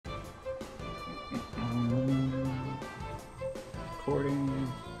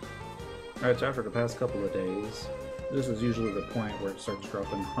recording. Alright, so after the past couple of days, this is usually the point where it starts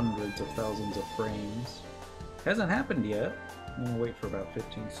dropping hundreds of thousands of frames. Hasn't happened yet. I'm gonna wait for about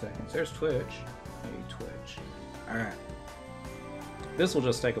 15 seconds. There's Twitch. Hey, Twitch. Alright. This will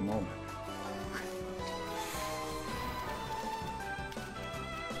just take a moment.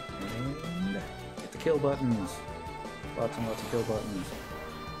 And hit the kill buttons. Lots and lots of kill buttons.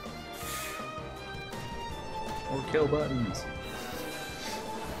 More kill buttons.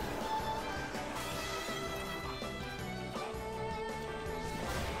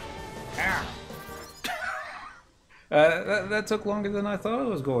 Ah! That took longer than I thought it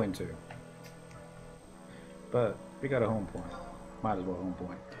was going to. But we got a home point. Might as well home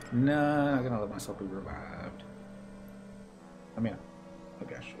point. No, I'm not gonna let myself be revived. I mean,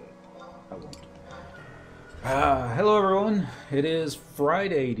 maybe I should. I won't. Hello everyone. It is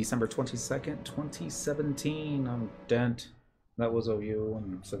Friday, December 22nd, 2017. I'm Dent. That was OU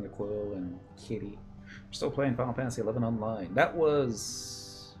and Cyndaquil and Kitty. We're still playing Final Fantasy XI Online. That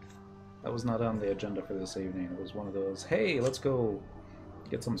was not on the agenda for this evening. It was one of those, hey, let's go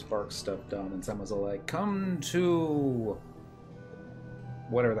get some Spark stuff done. And someone's like, come to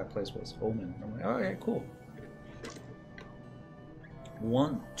whatever that place was, Omen. I'm like, oh yeah, cool.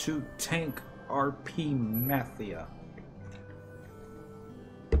 Want to tank RP Mathia.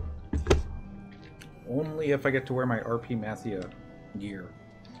 Only if I get to wear my RP Mathia gear.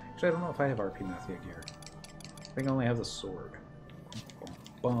 Actually, I don't know if I have RP Mathia gear. I think I only have the sword.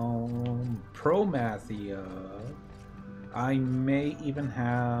 Boom. Pro Mathia. I may even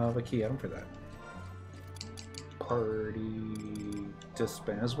have a key item for that. Party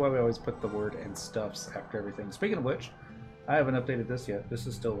disband. That's why we always put the word and stuffs after everything. Speaking of which, I haven't updated this yet. This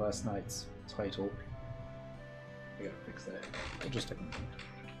is still last night's title. I gotta fix that. I'll just take a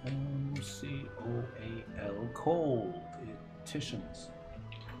moment. C-O-A-L. Cold. Petitions.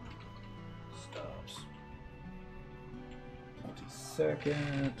 Stops.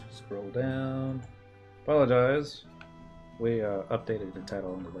 20-second. Scroll down. Apologize. We updated the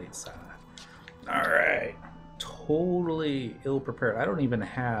title on the late side. Alright. Totally ill-prepared. I don't even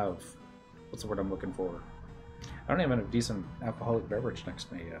have... What's the word I'm looking for? I don't even have a decent alcoholic beverage next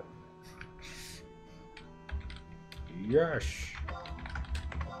to me yet. Yes!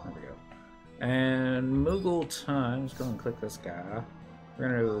 There we go. And Moogle time. Let's go and click this guy. We're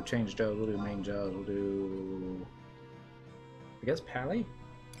gonna do change Joes. We'll do main Joes. We'll do... I guess Pally?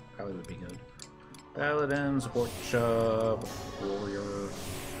 Pally would be good. Paladin, support shop, warrior,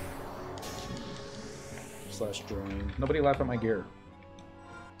 / join. Nobody laugh at my gear.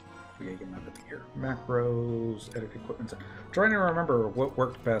 We gotta get laugh at the gear. Macros, edit equipment. I'm trying to remember what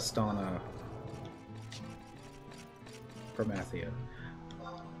worked best on Promathia.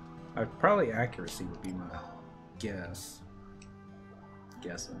 Probably accuracy would be my guess.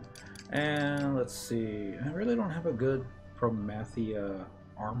 Guessing. And let's see. I really don't have a good Promathia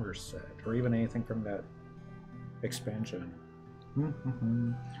armor set, or even anything from that expansion.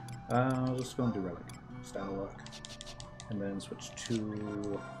 I'll just go and do relic, style lock, and then switch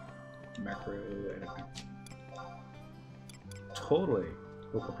to macro editing. Totally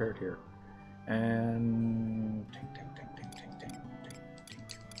well prepared here. And ting.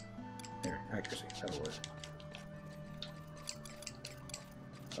 There, accuracy, that'll work.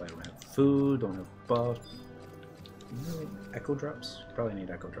 I don't have food, don't have buff. Really? Echo drops? Probably need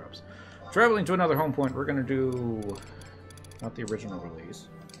echo drops. Traveling to another home point, we're gonna do not the original release.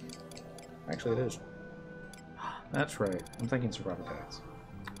 Actually, it is. That's right. I'm thinking survival packs.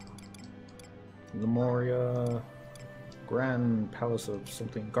 Lemuria, Grand Palace of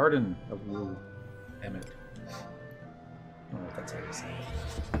something, Garden of Wu Emmet. I don't know if that's how you say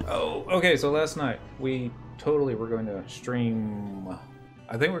it. Oh, okay. So last night we totally were going to stream.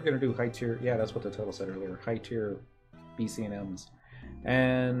 I think we're gonna do high tier. Yeah, that's what the title said earlier. High tier BCNMs,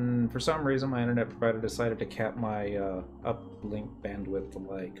 and for some reason my internet provider decided to cap my uplink bandwidth to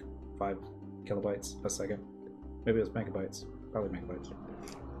like 5 kilobytes a second. Maybe it was megabytes. Probably megabytes.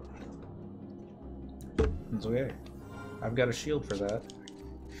 It's okay. I've got a shield for that,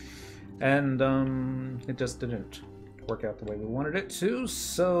 and it just didn't work out the way we wanted it to.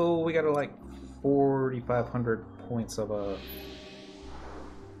 So we got like 4,500 points of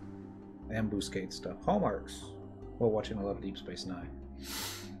ambuscade stuff. Hallmarks. While watching a lot of Deep Space Nine.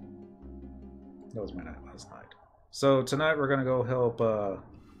 That was my night last night. So tonight we're gonna go help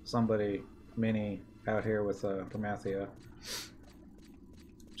somebody, Minnie, out here with Promathia.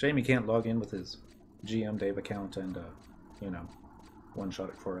 Shame he can't log in with his GM Dave account and you know, one-shot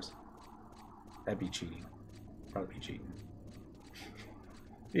it for us. That'd be cheating. Probably be cheating.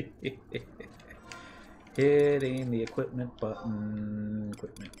 Hitting the equipment button.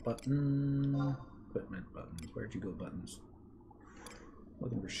 Equipment button. Equipment button. Where'd you go, buttons?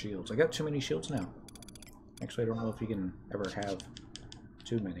 Looking for shields. I got too many shields now. Actually, I don't know if you can ever have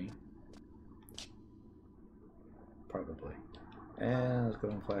too many. Probably. And let's go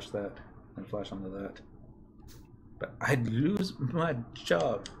and flash that. And flash onto that. But I'd lose my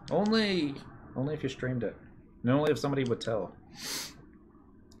job. Only if you streamed it. And only if somebody would tell.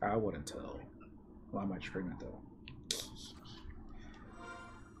 I wouldn't tell. Well, I might stream it though.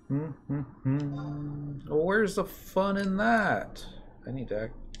 Well, where's the fun in that? I need to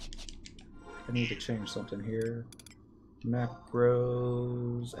change something here.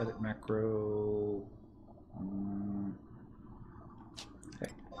 Macros, edit macro.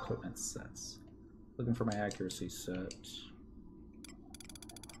 Okay, equipment sets. Looking for my accuracy set.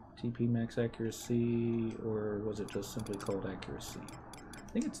 TP max accuracy, or was it just simply called accuracy?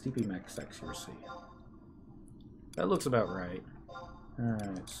 I think it's TP max accuracy. That looks about right.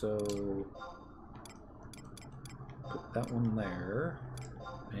 Alright, so put that one there.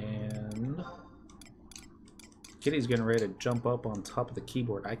 And Kitty's getting ready to jump up on top of the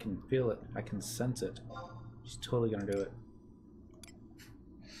keyboard. I can feel it. I can sense it. She's totally gonna do it.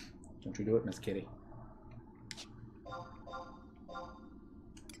 Don't you do it, Miss Kitty.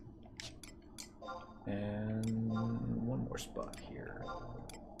 And one more spot here.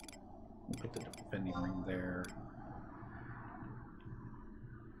 We'll put the defending ring there.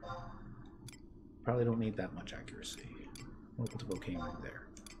 Probably don't need that much accuracy. We'll put the bouquet ring there.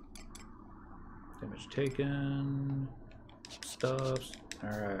 Damage taken. Stops.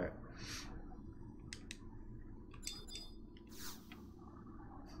 Alright.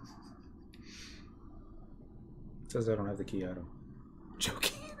 It says I don't have the key item.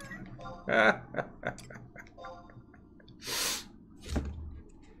 Joking. I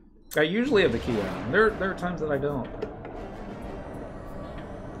usually have the key item. There are times that I don't.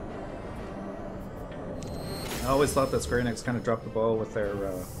 I always thought that Square Enix kind of dropped the ball with their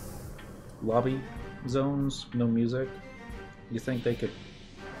lobby zones, no music. You think they could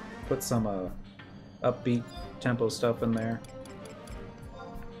put some upbeat tempo stuff in there?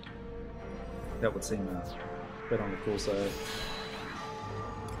 That would seem a bit on the cool side.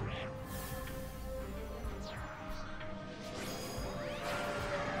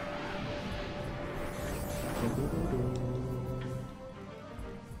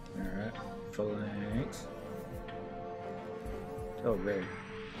 Alright, phalanx. Oh, great.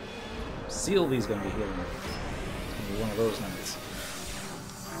 Sylvie's gonna be healing it. It's gonna be one of those nights.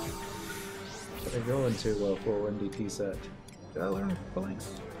 But I go into a full NDT set. Did I learn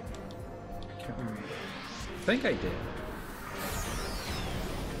phalanx? I can't remember. I think I did.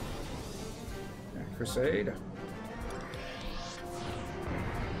 Crusade.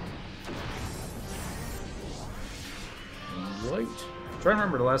 Right. I'm trying to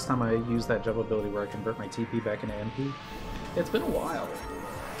remember the last time I used that jump ability where I convert my TP back into MP. It's been a while.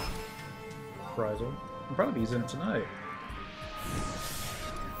 Frizzle. I'll probably be using it tonight.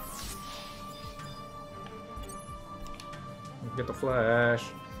 Get the flash.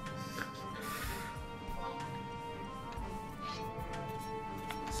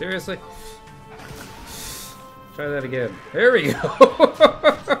 Seriously? Try that again. There we go.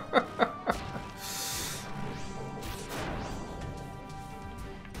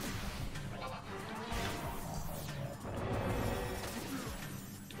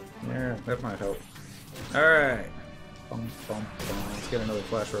 Yeah, that might help. Alright. Let's get another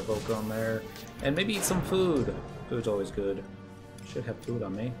flash revoke on there. And maybe eat some food. Food's always good. Should have food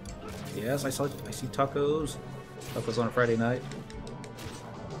on me. Yes, I see tacos. Tacos on a Friday night.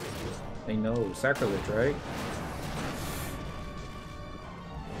 They know. Sacrilege, right?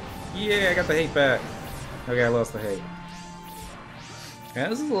 Yeah, I got the hate back. Okay, I lost the hate. Yeah,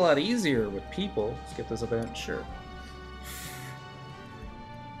 this is a lot easier with people. Let's get this event, sure.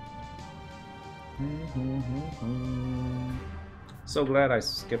 So glad I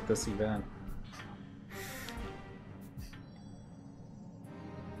skipped this event.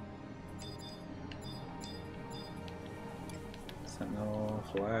 Sentinel,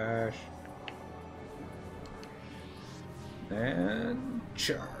 flash, and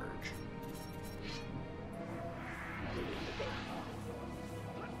charge.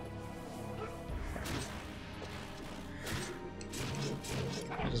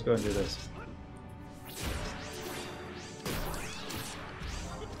 I'll just go and do this.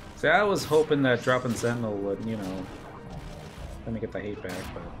 See, I was hoping that dropping Sentinel would, you know, let me get the hate back,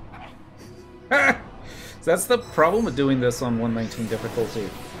 but... So that's the problem with doing this on 119 difficulty.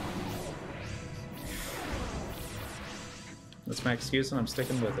 That's my excuse and I'm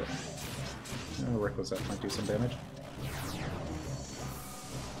sticking with it. Oh, Reckless that might do some damage.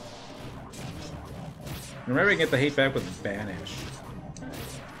 Remember, I get the hate back with Banish.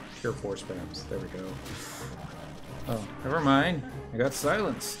 Pure force spams. There we go. Oh, never mind. I got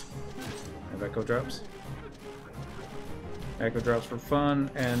silenced. Have Echo Drops. Echo Drops for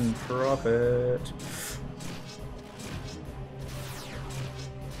fun and profit.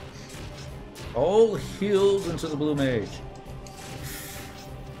 All heals into the Blue Mage.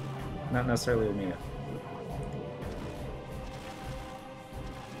 Not necessarily Omiya.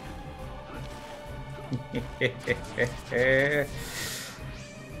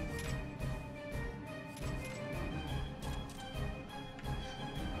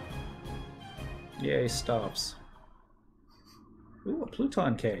 Yay, stops. Ooh, a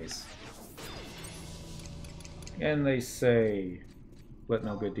Pluton case. And they say, let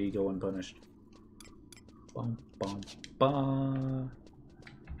no good deed go unpunished. Bum, bum, bum.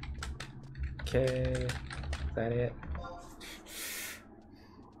 Okay. Is that it?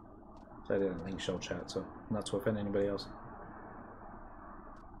 I didn't link shell chat, so not to offend anybody else.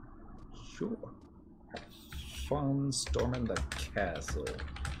 Sure. Have fun storming the castle.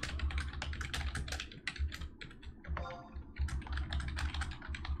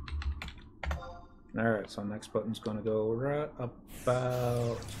 Alright, so next button's gonna go right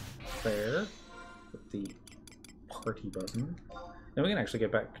about there with the party button. Then we can actually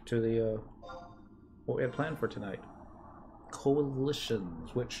get back to the what we had planned for tonight.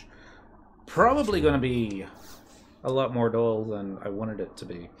 Coalitions, which probably going to be a lot more dull than I wanted it to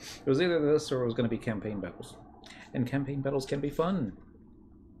be. It was either this or it was going to be campaign battles. And campaign battles can be fun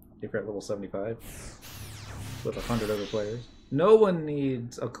if you're at level 75 with 100 other players. No one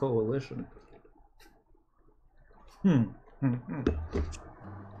needs a coalition.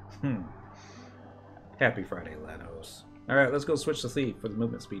 Happy Friday, Lanos. Alright, let's go switch to Thief for the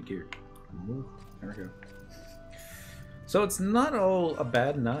movement speed gear. There we go. So it's not all a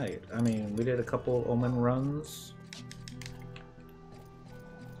bad night. I mean, we did a couple Omen runs.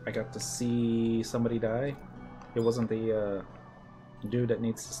 I got to see somebody die. It wasn't the dude that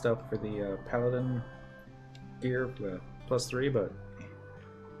needs the stuff for the Paladin gear, the +3, but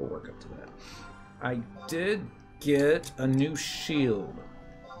we'll work up to that. I did get a new shield.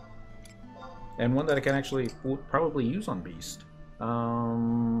 And one that I can actually probably use on Beast. A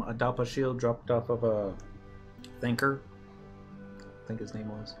Dappa shield dropped off of a Thinker. I think his name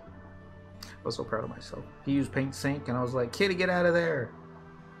was. I was so proud of myself. He used Paint Sink, and I was like, "Kitty, get out of there!"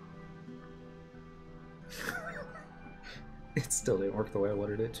 It still didn't work the way I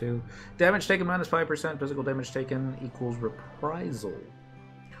wanted it to. Damage taken -5%. Physical damage taken equals reprisal.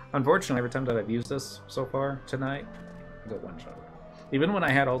 Unfortunately, every time that I've used this so far tonight, I got one shot. Even when I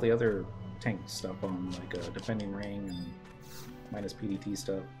had all the other tank stuff on, like defending ring and minus PDT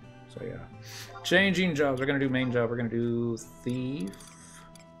stuff. So yeah. Changing jobs. We're gonna do main job. We're gonna do Thief.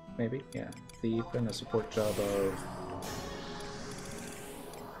 Maybe? Yeah. Thief and a support job of...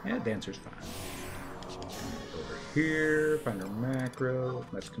 Yeah, Dancer's fine. Over here. Find our macro.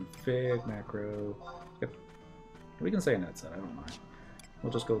 Let's config macro. Yep. We can say in that set. I don't mind.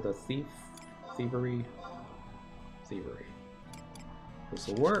 We'll just go with the Thief. Thievery. Thievery. This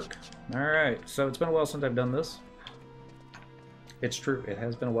will work. Alright. So it's been a while since I've done this. It's true, it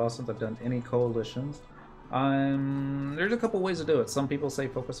has been a while since I've done any coalitions. There's a couple ways to do it. Some people say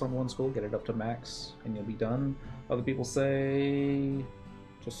focus on one school, get it up to max, and you'll be done. Other people say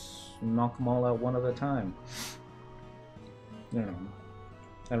just knock them all out one at a time. I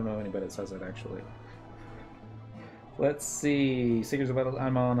don't know anybody that says that, actually. Let's see. Seekers of Battle.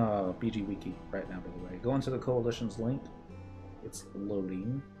 I'm on BG Wiki right now, by the way. Go into the coalition's link. It's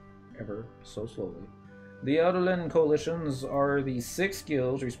loading ever so slowly. The Outerland coalitions are the 6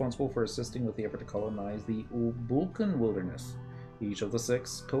 guilds responsible for assisting with the effort to colonize the Ubulkan wilderness. Each of the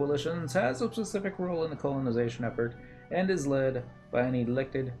 6 coalitions has a specific role in the colonization effort and is led by an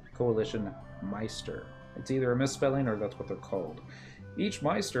elected coalition Meister. It's either a misspelling or that's what they're called. Each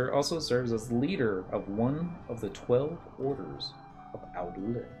Meister also serves as leader of one of the 12 orders of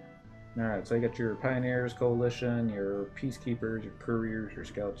Outerland. Alright, so you got your Pioneers Coalition, your Peacekeepers, your Couriers, your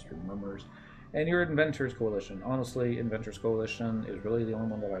Scouts, your Mummers, and your Inventors Coalition. Honestly, Inventors Coalition is really the only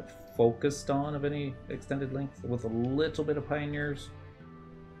one that I've focused on of any extended length, with a little bit of Pioneers.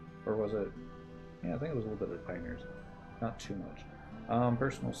 Or was it? Yeah, I think it was a little bit of Pioneers. Not too much.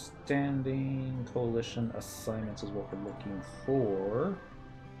 Personal standing, coalition assignments is what we're looking for.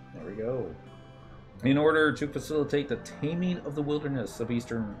 There we go. In order to facilitate the taming of the wilderness of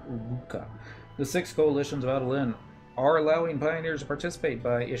eastern Ubuka, the 6 coalitions of Outerland are allowing pioneers to participate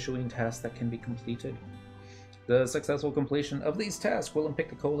by issuing tasks that can be completed. The successful completion of these tasks will unpick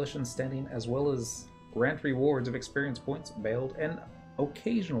the coalition standing as well as grant rewards of experience points, veiled, and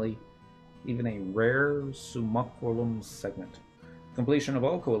occasionally even a rare Sumaculum segment. Completion of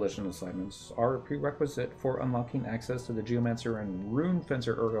all coalition assignments are a prerequisite for unlocking access to the Geomancer and Rune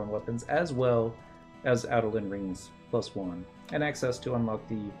Fencer Ergon weapons, as well as Adolin Rings +1, and access to unlock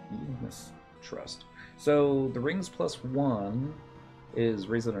the Ignis Trust. So the Rings +1 is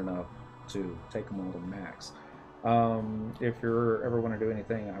reason enough to take them all to max. If you're ever want to do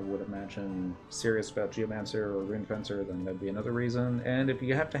anything, I would imagine serious about Geomancer or Rune Fencer, then that'd be another reason. And if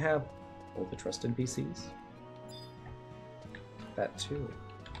you have to have all the trust NPCs, that too.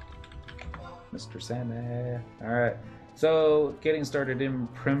 Mr. Sammy. Alright, so getting started,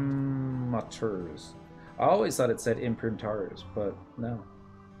 imprimaturs. I always thought it said imprimaturs, but no.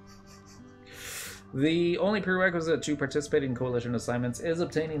 The only prerequisite to participate in coalition assignments is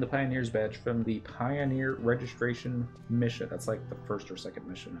obtaining the Pioneer's Badge from the Pioneer Registration Mission. That's like the first or second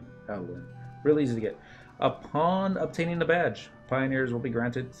mission in Outland. Really easy to get. Upon obtaining the badge, Pioneers will be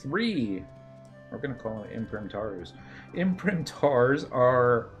granted 3. We're going to call them imprimaturs. Imprimaturs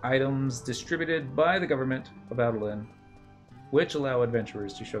are items distributed by the government of Adeline, which allow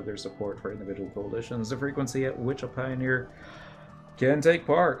adventurers to show their support for individual coalitions. The frequency at which a Pioneer can take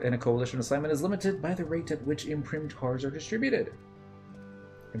part in a coalition assignment is limited by the rate at which imprimaturs are distributed.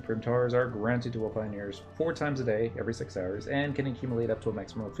 Imprimaturs are granted to all Pioneers 4 times a day, every 6 hours, and can accumulate up to a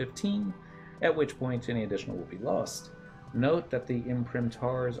maximum of 15, at which point any additional will be lost. Note that the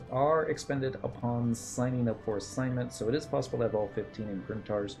imprimaturs are expended upon signing up for assignment, so it is possible to have all 15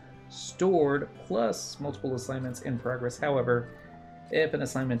 imprimaturs stored, plus multiple assignments in progress. However, if an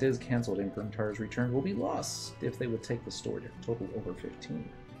assignment is cancelled, imprimaturs returned will be lost if they would take the stored total over 15.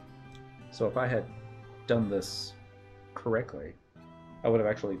 So if I had done this correctly, I would have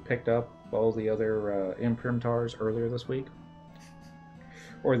actually picked up all the other imprimaturs earlier this week.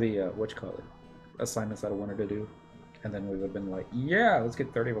 Or the, assignments that I wanted to do. And then we would have been like, yeah, let's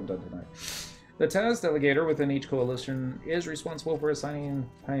get 30 of them done tonight. The task delegator within each coalition is responsible for assigning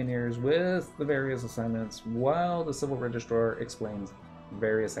pioneers with the various assignments, while the civil registrar explains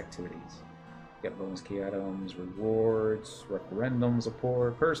various activities. You get bonus key items, rewards, referendum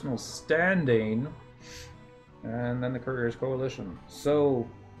support, personal standing, and then the courier's coalition. So,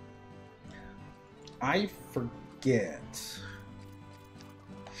 I forget.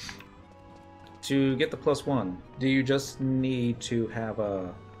 To get the +1, do you just need to have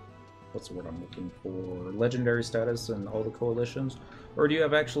a, what's the word I'm looking for, legendary status in all the coalitions? Or do you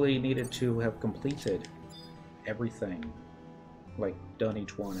have actually needed to have completed everything, like done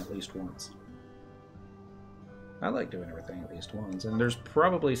each one at least once? I like doing everything at least once, and there's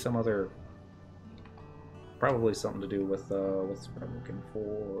probably some other, probably something to do with, what's what I'm looking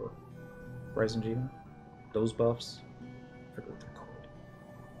for, Rising Gina? Those buffs? I forget what they're called.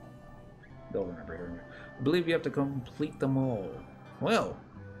 They'll remember here. I believe you have to complete them all. Well,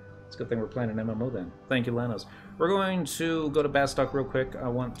 it's a good thing we're playing an MMO then. Thank you, Lanos. We're going to go to Bastock real quick. I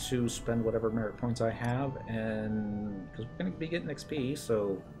want to spend whatever merit points I have, and because we're going to be getting XP,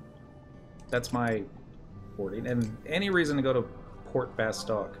 so that's my porting. And any reason to go to Port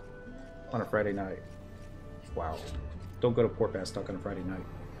Bastock on a Friday night. Wow. Don't go to Port Bastock on a Friday night.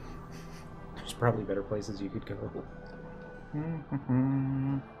 There's probably better places you could go.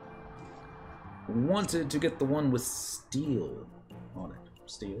 Wanted to get the one with steel on it.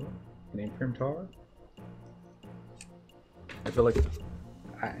 Steel? An imprimatur? I feel like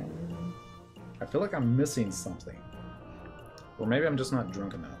I'm missing something. Or maybe I'm just not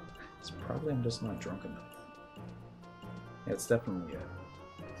drunk enough. It's probably I'm just not drunk enough. Yeah, it's definitely it.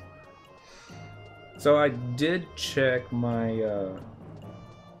 So I did check my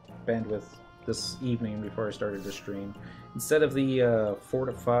bandwidth this evening before I started the stream. Instead of the 4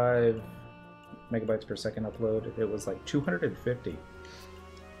 to 5 megabytes per second upload, it was like 250,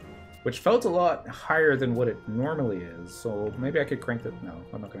 which felt a lot higher than what it normally is. So maybe I could crank it. No,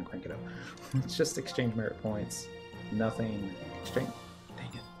 I'm not going to crank it up. Let's just exchange merit points. Nothing. Exchange.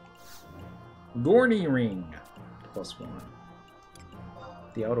 Dang it. Gorny ring +1.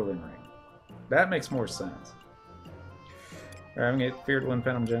 The Autolin ring. That makes more sense. Alright, I'm going to get Feared One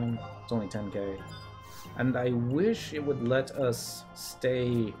Phantom Gem. It's only 10k. And I wish it would let us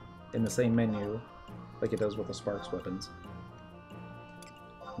stay in the same menu like it does with the Sparks weapons.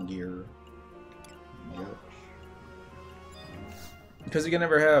 Gear. Yes. Because you can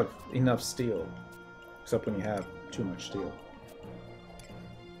never have enough steel. Except when you have too much steel.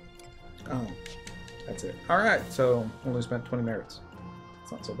 Oh. That's it. Alright, so only spent 20 merits.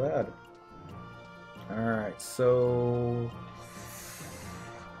 It's not so bad. Alright, so...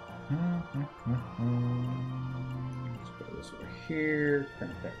 Let's put this over here.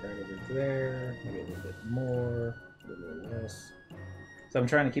 Crank that right over there. Maybe a little bit more. A little less. So I'm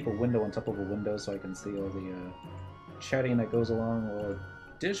trying to keep a window on top of a window so I can see all the chatting that goes along. Well,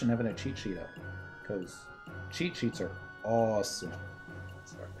 addition having a cheat sheet up. Because cheat sheets are awesome.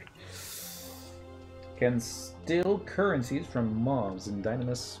 Sorry. Can steal currencies from mobs in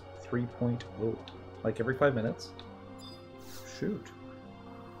Dynamis 3.0. Like every 5 minutes. Shoot.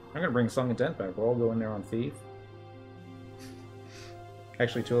 I'm gonna bring Song of Intent back. We'll all go in there on Thief.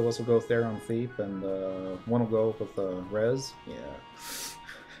 Actually, 2 of us will go there on Thief, and 1 will go with Rez. Yeah.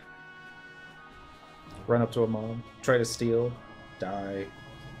 Run up to a mob, try to steal, die.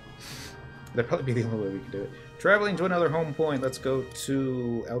 That'd probably be the only way we could do it. Traveling to another home point. Let's go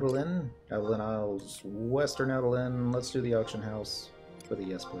to Outerlin. Outerlin Isles, Western Outerlin. Let's do the auction house with a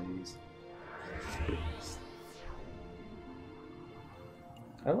yes, please.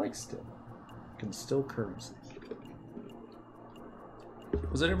 I like still. Can steal currency.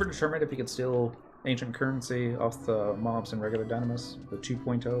 Was it ever determined if you could steal ancient currency off the mobs in regular Dynamis, the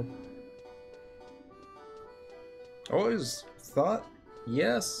 2.0? Always thought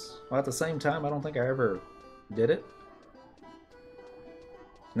yes. Well, at the same time, I don't think I ever did it.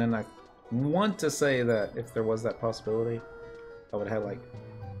 And then I want to say that if there was that possibility, I would have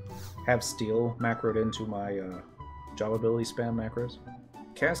have steal macroed into my job ability spam macros.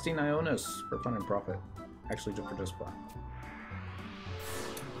 Casting Ionis for fun and profit. Actually, for just fun.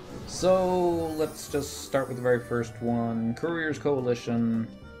 So let's just start with the very first one. Couriers Coalition.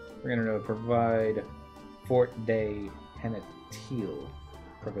 We're going to provide Fort de Henetil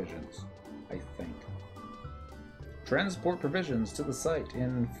provisions, I think. Transport provisions to the site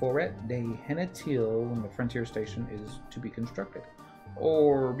in Fort de Henetil when the frontier station is to be constructed.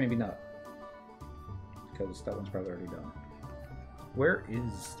 Or maybe not, because that one's probably already done. Where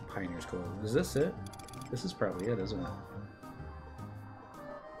is the Pioneers Coalition? Is this it? This is probably it, isn't it?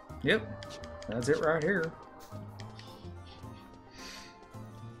 Yep, that's it right here.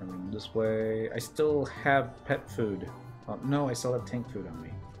 I mean, this way. I still have pet food. No, I still have tank food on me.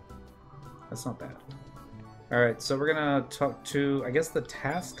 That's not bad. Alright, so we're gonna talk to, I guess, the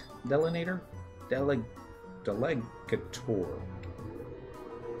task delegator? Delegator.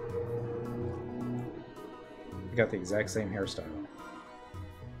 We got the exact same hairstyle.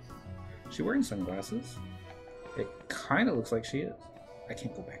 Is she wearing sunglasses? It kind of looks like she is. I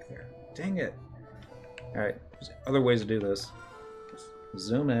can't go back there. Dang it. Alright, there's other ways to do this. Just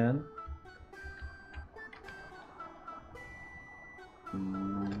zoom in.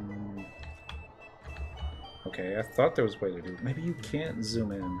 Okay, I thought there was a way to do it. Maybe you can't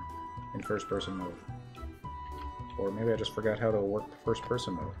zoom in first person mode. Or maybe I just forgot how to work the first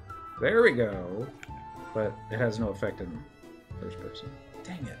person mode. There we go! But it has no effect in first person.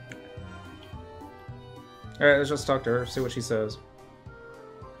 Dang it. Alright, let's just talk to her, see what she says.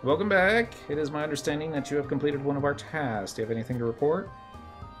 Welcome back. It is my understanding that you have completed one of our tasks. Do you have anything to report?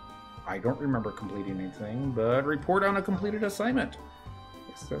 I don't remember completing anything, but report on a completed assignment.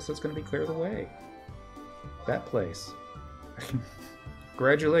 Guess that's going to be clear the way. That place. I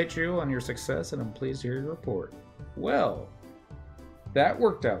congratulate you on your success, and I'm pleased to hear your report. Well, that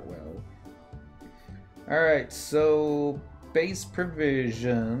worked out well. Alright, so base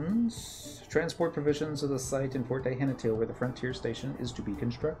provisions. Transport provisions to the site in Fort de Henetil where the frontier station is to be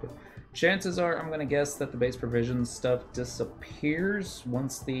constructed. Chances are, I'm going to guess that the base provisions stuff disappears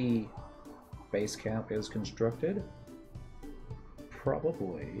once the base camp is constructed.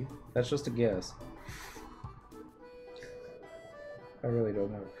 Probably. That's just a guess. I really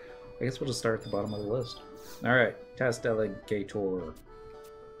don't know. I guess we'll just start at the bottom of the list. Alright, task delegator.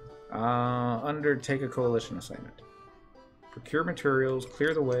 Undertake a coalition assignment. Procure materials,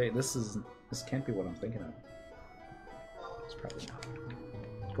 clear the way. This can't be what I'm thinking of. It's probably not.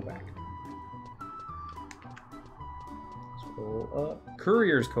 Let's go back. Scroll up.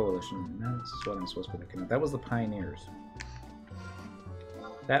 Couriers Coalition. That's what I'm supposed to be thinking of. That was the Pioneers.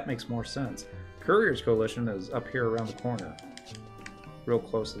 That makes more sense. Couriers Coalition is up here around the corner. Real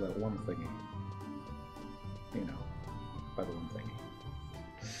close to that one thingy. You know, by the one thingy.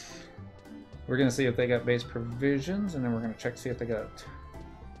 We're going to see if they got base provisions, and then we're going to check to see if they got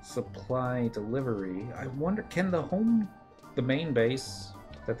supply delivery. I wonder, can the main base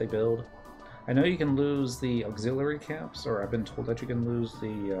that they build, I know you can lose the auxiliary camps, or I've been told that you can lose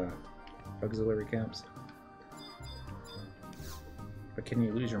the auxiliary camps. But can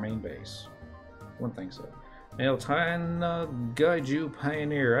you lose your main base? I wouldn't think so. Eltana Gaiju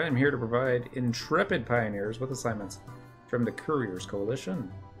Pioneer. I am here to provide intrepid pioneers with assignments from the Couriers Coalition.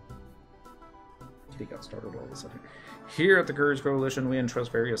 He got started all of a sudden. Here at the Courage Coalition, we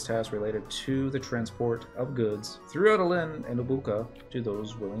entrust various tasks related to the transport of goods throughout Alin and Ubuka to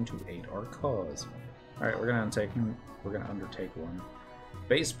those willing to aid our cause. All right, we're gonna undertake one.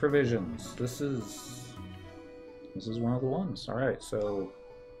 Base provisions. This is one of the ones. All right, so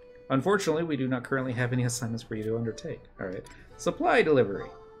unfortunately, we do not currently have any assignments for you to undertake. All right, supply delivery,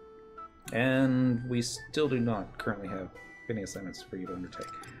 and we still do not currently have any assignments for you to undertake.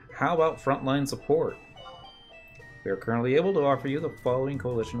 How about frontline support? We are currently able to offer you the following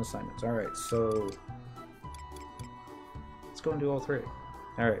coalition assignments. Alright, so let's go and do all three.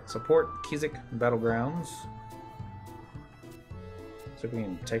 Alright, support Kizik Battlegrounds. So we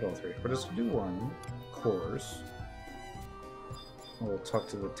can take all three. We're just going to do one, of course. We'll talk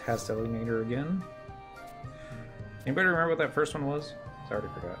to the task designator again. Anybody remember what that first one was? I already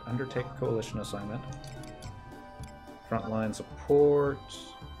forgot. Undertake coalition assignment. Frontline support.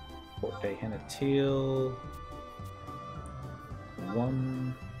 Fort Day Hanatil.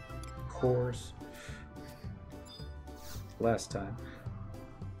 One course. Last time.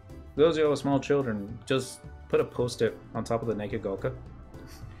 Those of you with small children, just put a post-it on top of the naked Golka.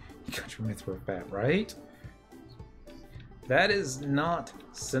 You got your Mithril Bat, right? That is not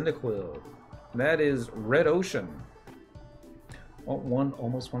Cyndaquil. That is Red Ocean. One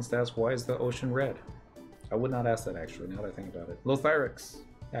almost wants to ask, why is the ocean red? I would not ask that, actually, now that I think about it. Lothyrix,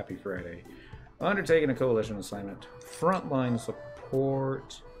 happy Friday. Undertaking a coalition assignment. Frontline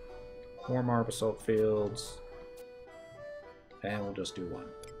support. More Marb Assault Fields. And we'll just do one,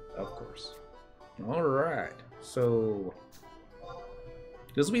 of course. Alright, so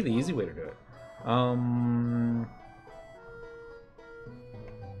this will be the easy way to do it.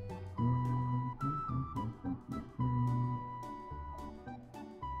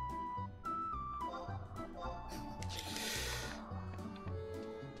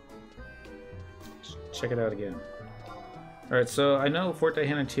 Check it out again. Alright, so I know Fort de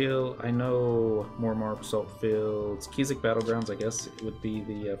Hanatil, I know more Marb Assault Fields. Kizik Battlegrounds, I guess, it would be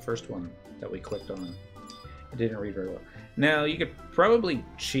the first one that we clicked on. It didn't read very well. Now, you could probably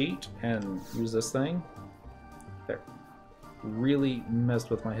cheat and use this thing. That really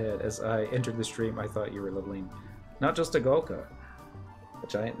messed with my head. As I entered the stream, I thought you were leveling not just a Golka, a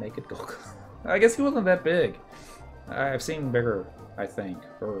giant naked Golka. I guess he wasn't that big. I've seen bigger, I think,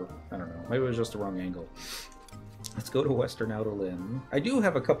 or I don't know. Maybe it was just the wrong angle. Let's go to Western Outer Limb. I do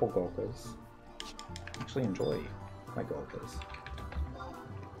have a couple Golkas. I actually enjoy my Golkas.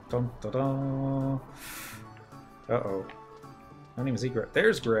 Dun dun dun. Uh-oh. My name is Egret.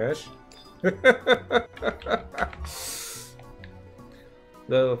 There's Gresh.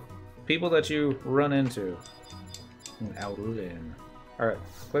 The people that you run into in Outer Limb. Alright,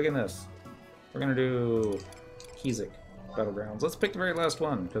 clicking this. We're gonna do Kizik Battlegrounds. Let's pick the very last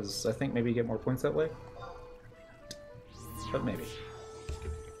one, because I think maybe you get more points that way. But maybe.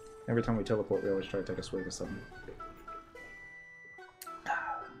 Every time we teleport, we always try to take a swig of something.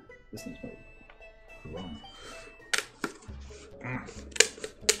 This thing's wrong.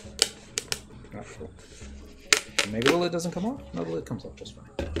 Not cool. Maybe the lid doesn't come off? No, the lid comes off just fine.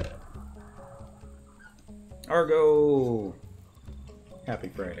 Argo! Happy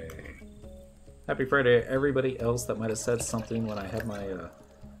Friday. Happy Friday, everybody else that might have said something when I had my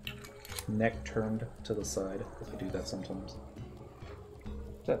neck turned to the side. I do that sometimes.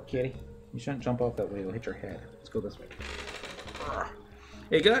 What's up, kitty? You shouldn't jump off that way, it'll hit your head. Let's go this way.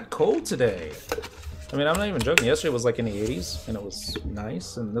 It got cold today. I mean, I'm not even joking. Yesterday was like in the 80s, and it was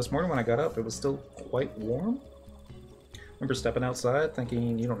nice. And this morning when I got up, it was still quite warm. I remember stepping outside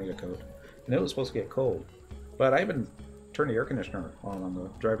thinking, you don't need a coat. And it was supposed to get cold. But I even turned the air conditioner on the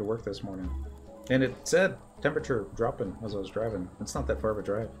drive to work this morning. And it said temperature dropping as I was driving. It's not that far of a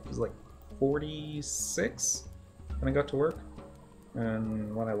drive. It was like 46 when I got to work.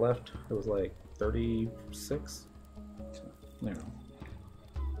 And when I left, it was like 36. So, you know.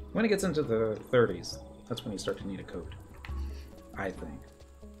 When it gets into the 30s, that's when you start to need a coat. I think.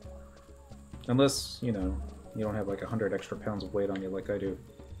 Unless, you know, you don't have like 100 extra pounds of weight on you like I do.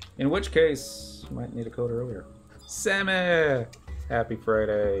 In which case, you might need a coat earlier. Sammy! Happy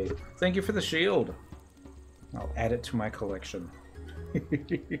Friday. Thank you for the shield. I'll add it to my collection.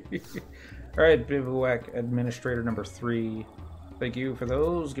 Alright, Bivouac Administrator number 3. Thank you for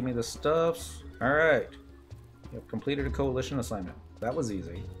those. Give me the stuffs. Alright. You have completed a coalition assignment. That was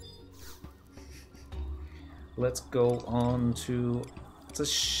easy. Let's go on to... It's a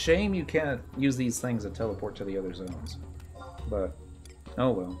shame you can't use these things to teleport to the other zones. But, oh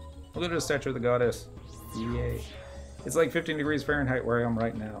well. We'll go to the Statue of the Goddess. Yay. It's like 15 degrees Fahrenheit where I am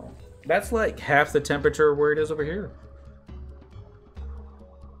right now. That's like half the temperature where it is over here.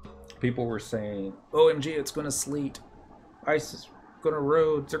 People were saying, OMG, it's going to sleet. Ice is going to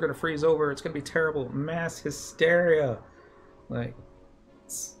roads. They're going to freeze over. It's going to be terrible. Mass hysteria. Like,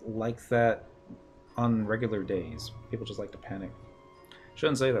 it's like that on regular days. People just like to panic.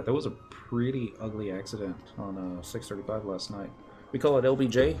 Shouldn't say that. There was a pretty ugly accident on 635 last night. We call it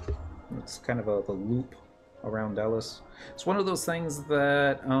LBJ. It's kind of the loop around Dallas. It's one of those things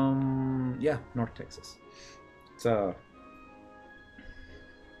that, yeah, North Texas. It's, all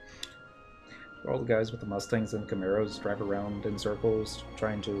the guys with the Mustangs and Camaros drive around in circles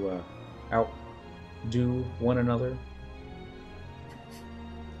trying to outdo one another.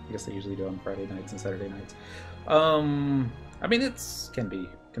 I guess they usually do on Friday nights and Saturday nights. I mean, it can be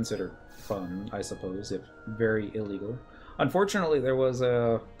considered fun, I suppose, if very illegal. Unfortunately, there was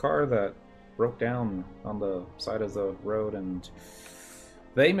a car that broke down on the side of the road, and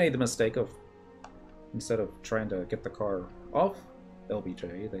they made the mistake of, instead of trying to get the car off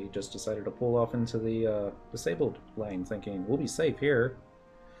LBJ, they just decided to pull off into the disabled lane, thinking, we'll be safe here.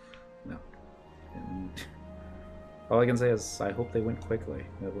 No. And all I can say is, I hope they went quickly.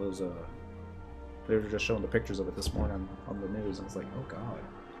 It was, they were just showing the pictures of it this morning on the news, and it's like, oh god.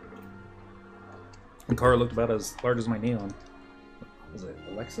 The car looked about as large as my neon. Was it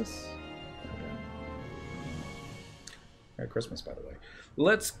a Lexus? Merry Christmas, by the way.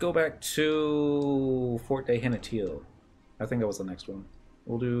 Let's go back to Fort de Genetil. I think that was the next one.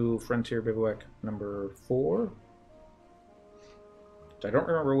 We'll do Frontier Bivouac number 4. I don't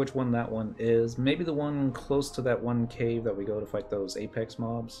remember which one that one is. Maybe the one close to that one cave that we go to fight those apex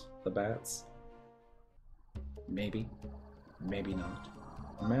mobs, the bats. Maybe. Maybe not.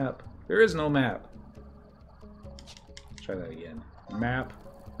 Map. There is no map. Try that again. Map.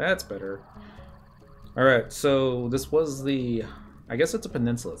 That's better. Alright, so this was the... I guess it's a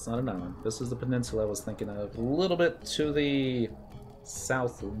peninsula. It's not an island. This is the peninsula I was thinking of. A little bit to the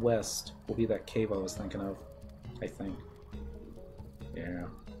southwest will be that cave I was thinking of. I think. Yeah.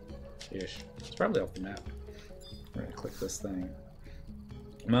 Ish. It's probably off the map. I'm gonna click this thing.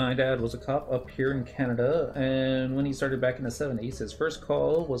 My dad was a cop up here in Canada, and when he started back in the 70s, his first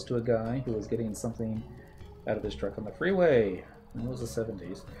call was to a guy who was getting something out of his truck on the freeway. It was the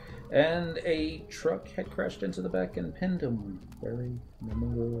 70s. And a truck had crashed into the back and pinned him. Very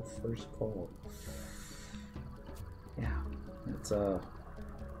memorable first call. Yeah. It's, I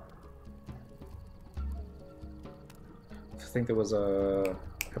think there was a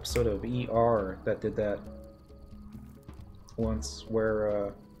episode of ER that did that once,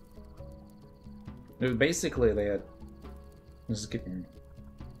 where it was basically they had, this is getting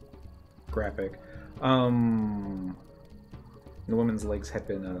graphic, the woman's legs had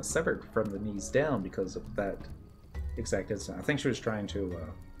been severed from the knees down because of that exact incident. I think she was trying to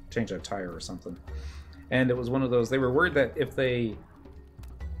change a tire or something, and it was one of those, they were worried that if they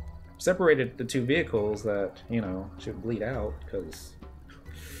separated the two vehicles that, you know, she would bleed out, because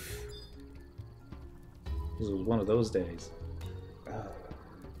it was one of those days.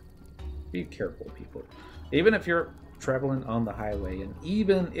 Be careful, people. Even if you're traveling on the highway, and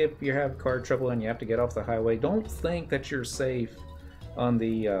even if you have car trouble and you have to get off the highway, don't think that you're safe on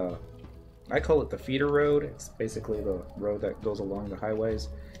the I call it the feeder road. It's basically the road that goes along the highways.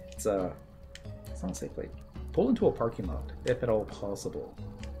 It's not a safe place. Pull into a parking lot if at all possible.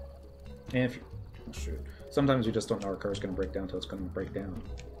 And if you, shoot, sometimes we just don't know our car's going to break down until it's going to break down.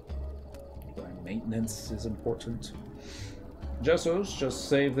 Maintenance is important. Jessos just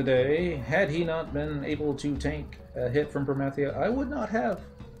saved the day. Had he not been able to tank a hit from Promethea, I would not have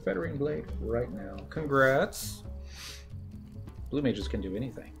Fettering Blade right now. Congrats. Blue mages can do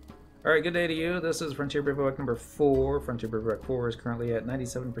anything. Alright, good day to you. This is Frontier Bivouac number 4. Frontier Bivouac 4 is currently at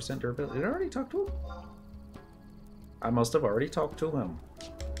 97% durability. Did I already talk to him? I must have already talked to him.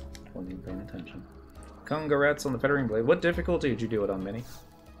 Wasn't even paying attention. Congrats on the Fettering Blade. What difficulty did you do it on, Minnie?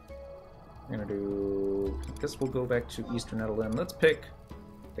 We're gonna do... I guess we'll go back to Eastern Edelin. Let's pick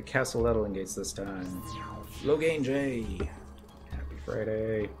the Castle Edelin gates this time. Logain J. Happy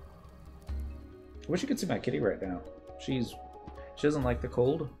Friday. I wish you could see my kitty right now. She doesn't like the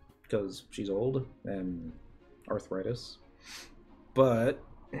cold because she's old and arthritis. But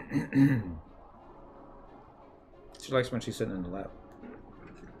she likes when she's sitting in the lap.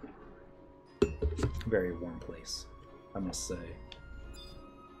 Very warm place, I must say.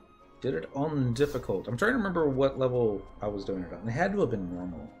 Did it on difficult. I'm trying to remember what level I was doing it on. It had to have been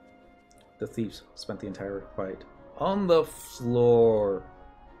normal. The thieves spent the entire fight on the floor.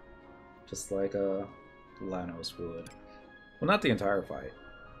 Just like Lanos would. Well, not the entire fight.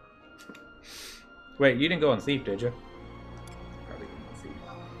 Wait, you didn't go on Thief, did you? Probably didn't go Thief.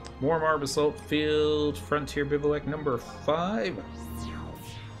 Warmar Basalt Field, Frontier Bivouac number 5.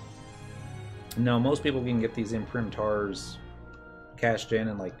 No, most people can get these imprimatars cashed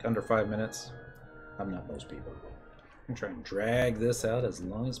in like under 5 minutes. I'm not most people. I'm trying to drag this out as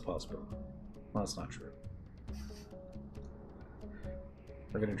long as possible. Well, that's not true.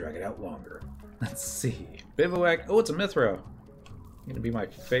 We're gonna drag it out longer. Let's see. Bivouac. Oh, it's a Mithra. Gonna be my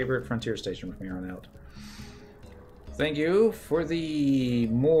favorite frontier station from here on out. Thank you for the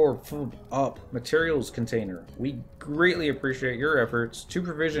more food up materials container. We greatly appreciate your efforts to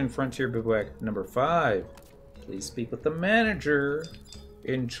provision Frontier Bivouac number 5. Please speak with the manager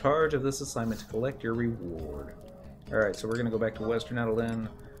in charge of this assignment to collect your reward. Alright, so we're going to go back to Western Adeline.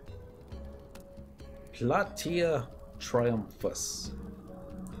 Platia Triumphus.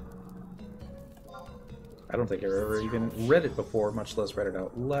 I don't think I've ever even read it before, much less read it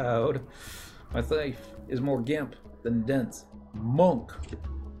out loud. My life is more gimp than dense. Monk.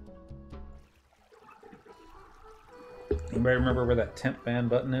 Anybody remember where that temp ban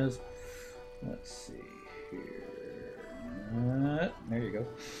button is? Let's see here. There you go.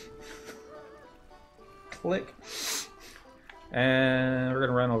 Click. And we're going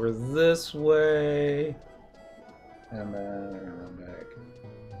to run over this way. And then we're going to run back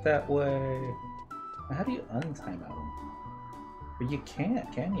that way. How do you untime out them? But you can't,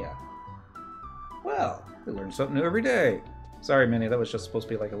 can you? Well, we learn something new every day. Sorry, Minnie, that was just supposed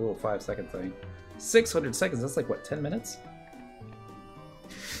to be like a little 5-second thing. 600 seconds, that's like, what, 10 minutes?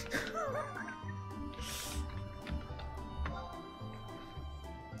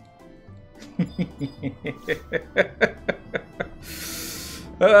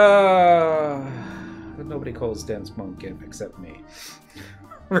 Nobody calls Dense Monk Gimp except me.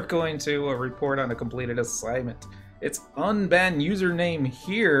 We're going to report on a completed assignment. It's unban username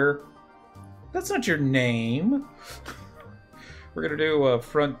here. That's not your name. We're going to do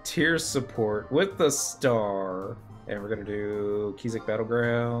frontier support with the star. And we're going to do Kizak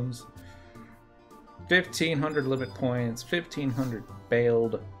Battlegrounds. 1,500 limit points. 1,500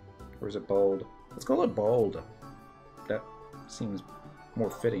 bailed. Or is it bold? Let's call it bold. That seems more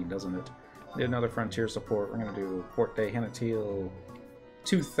fitting, doesn't it? We did another frontier support. We're going to do Fort de Hanatil.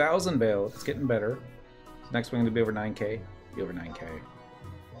 2,000 bail. It's getting better. Next one's going to be over 9k. Be over 9k.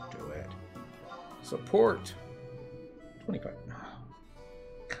 Do it. Support. 25.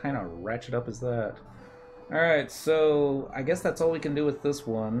 Kind of ratchet up is that. Alright, so I guess that's all we can do with this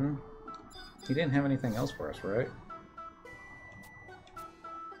one. He didn't have anything else for us, right?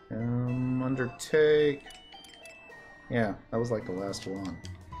 Undertake. Yeah, that was like the last one.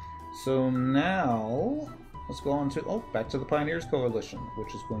 So now, let's go on to, oh, back to the Pioneers Coalition,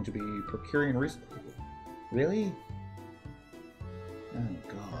 which is going to be procuring resources. Really? Oh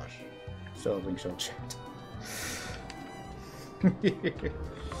gosh. Solving shall chat.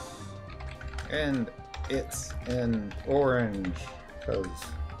 And it's in orange, because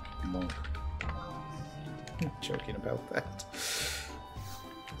monk. I'm joking about that.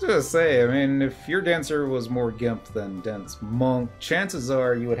 I was gonna say, I mean, if your dancer was more gimp than dense monk, chances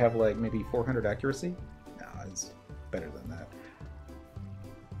are you would have like maybe 400 accuracy. No, it's better than that.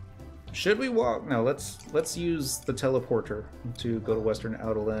 Should we walk? No, let's use the teleporter to go to Western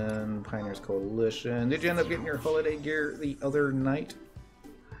Outland, Pioneers Coalition. Did you end up getting your holiday gear the other night?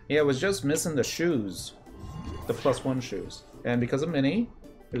 Yeah, it was just missing the shoes. The +1 shoes. And because of Minnie,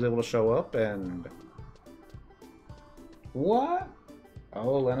 he was able to show up and... What?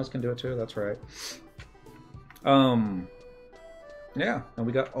 Oh, Lanos can do it too, that's right. Yeah, and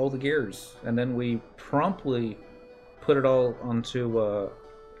we got all the gears. And then we promptly put it all onto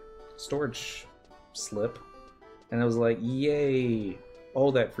storage slip. And it was like, yay!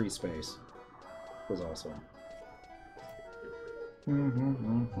 All that free space was awesome. Yeah,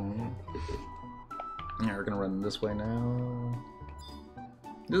 we're gonna run this way now.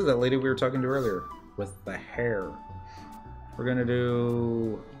 This is that lady we were talking to earlier with the hair. We're gonna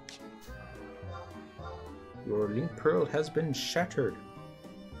do... Your link pearl has been shattered.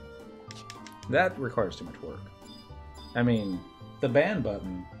 That requires too much work. I mean, the ban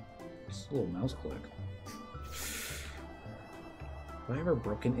button, just a little mouse click. Have I ever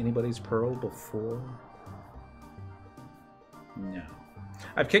broken anybody's pearl before? No.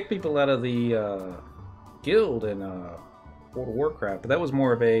 I've kicked people out of the guild in World of Warcraft, but that was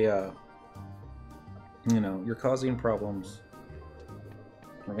more of a, you know, you're causing problems.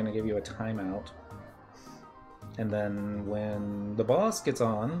 We're going to give you a timeout. And then when the boss gets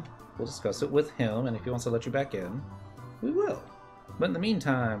on, we'll discuss it with him, and if he wants to let you back in, we will. But in the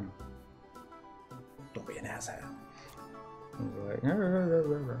meantime, don't be an asshat. Like,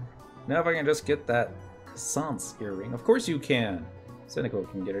 now if I can just get that Sans earring. Of course you can. Cynical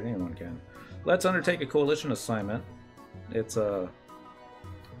can get it, anyone can. Let's undertake a coalition assignment. It's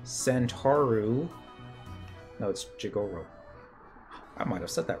Santaru. No, it's Jigoro. I might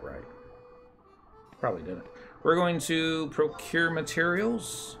have said that right. Probably didn't. We're going to procure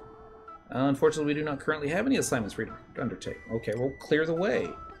materials. Unfortunately, we do not currently have any assignments for you to undertake. Okay, we'll clear the way.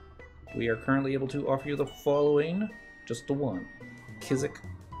 We are currently able to offer you the following. Just the one. Kizik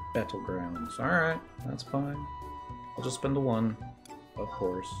Battlegrounds. Alright, that's fine. I'll just spend the one, of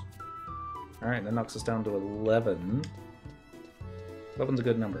course. Alright, that knocks us down to 11. 11's a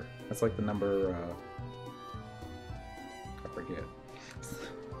good number. That's like the number, I forget.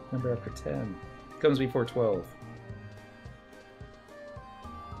 Number after 10. Comes before 12.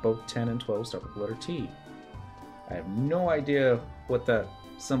 Both 10 and 12 start with the letter T. I have no idea what that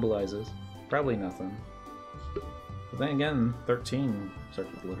symbolizes. Probably nothing. But then again, 13 starts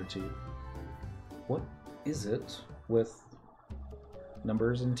with the letter T. What is it with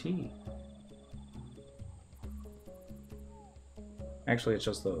numbers and T? Actually, it's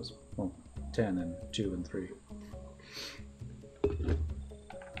just those. Well, 10 and 2 and 3.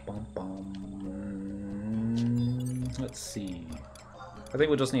 Bum, bum. Let's see. I think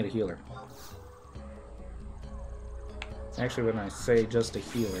we'll just need a healer. Actually, when I say just a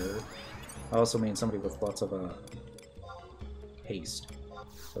healer, I also mean somebody with lots of haste.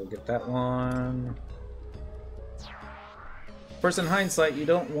 So get that one. First, in hindsight, you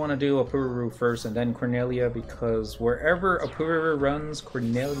don't want to do a Pururu first and then Cornelia, because wherever a Pururu runs,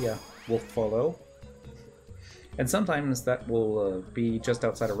 Cornelia will follow. And sometimes that will be just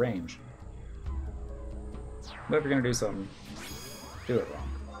outside of range. But if you're going to do something, do it wrong.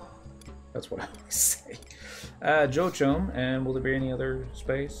 That's what I always say. Jochom, and will there be any other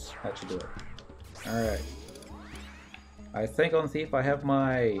space? That should do it. Alright. I think on Thief I have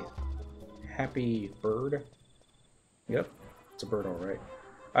my happy bird. Yep, it's a bird alright.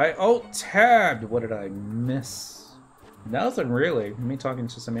 I alt-tabbed! What did I miss? Nothing really. Me talking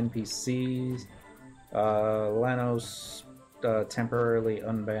to some NPCs. Lanos temporarily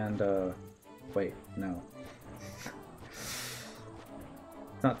unbanned, wait, no.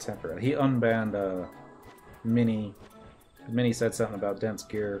 Not temporary. He unbanned Minnie. Minnie said something about Dent's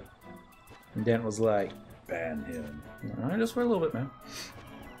gear. And Dent was like, ban him. Just for a little bit, man.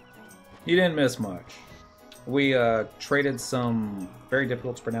 You didn't miss much. We traded some very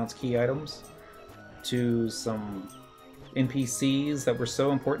difficult to pronounce key items to some NPCs that were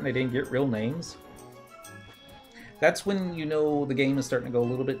so important they didn't get real names. That's when you know the game is starting to go a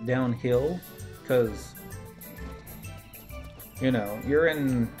little bit downhill, because you know, you're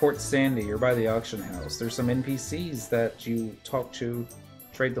in Port Sandy, you're by the auction house. There's some NPCs that you talk to,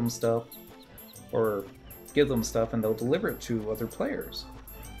 trade them stuff, or give them stuff, and they'll deliver it to other players.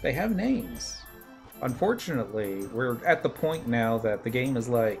 They have names. Unfortunately, we're at the point now that the game is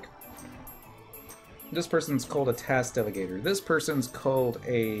like, this person's called a task delegator, this person's called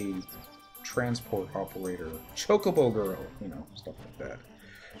a transport operator, chocobo girl, you know, stuff like that.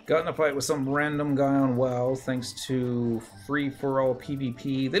 Got in a fight with some random guy on WoW thanks to free-for-all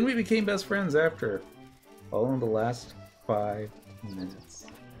PvP. Then we became best friends after. All in the last 5 minutes.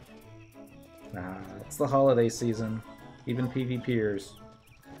 It's the holiday season. Even PvPers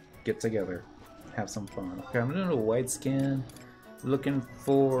get together. Have some fun. Okay, I'm doing a white skin. Looking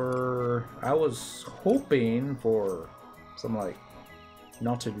for... I was hoping for some, like,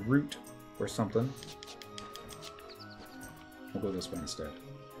 knotted root or something. We'll go this way instead.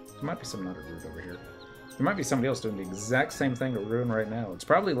 There might be some other root over here. There might be somebody else doing the exact same thing that we're doing right now. It's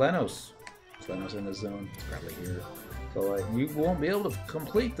probably Lenos. It's Lenos in the zone. It's probably here. So, like, you won't be able to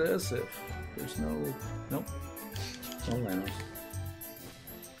complete this if there's no... Nope. No Lenos.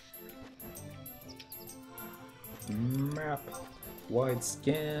 Map. Wide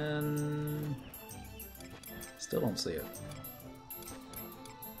scan. Still don't see it.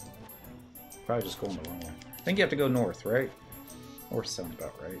 Probably just going the wrong way. I think you have to go north, right? Or sound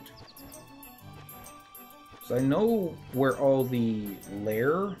about right. So I know where all the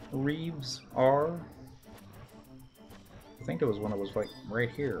lair reeves are. I think there was one that was like right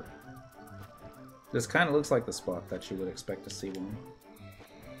here. This kind of looks like the spot that you would expect to see one.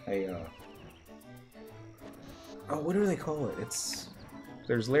 Oh, what do they call it?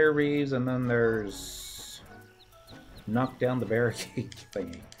 There's lair reeves and then there's knock down the barricade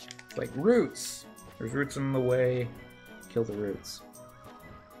thingy. It's like roots. There's roots in the way. Kill the roots.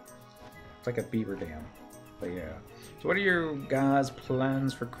 It's like a beaver dam. But yeah. So what are your guys'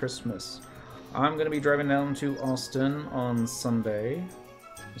 plans for Christmas? I'm going to be driving down to Austin on Sunday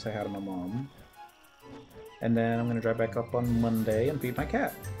to say hi to my mom. And then I'm going to drive back up on Monday and feed my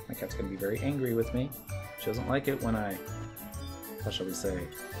cat. My cat's going to be very angry with me. She doesn't like it when I, how shall we say,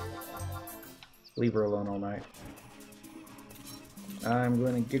 leave her alone all night. I'm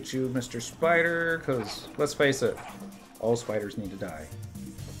going to get you, Mr. Spider, because, let's face it, all spiders need to die.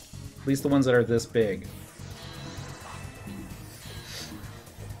 At least the ones that are this big.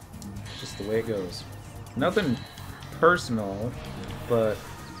 Just the way it goes. Nothing personal, but...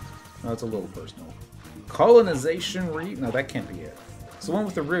 no, it's a little personal. Colonization Reef? No, that can't be it. It's the one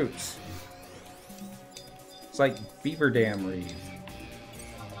with the roots. It's like Beaver Dam Reef.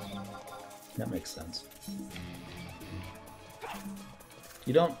 That makes sense.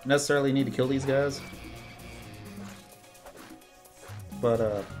 You don't necessarily need to kill these guys. But,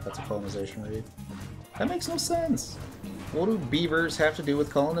 that's a colonization reef. That makes no sense. What do beavers have to do with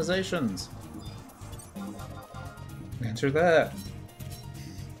colonizations? Answer that.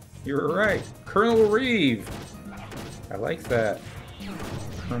 You're right. Colonel Reeve. I like that.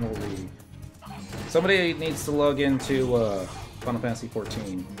 Colonel Reeve. Somebody needs to log into Final Fantasy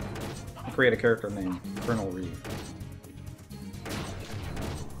XIV and create a character named Colonel Reeve.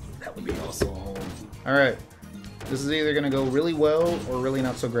 That would be awesome. Alright. This is either going to go really well or really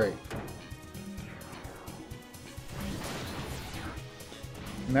not so great.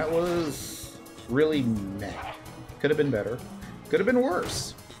 And that was really meh. Could have been better. Could have been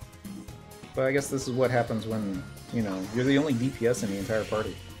worse. But I guess this is what happens when, you know, you're the only DPS in the entire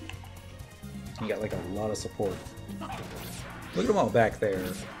party. You got like a lot of support. Look at them all back there.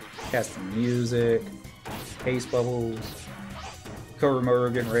 Casting music, haze bubbles,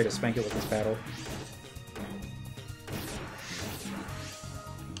 Koromoru getting ready to spank it with his paddle.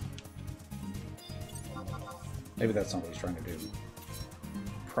 Maybe that's not what he's trying to do.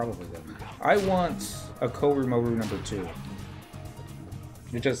 Probably then. I want a Koromoru number 2.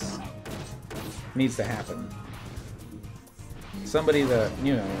 It just needs to happen. Somebody that,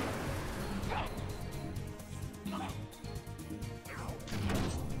 you know...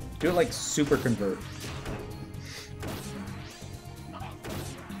 do it like Super Convert.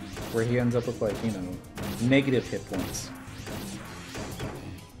 Where he ends up with like, you know, negative hit points.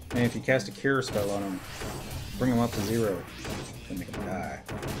 And if you cast a cure spell on him, bring him up to 0. And make him die.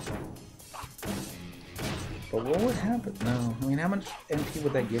 But what would happen? No, I mean, how much MP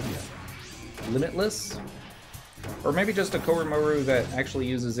would that give you? Limitless? Or maybe just a Koromoru that actually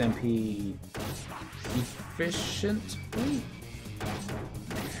uses MP efficiently?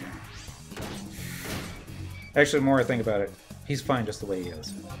 Actually, the more I think about it, he's fine just the way he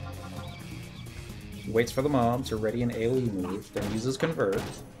is. He waits for the mob to ready an AoE move, then uses Convert,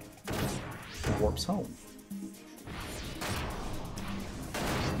 and warps home.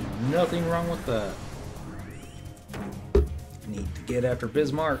 Nothing wrong with that. Need to get after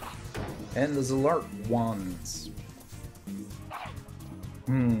Bismarck and the Zalart wands.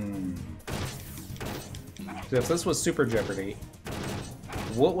 So if this was Super Jeopardy,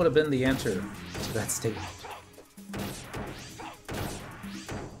 what would have been the answer to that statement?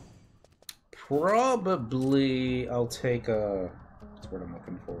 Probably I'll take what's what I'm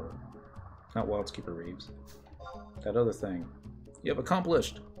looking for. Not Wildskeeper Reeves. That other thing. You have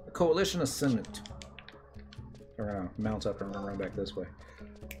accomplished a coalition ascendant. We're gonna mount up and run back this way.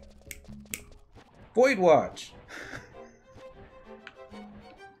 Void Watch!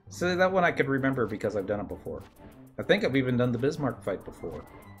 So that one I could remember because I've done it before. I think I've even done the Bismarck fight before.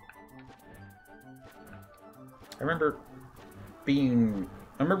 I remember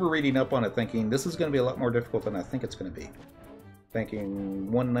reading up on it thinking this is going to be a lot more difficult than I think it's going to be.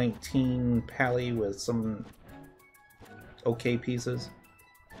 Thinking 119 Pally with some okay pieces.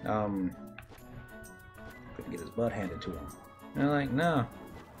 Couldn't get his butt handed to him. And I'm like, no,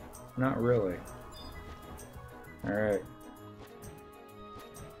 not really. Alright.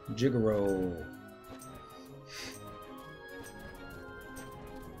 Jigaro.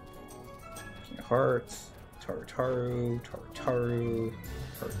 King of Hearts. Tartaru.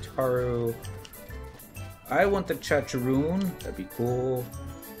 I want the Chacharoon. That'd be cool.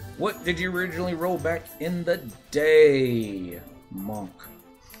 What did you originally roll back in the day, Monk?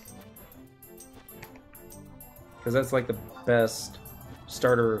 Because that's like the best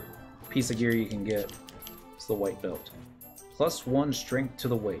starter piece of gear you can get. It's the white belt. +1 strength to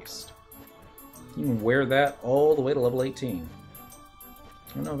the waist. You can wear that all the way to level 18.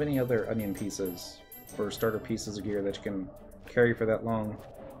 I don't know of any other onion pieces or starter pieces of gear that you can carry for that long.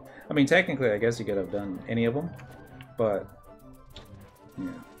 I mean, technically, I guess you could have done any of them, but yeah.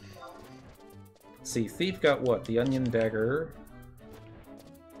 See, Thief got what? The Onion Dagger.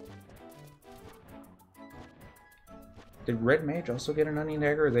 Did Red Mage also get an Onion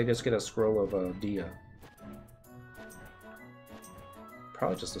Dagger, or did they just get a Scroll of Dia?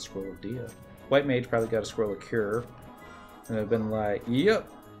 Probably just a Scroll of Dia. White Mage probably got a Scroll of Cure, and they've been like,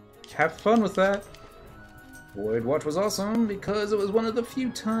 yep, have fun with that. Void Watch was awesome because it was one of the few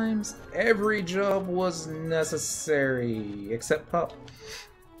times every job was necessary, except Pup.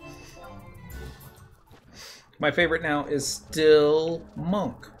 My favorite now is still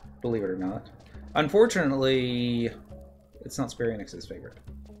Monk, believe it or not. Unfortunately, it's not Square Enix's favorite.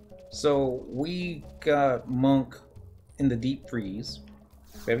 So we got Monk in the deep freeze.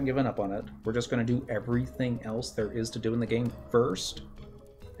 We haven't given up on it. We're just going to do everything else there is to do in the game first.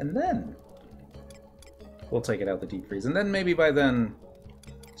 And then we'll take it out the deep freeze. And then maybe by then,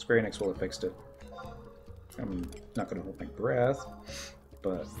 Square Enix will have fixed it. I'm not going to hold my breath.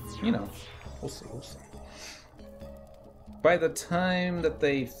 But, you know, we'll see, we'll see. By the time that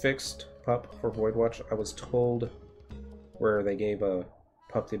they fixed Pup for Void Watch, I was told where they gave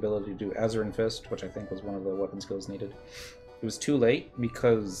Pup the ability to do Azurin Fist, which I think was one of the weapon skills needed. It was too late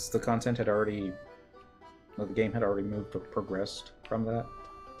because the content had already, well, the game had already moved or progressed from that.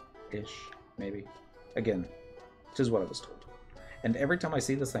 Ish, maybe. Again, this is what I was told. And every time I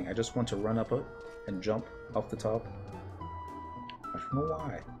see this thing, I just want to run up it and jump off the top. I don't know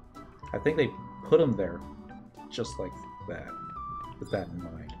why. I think they put him there just like that, with that in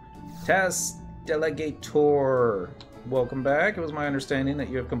mind. Task Delegator, welcome back. It was my understanding that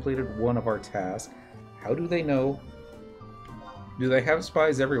you have completed one of our tasks. How do they know? Do they have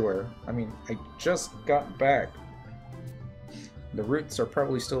spies everywhere? I mean, I just got back. The roots are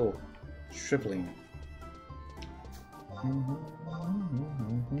probably still shriveling.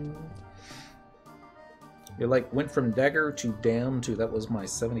 It like went from dagger to damn to that was my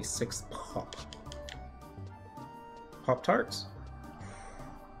 76th Pop. Pop-Tarts?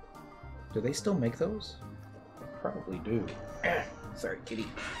 Do they still make those? They probably do. Sorry, kitty.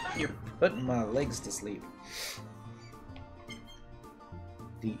 You're putting my legs to sleep.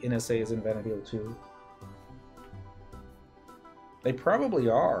 The NSA is in Vanadil too. They probably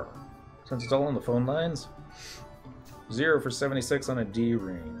are, since it's all on the phone lines. 0 for 76 on a D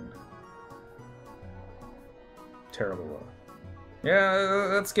ring. Terrible. Yeah,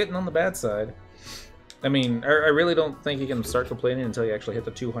 that's getting on the bad side. I mean, I really don't think you can start complaining until you actually hit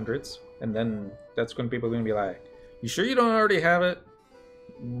the 200s, and then that's when people are going to be like, you sure you don't already have it?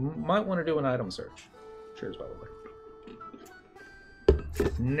 Might want to do an item search. Cheers, by the way.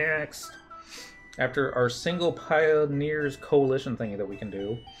 Next, after our single Pioneers Coalition thingy that we can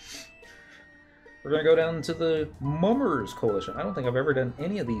do, we're going to go down to the Mummers Coalition. I don't think I've ever done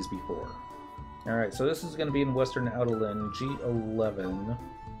any of these before. Alright, so this is going to be in Western Outerland, G11.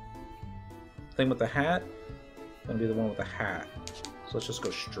 Thing with the hat, gonna be the one with the hat. So let's just go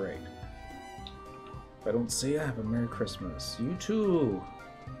straight. If I don't see you, have a Merry Christmas. You too,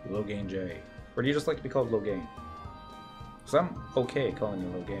 Low Gain J. Or do you just like to be called Low Gain? Because I'm okay calling you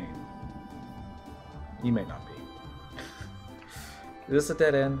Low Gain. You may not be. Is this a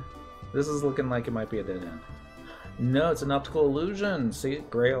dead end? This is looking like it might be a dead end. No, it's an optical illusion. See,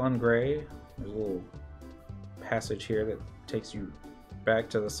 gray on gray. There's a little passage here that takes you back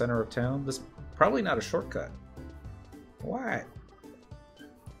to the center of town. This probably not a shortcut. What?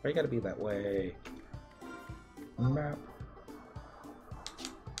 Why you gotta be that way? Map.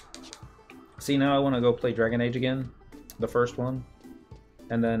 See, now I want to go play Dragon Age again, the first one,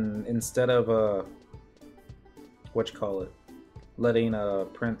 and then instead of letting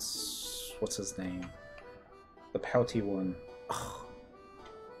Prince, what's his name, the pouty one,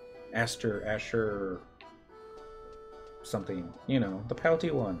 Asher, something, you know, the pouty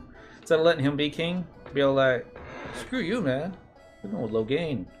one. Instead of letting him be king, be all like, screw you, man. We're going with Low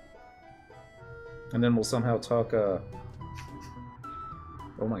Gain. And then we'll somehow talk, oh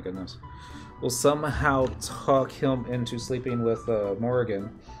my goodness. We'll somehow talk him into sleeping with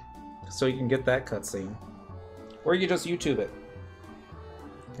Morrigan, so you can get that cutscene. Or you just YouTube it.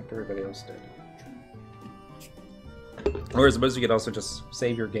 Like everybody else did. Or I suppose you could also just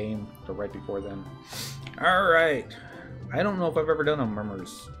save your game to right before then. Alright. I don't know if I've ever done a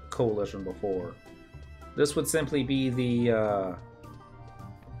Mummers Coalition before. This would simply be the, I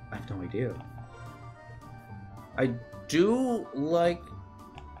have no idea. I do like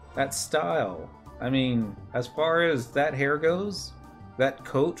that style. I mean, as far as that hair goes, that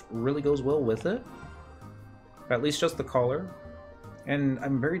coat really goes well with it. At least just the collar. And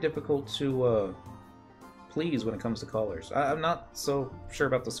I'm very difficult to please when it comes to collars. I'm not so sure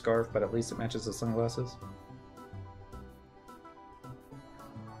about the scarf, but at least it matches the sunglasses.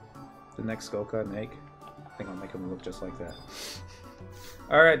 The next Skullka Nake. I think I'll make him look just like that.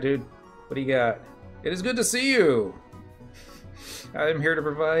 Alright, dude. What do you got? It is good to see you! I'm here to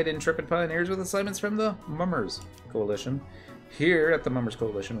provide intrepid pioneers with assignments from the Mummers Coalition. Here at the Mummers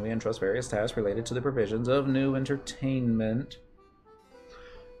Coalition, we entrust various tasks related to the provisions of new entertainment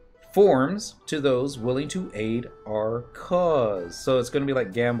forms to those willing to aid our cause. So it's going to be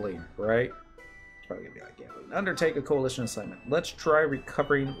like gambling, right? It's probably going to be like gambling. Undertake a coalition assignment. Let's try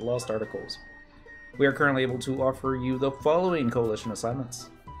recovering lost articles. We are currently able to offer you the following coalition assignments.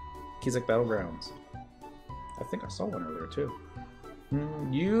 Kizak Battlegrounds. I think I saw one earlier too.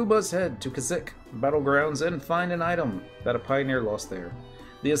 You must head to Kizak Battlegrounds and find an item that a pioneer lost there.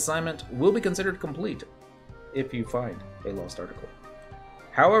 The assignment will be considered complete if you find a lost article.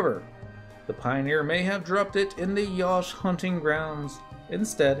 However, the pioneer may have dropped it in the Yosh hunting grounds.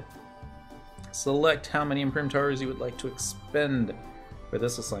 Instead, select how many imprimtars you would like to expend for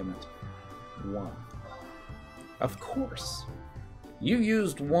this assignment. 1. Of course. You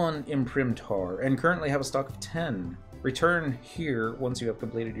used 1 imprimtar and currently have a stock of 10. Return here once you have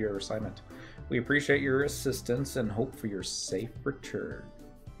completed your assignment. We appreciate your assistance and hope for your safe return.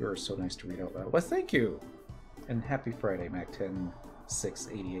 You are so nice to read out loud. Well, thank you. And happy Friday, Mac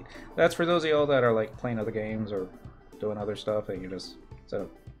 10688. That's for those of y'all that are like playing other games or doing other stuff and you just, instead of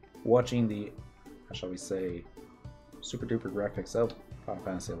watching the, how shall we say, super duper graphics of Final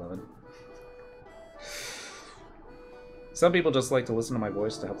Fantasy 11. Some people just like to listen to my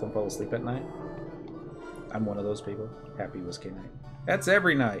voice to help them fall asleep at night. I'm one of those people. Happy Whiskey Night. That's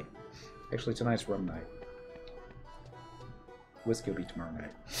every night. Actually, tonight's rum night. Whiskey will be tomorrow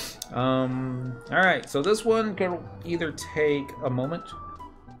night. Alright, so this one can either take a moment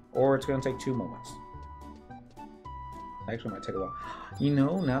or it's going to take 2 moments. Actually, it might take a while. You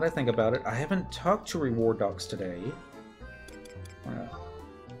know, now that I think about it, I haven't talked to reward docs today.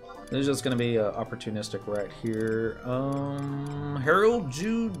 This is just going to be opportunistic right here. Harold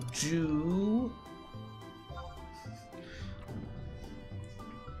Juju.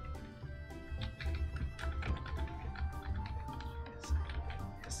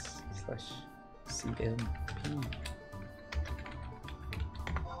 CMP.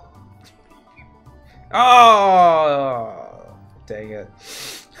 Oh, dang it.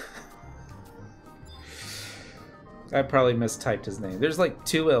 I probably mistyped his name. There's like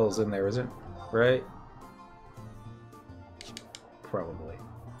 2 L's in there, isn't it? Right? Probably.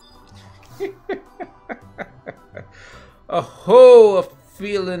 Oh,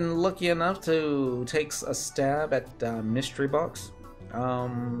 feeling lucky enough to take a stab at the mystery box.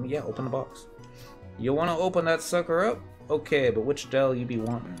 Yeah, open the box. You want to open that sucker up? Okay, but which dial you be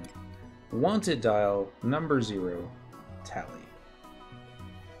wanting? Wanted dial number 0, tally.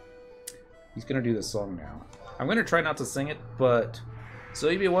 He's gonna do this song now. I'm gonna try not to sing it, but so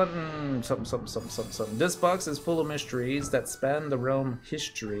you be wanting something. This box is full of mysteries that span the realm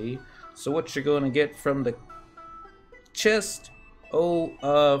history. So what you're gonna get from the chest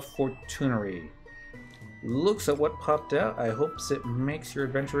of Fortunery? Looks at what popped out. I hope it makes your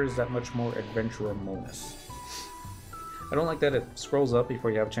adventures that much more adventurous. I don't like that it scrolls up before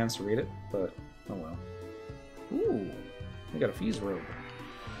you have a chance to read it, but oh well. Ooh, we got a Fees robe.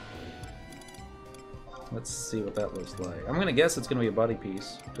 Let's see what that looks like. I'm gonna guess it's gonna be a body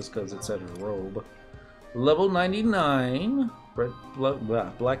piece, just because it said robe. Level 99.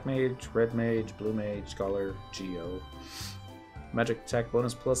 Black mage, red mage, blue mage, scholar, geo. Magic attack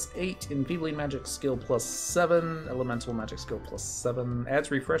bonus +8, enfeebling magic skill +7, elemental magic skill +7, adds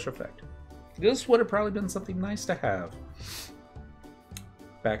refresh effect. This would have probably been something nice to have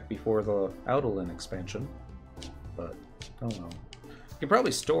back before the Outolin expansion, but oh well. You can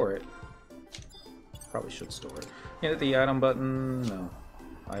probably store it. Probably should store it. Hit the item button. No.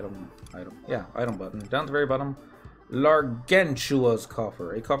 Item. Yeah, item button. Down at the very bottom. Largantua's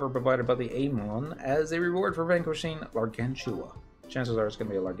coffer. A coffer provided by the Amon as a reward for vanquishing Largantua. Chances are it's going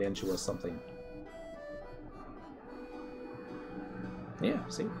to be a Largantua something. Yeah,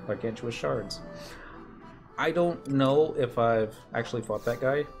 see? Largantua shards. I don't know if I've actually fought that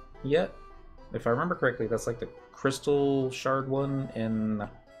guy yet. If I remember correctly, that's like the crystal shard one in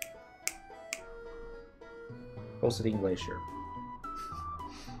Obsidian Glacier.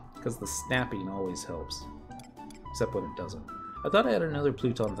 Because the snapping always helps. Except when it doesn't. I thought I had another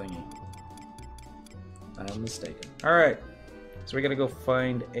Pluton thingy. I'm mistaken. Alright. So we gotta go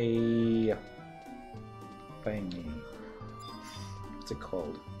find a thingy. What's it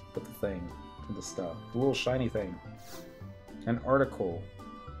called? Put the thing. The stuff. The little shiny thing. An article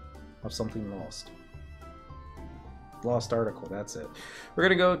of something lost. Lost article, that's it. We're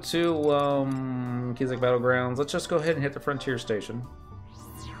gonna go to Kizak Battlegrounds. Let's just go ahead and hit the Frontier Station.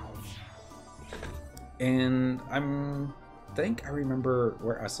 And I think I remember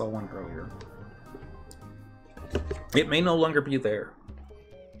where I saw one earlier. It may no longer be there.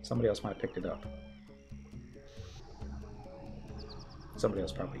 Somebody else might have picked it up. Somebody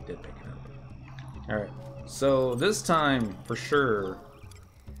else probably did pick it up. Alright, so this time, for sure,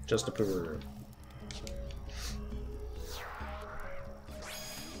 just to prove.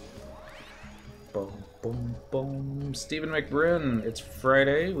 Boom, boom, boom. Stephen McBrin, it's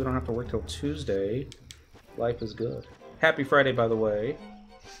Friday. We don't have to work till Tuesday. Life is good. Happy Friday, by the way.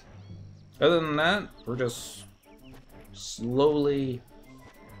 Other than that, we're just slowly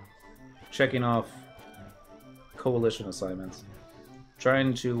checking off coalition assignments.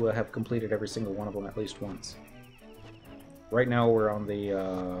 Trying to have completed every single one of them at least once. Right now we're on the,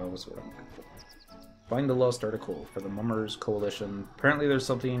 what's it? Find the Lost Article for the Mummers Coalition. Apparently there's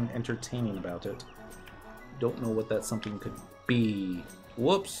something entertaining about it. Don't know what that something could be.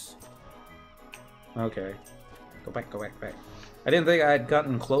 Whoops. Okay. Go back, go back, back. I didn't think I had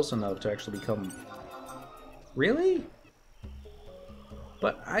gotten close enough to actually become... Really?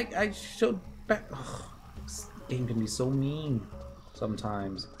 But I showed back... Ugh, this game can be so mean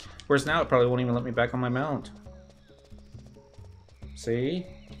sometimes. Whereas now it probably won't even let me back on my mount. See?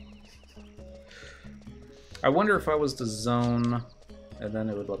 I wonder if I was to zone and then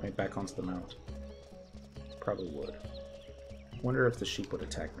it would let me back onto the mount. Probably would. Wonder if the sheep would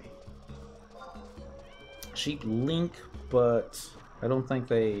attack me. Sheep link, but I don't think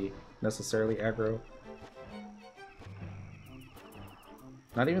they necessarily aggro.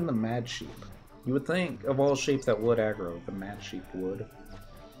 Not even the mad sheep. You would think of all sheep that would aggro, the mad sheep would.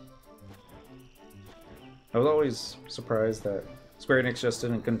 I was always surprised that Square Enix just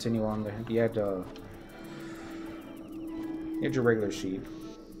didn't continue on there. You had your regular sheep.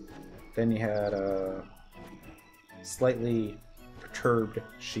 Then you had slightly perturbed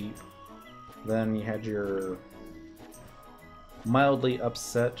sheep. Then you had your mildly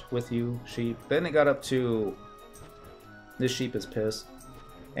upset with you sheep. Then it got up to this sheep is pissed.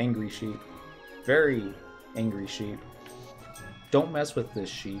 Angry sheep. Very angry sheep. Don't mess with this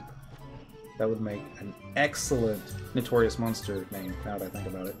sheep. That would make an excellent Notorious Monster name, now that I think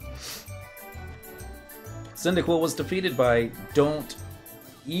about it. Cyndaquil was defeated by don't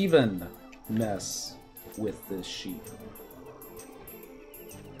even mess with this sheep.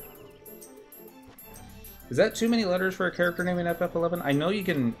 Is that too many letters for a character name in FF11? I know you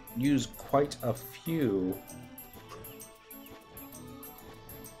can use quite a few.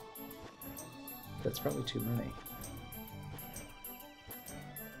 That's probably too many.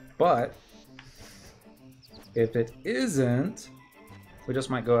 But if it isn't, we just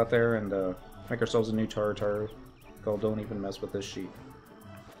might go out there and make ourselves a new Tartar called Don't Even Mess With This Sheep.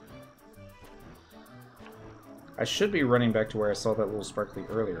 I should be running back to where I saw that little sparkly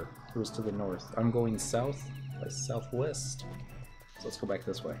earlier. It was to the north. I'm going south by southwest. So let's go back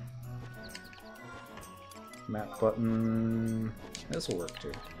this way. Map button. This will work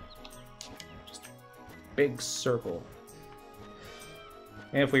too. Just big circle.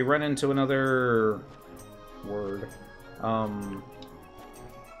 And if we run into another word,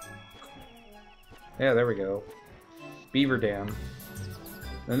 yeah, there we go. Beaver Dam.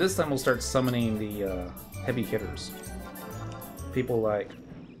 And this time we'll start summoning the heavy hitters. People like,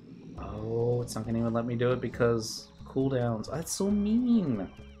 oh, it's not gonna even let me do it because cooldowns. Oh, that's so mean.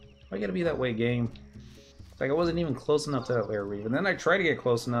 Why you gotta be that way, game? It's like I wasn't even close enough to that layer reave. And then I tried to get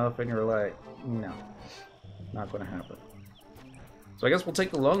close enough and you're like, no, not gonna happen. So I guess we'll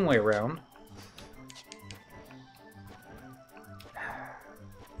take the long way around.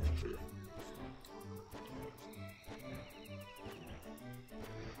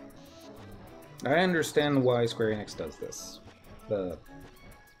 I understand why Square Enix does this. The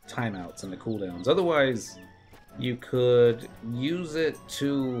timeouts and the cooldowns. Otherwise, you could use it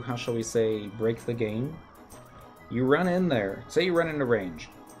to, how shall we say, break the game. You run in there, say you run into range,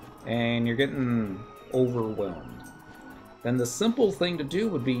 and you're getting overwhelmed. Then the simple thing to do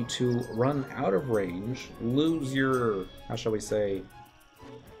would be to run out of range, lose your, how shall we say,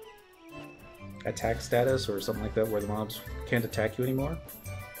 attack status or something like that where the mobs can't attack you anymore.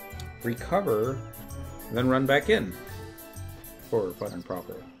 Recover, and then run back in for fun and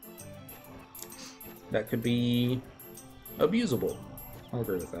profit. That could be abusable. I'll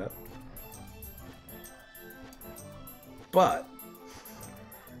agree with that. But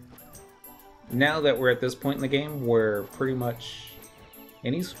now that we're at this point in the game where pretty much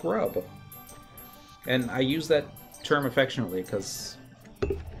any scrub, and I use that term affectionately because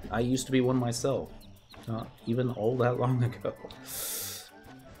I used to be one myself, not even all that long ago.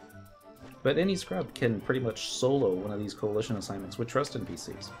 But any scrub can pretty much solo one of these coalition assignments with trust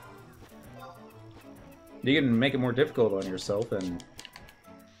NPCs. You can make it more difficult on yourself and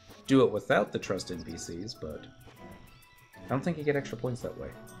do it without the trust NPCs, but I don't think you get extra points that way.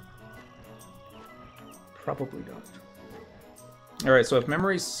 Probably don't. Alright, so if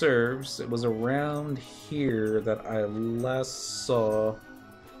memory serves, it was around here that I last saw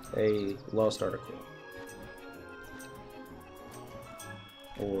a lost article.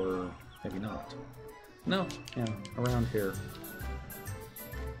 Or maybe not. No, yeah, around here.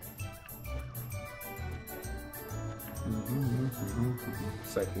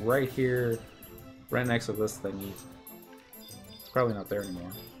 It's like right here, right next to this thingy. It's probably not there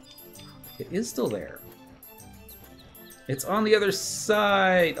anymore. It is still there. It's on the other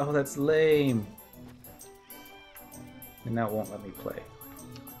side! Oh, that's lame. And now it won't let me play.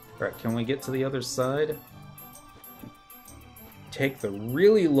 Alright, can we get to the other side? Take the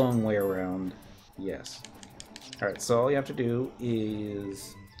really long way around. Yes. Alright, so all you have to do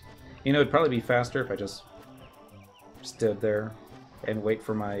is... You know, it'd probably be faster if I just stood there and wait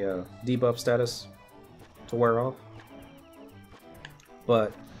for my debuff status to wear off.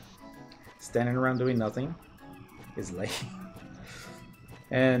 But standing around doing nothing is lame.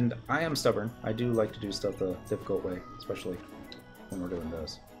 And I am stubborn. I do like to do stuff the difficult way, especially when we're doing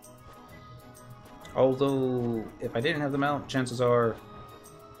this. Although, if I didn't have the mount, chances are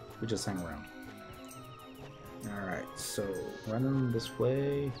we just hang around. Alright, so running this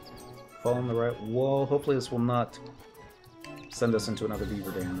way, following the right wall. Hopefully this will not send us into another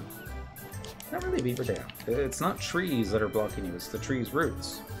beaver dam. Not really beaver dam. It's not trees that are blocking you, it's the tree's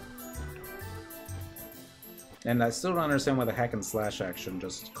roots. And I still don't understand why the hack and slash action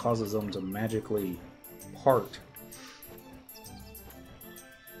just causes them to magically part.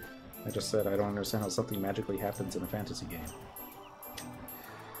 I just said I don't understand how something magically happens in a fantasy game.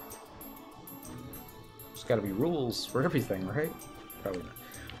 There's gotta be rules for everything, right? Probably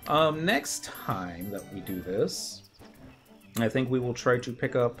not. Next time that we do this, I think we will try to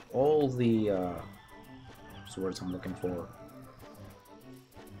pick up all the what's the words I'm looking for?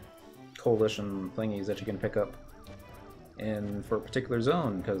 Coalition thingies that you can pick up in for a particular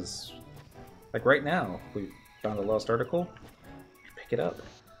zone, because like right now we found a lost article, pick it up.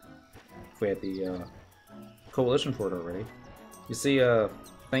 If we had the coalition for it already. You see a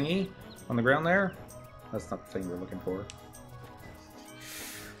thingy on the ground there? That's not the thing we're looking for.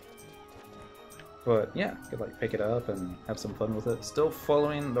 But yeah, you could like pick it up and have some fun with it. Still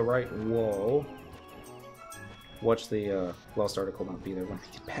following the right wall. Watch the lost article not be there when we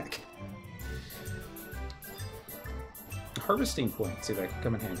get back. Harvesting point, see that could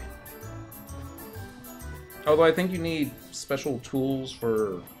come in handy. Although I think you need special tools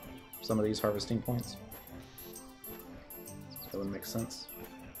for some of these harvesting points. That would make sense.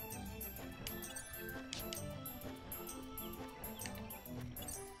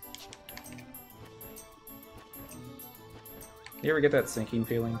 You ever get that sinking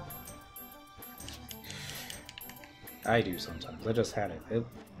feeling? I do sometimes. I just had it. It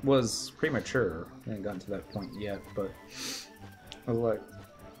was premature. I hadn't gotten to that point yet, but I was like,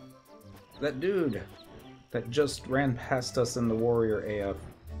 that dude that just ran past us in the Warrior AF.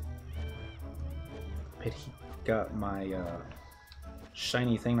 But he got my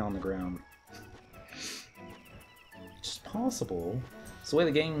shiny thing on the ground. It's possible. It's the way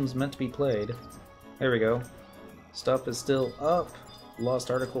the game's meant to be played. There we go. Stuff is still up.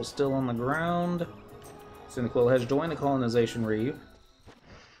 Lost article still on the ground. Cyndaquil has joined the colonization reef.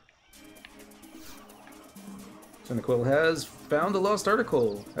 Cyndaquil has found a lost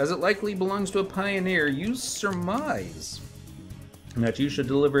article. As it likely belongs to a pioneer, you surmise that you should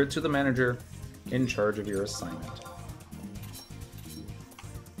deliver it to the manager in charge of your assignment.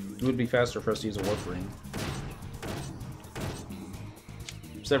 It would be faster for us to use a warp ring.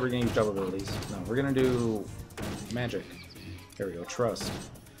 Just ever gonna use double abilities. No, we're gonna do magic. There we go, trust.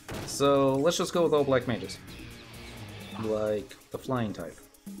 So let's just go with all black mages. Like the flying type.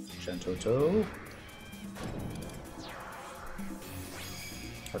 Shantoto.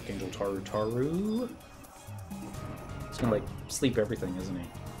 Archangel Taru. He's gonna like sleep everything, isn't he?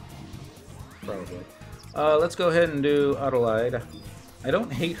 Probably. Let's go ahead and do Adelaide. I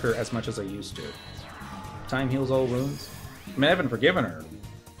don't hate her as much as I used to. Time heals all wounds. I mean, I haven't forgiven her.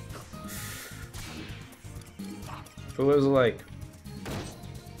 If it was like,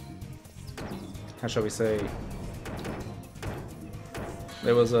 how shall we say,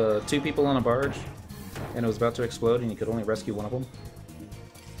 there was two people on a barge and it was about to explode and you could only rescue one of them,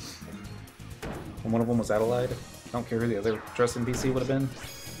 and one of them was Adelaide. I don't care who the other dressed NPC would have been.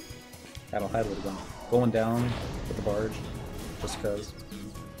 Adelaide would have been going down with the barge just because.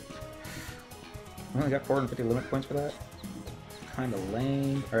 I only got 450 limit points for that. Kind of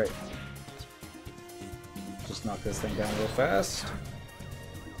lame. Alright. Just knock this thing down real fast.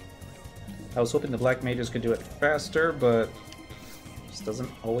 I was hoping the black mages could do it faster, but this doesn't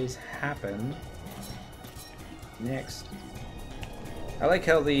always happen. Next. I like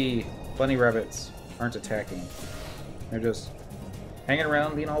how the bunny rabbits aren't attacking. They're just hanging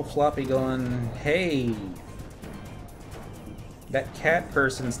around being all floppy going, hey, that cat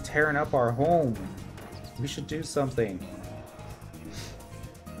person's tearing up our home. We should do something.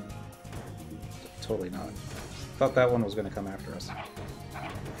 Totally not. Thought that one was going to come after us.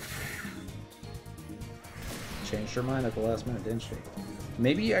 Changed her mind at the last minute, didn't she?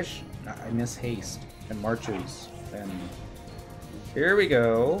 Maybe I miss haste and marches and here we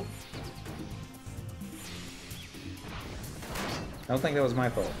go. I don't think that was my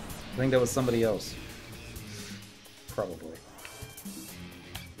fault. I think that was somebody else. Probably.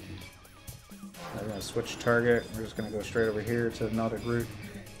 I'm gonna switch target. We're just gonna go straight over here to the knotted root.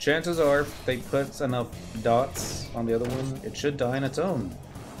 Chances are, if they put enough dots on the other one, it should die on its own.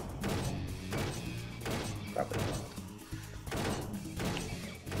 Probably not.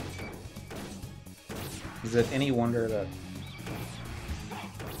 Is it any wonder that...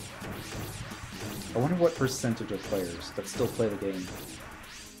 I wonder what percentage of players that still play the game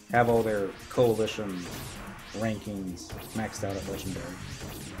have all their coalition rankings maxed out at Legendary.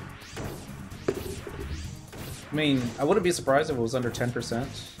 I mean, I wouldn't be surprised if it was under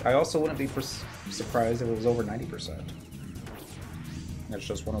 10%. I also wouldn't be surprised if it was over 90%. It's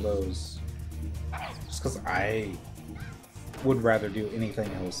just one of those... Just because I would rather do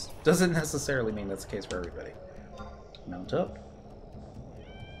anything else doesn't necessarily mean that's the case for everybody. Mount up.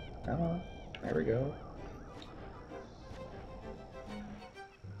 Come on. There we go.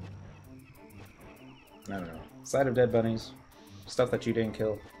 I don't know. Sight of dead bunnies. Stuff that you didn't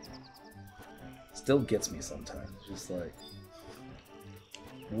kill. Still gets me sometimes. Just like,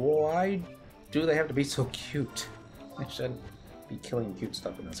 why do they have to be so cute? They shouldn't be killing cute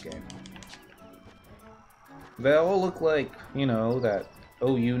stuff in this game. They all look like, you know, that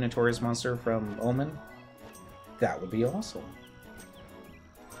OU Notorious Monster from Omen. That would be awesome.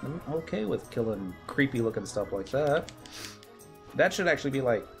 I'm okay with killing creepy looking stuff like that. That should actually be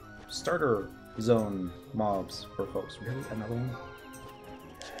like starter zone mobs for folks. Really? Another one?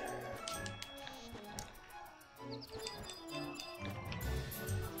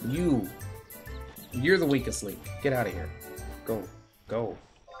 You're the weakest link. Get out of here. Go. Go.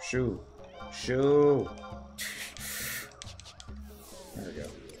 Shoo. Shoo. There we go.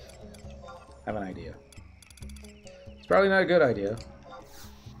 Have an idea. It's probably not a good idea,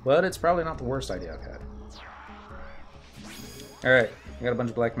 but it's probably not the worst idea I've had. Alright, we got a bunch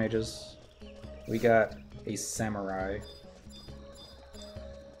of black mages. We got a samurai.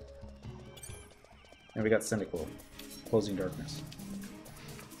 And we got Cynical. Closing Darkness.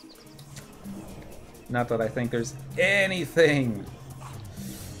 Not that I think there's anything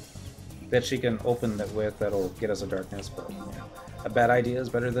that she can open it with that'll get us a darkness, but you know, a bad idea is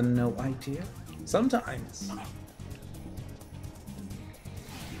better than no idea. Sometimes. I'm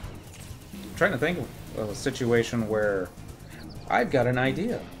trying to think of a situation where I've got an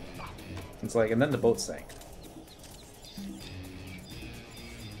idea. It's like, and then the boat sank.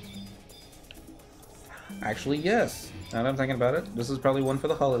 Actually, yes. Now that I'm thinking about it, this is probably one for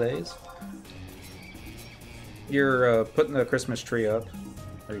the holidays. You're putting the Christmas tree up,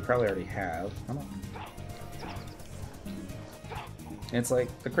 or you probably already have. Come on. And it's like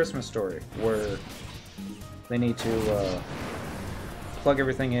the Christmas Story, where they need to plug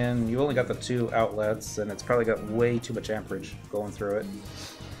everything in. You only got the 2 outlets, and it's probably got way too much amperage going through it.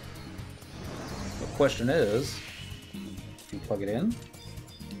 The question is, do you plug it in?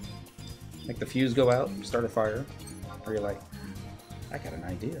 Make the fuse go out, start a fire? Or you're like, I got an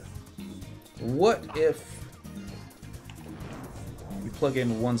idea. What if you plug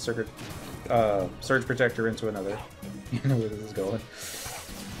in one circuit, surge protector into another? You know where this is going.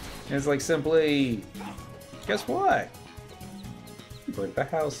 And it's like simply, guess what? You burnt the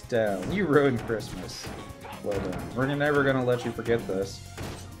house down. You ruined Christmas. Well done. We're never gonna let you forget this.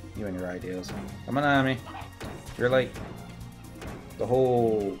 You and your ideas. Come on, Ami. You're like the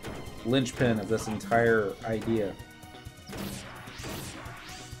whole linchpin of this entire idea.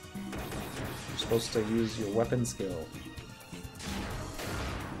 You're supposed to use your weapon skill.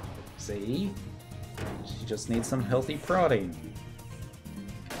 See? She just needs some healthy prodding.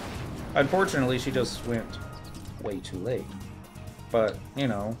 Unfortunately, she just went way too late. But, you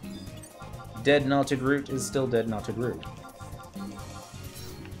know, dead knotted root is still dead knotted root.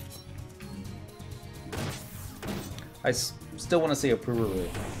 I still want to see a Pururu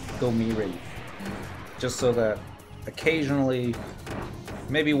go Miri. Just so that occasionally,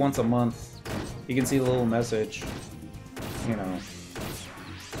 maybe once a month, you can see the little message, you know,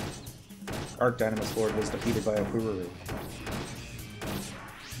 Arc Dynamis Lord was defeated by a Pururu.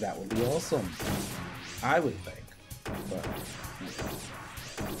 That would be awesome. I would think. But,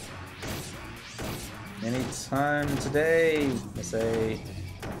 Anytime today, I say.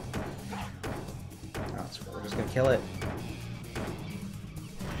 Oh, we're just gonna kill it.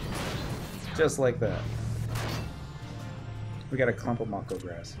 Just like that. We got a clump of Mako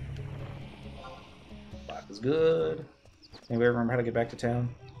grass. Life is good. Anybody remember how to get back to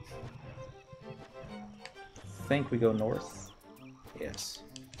town? Think we go north. Yes.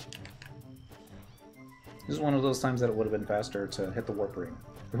 This is one of those times that it would have been faster to hit the warp ring.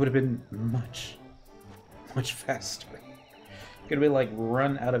 It would have been much faster. Could have been like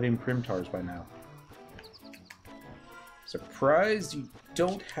run out of imprimtars by now. Surprised you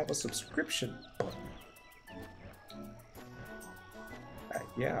don't have a subscription button.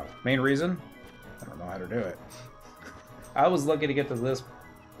 Yeah, main reason? I don't know how to do it. I was lucky to get to this,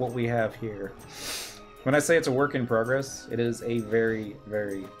 what we have here. When I say it's a work in progress, it is a very,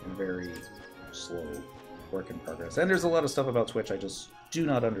 very, very slow work in progress. And there's a lot of stuff about Twitch I just do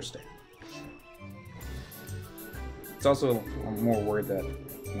not understand. It's also, I'm more worried that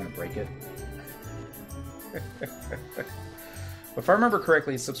I'm going to break it. If I remember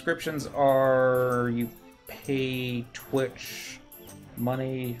correctly, subscriptions are, you pay Twitch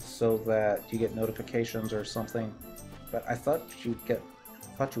money so that you get notifications or something. But I thought you would get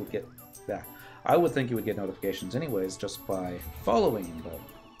that. I would think you would get notifications anyways just by following, but...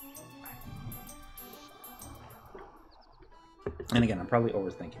 And again, I'm probably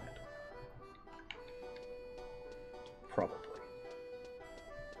overthinking it. Probably.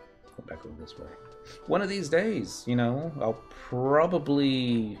 Go back over this way. One of these days, you know, I'll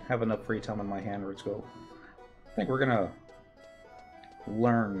probably have enough free time on my hand where it's go. I think we're gonna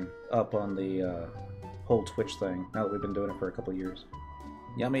learn up on the whole Twitch thing now that we've been doing it for a couple years.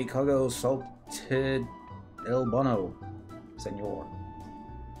 Yummy Kogo Salted El Bono, Senor.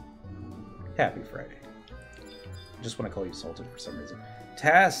 Happy Friday. I just want to call you Salted for some reason.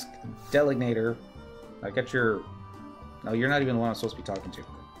 Task Delignator. I got your... No, you're not even the one I'm supposed to be talking to.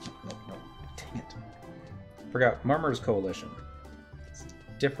 No. Dang it. Forgot. Murmurs Coalition. It's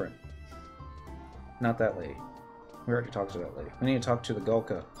different. Not that lady. We already talked to that lady. We need to talk to the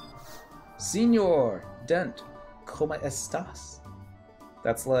Golka. Senor Dent, ¿cómo estás?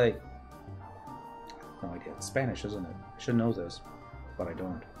 That's like... No idea. It's Spanish, isn't it? I should know this, but I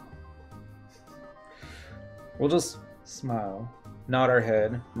don't. We'll just smile, nod our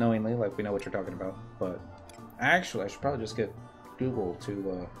head knowingly, like we know what you're talking about. But actually, I should probably just get Google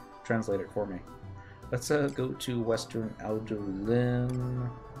to translate it for me. Let's go to Western Outer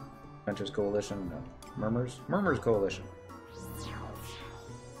Limb. Ventures Coalition. No. Murmurs Coalition.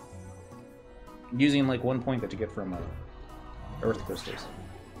 Using like 1 point that you get from Earth crystals.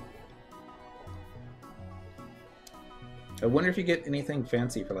 I wonder if you get anything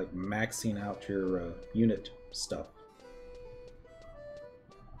fancy for like maxing out your unit stuff.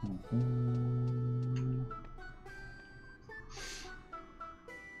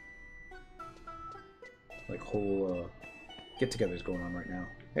 Like whole get-togethers going on right now.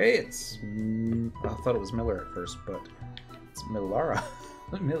 Hey, it's... I thought it was Miller at first, but it's Millara.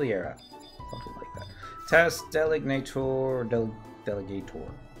 Miliera. Something like that. Task Delignator. Delegator.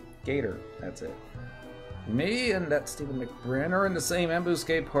 Gator. That's it. Me and that Stephen McBrien are in the same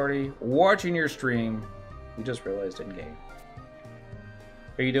ambuscade party, watching your stream. We just realized in game.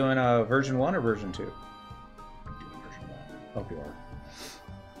 Are you doing version 1 or version 2? I'm doing version 1. Hope you are.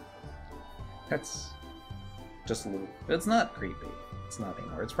 That's just a little... It's not creepy. It's not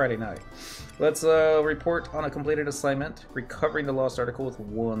anymore. It's Friday night. Let's report on a completed assignment. Recovering the lost article with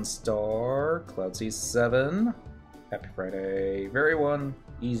 1 star. Cloud C7. Happy Friday. Very 1.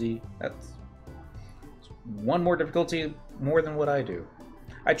 Easy. That's 1 more difficulty more than what I do.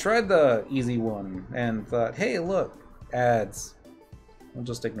 I tried the easy one and thought, hey, look, ads. We'll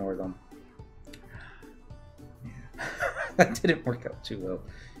just ignore them. Yeah. That didn't work out too well.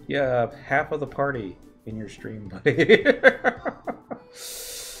 You have half of the party in your stream, buddy.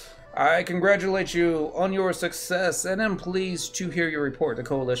 I congratulate you on your success and am pleased to hear your report. The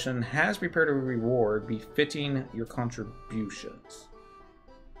Coalition has prepared a reward befitting your contributions.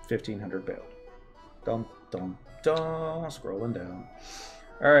 1,500 bailed. Dum, dum, dum. Scrolling down.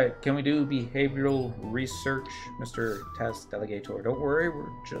 Alright, can we do behavioral research, Mr. Task Delegator? Don't worry, we're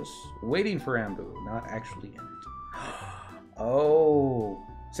just waiting for Ambu, not actually in it. Oh.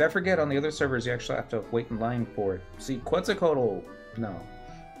 See, I forget on the other servers you actually have to wait in line for it. See, Quetzalcoatl, no.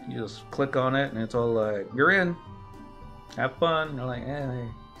 You just click on it and it's all like, you're in. Have fun. You're like, eh.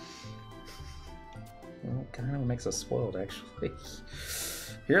 Well, it kind of makes us spoiled, actually.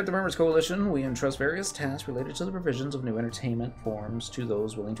 Here at the Murmurs Coalition, we entrust various tasks related to the provisions of new entertainment forms to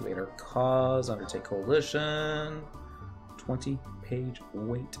those willing to aid our cause, undertake coalition. 20-page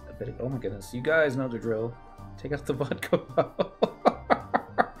wait. Oh my goodness. You guys know the drill. Take out the vodka.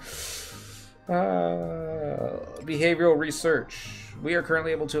 Behavioral research. We are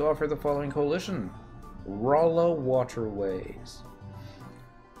currently able to offer the following coalition. Rolla Waterways.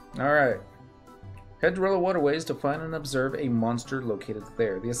 Alright. Head to Rolla Waterways to find and observe a monster located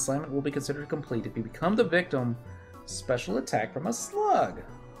there. The assignment will be considered complete if you become the victim. Special attack from a slug.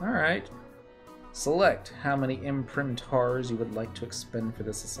 Alright. Select how many imprintars you would like to expend for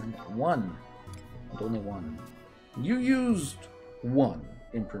this assignment. 1. And only 1. You used 1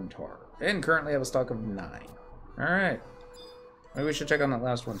 imprintar. And currently have a stock of 9. Alright. Maybe we should check on that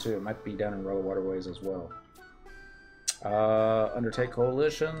last one too. It might be down in Rolla Waterways as well. Undertake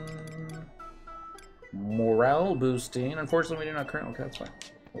Coalition. Morale boosting. Unfortunately, we do not currently. Okay, that's fine.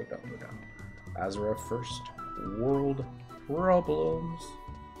 We're down. Azra first. World problems.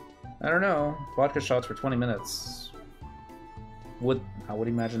 I don't know. Vodka shots for 20 minutes. I would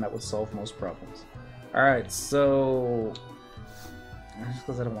imagine that would solve most problems. Alright, so... Just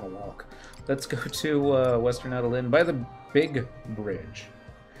because I don't want to walk. Let's go to Western Adeline by the big bridge.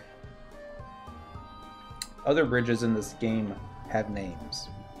 Other bridges in this game have names.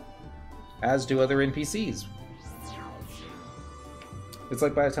 As do other NPCs. It's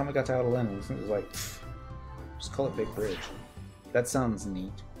like by the time we got to Adeline, it was like, just call it Big Bridge. That sounds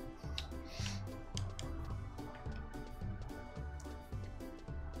neat.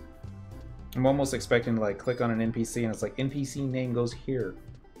 I'm almost expecting to like click on an NPC and it's like NPC name goes here.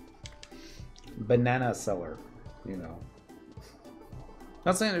 Banana seller, you know.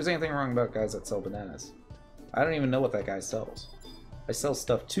 Not saying there's anything wrong about guys that sell bananas. I don't even know what that guy sells. I sell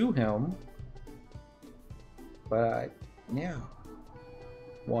stuff to him, but yeah.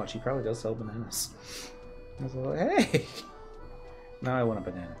 Watch, he probably does sell bananas. I was like, hey! Now I want a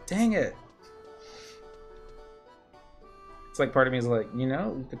banana. Dang it! It's like part of me is like, you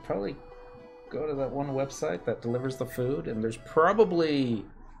know, you could probably go to that one website that delivers the food, and there's probably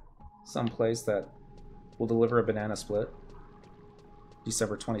some place that will deliver a banana split.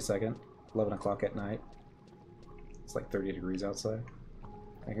 December 22nd, 11 o'clock at night. It's like 30 degrees outside.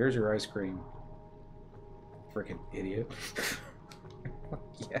 And here's your ice cream. Freaking idiot.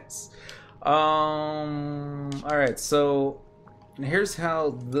 Yes. Alright, so here's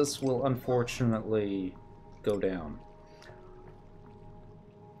how this will unfortunately go down.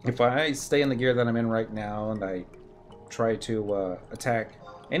 If I stay in the gear that I'm in right now and I try to attack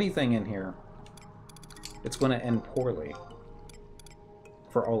anything in here, it's going to end poorly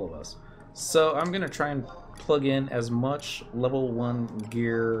for all of us. So I'm going to try and plug in as much level 1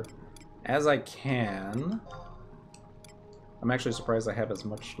 gear as I can. I'm actually surprised I have as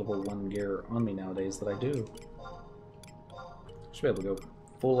much level 1 gear on me nowadays that I do. Should be able to go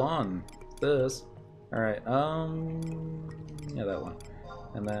full on this. Alright, yeah, that one.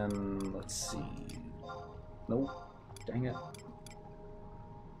 And then, let's see. Nope. Dang it.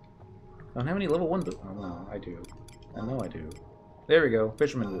 I don't have any level 1 boots. Oh, no, I do. I know I do. There we go.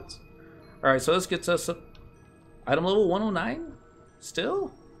 Fisherman boots. Alright, so this gets us up. Item level 109?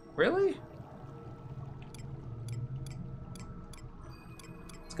 Still? Really?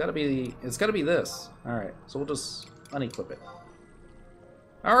 It's gotta be this. Alright, so we'll just unequip it.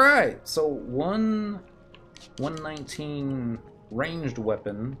 Alright, so 119 ranged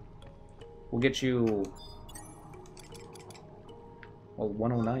weapon will get you, well,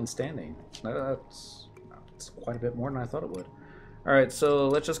 109 standing. That's quite a bit more than I thought it would. Alright, so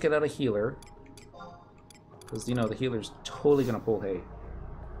let's just get out a healer. Because, you know, the healer's totally going to pull hay.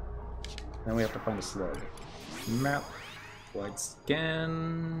 Then we have to find a slug. Map. White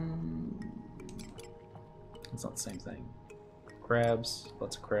skin. It's not the same thing. Crabs.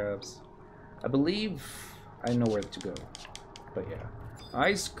 Lots of crabs. I believe I know where to go. But yeah.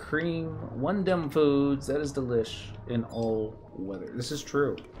 Ice cream. 1 dem foods. That is delish in all weather. This is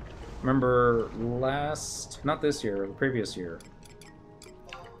true. Remember last... Not this year. The previous year.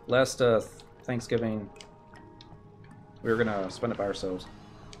 Last Thanksgiving... We were gonna spend it by ourselves,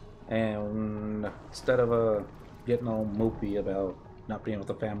 and instead of getting all mopey about not being with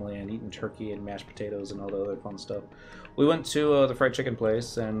the family and eating turkey and mashed potatoes and all the other fun stuff, we went to the fried chicken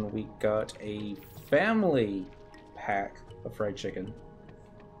place and we got a family pack of fried chicken.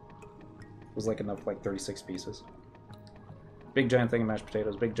 It was like enough, like 36 pieces. Big giant thing of mashed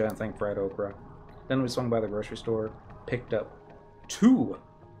potatoes, big giant thing fried okra. Then we swung by the grocery store, picked up 2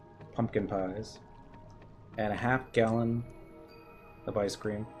 pumpkin pies and a ½ gallon of ice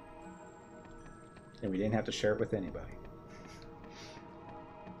cream, and we didn't have to share it with anybody.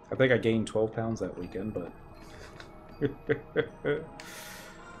 I think I gained 12 pounds that weekend, but...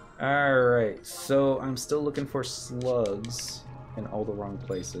 Alright, so I'm still looking for slugs in all the wrong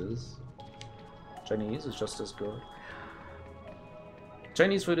places. Chinese is just as good.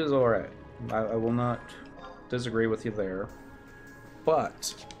 Chinese food is alright. I will not disagree with you there.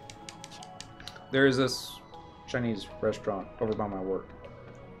 But there is this Chinese restaurant over by my work.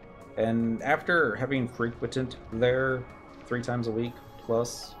 And after having frequented there 3 times a week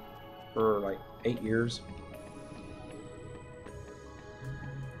plus for like 8 years,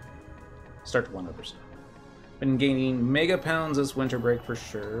 start to wonder stuff. Been gaining mega pounds this winter break for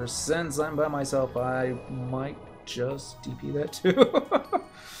sure. Since I'm by myself, I might just DP that too.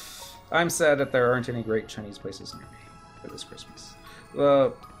 I'm sad that there aren't any great Chinese places near me for this Christmas.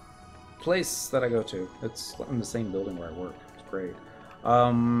 The place that I go to, it's in the same building where I work. It's great.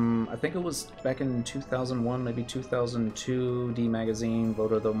 I think it was back in 2001, maybe 2002, D Magazine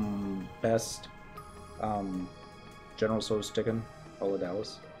voted them best General Tso's chicken, all of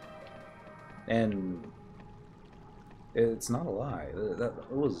Dallas. And it's not a lie.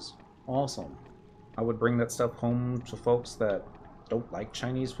 It was awesome. I would bring that stuff home to folks that don't like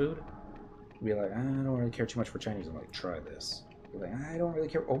Chinese food. Be like, I don't really care too much for Chinese. I'm like, try this. Be like, I don't really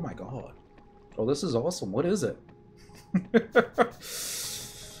care. Oh my god. Oh, this is awesome. What is it?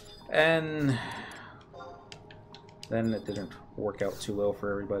 And then it didn't work out too well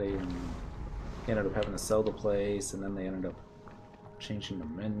for everybody, and they ended up having to sell the place, and then they ended up changing the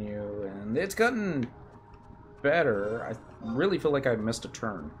menu, and it's gotten better. I really feel like I missed a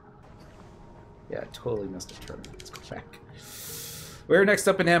turn. Yeah, I totally missed a turn. Let's go back. We're next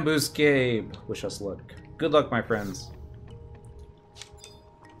up in Ambuscade. Wish us luck. Good luck, my friends.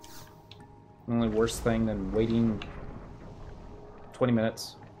 The only worse thing than waiting 20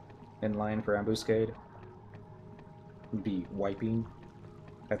 minutes in line for Ambuscade would be wiping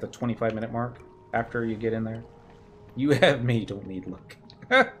at the 25-minute mark after you get in there. You have me, don't need luck.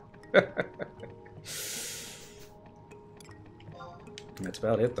 That's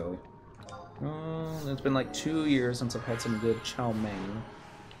about it, though. It's been like 2 years since I've had some good chow mein.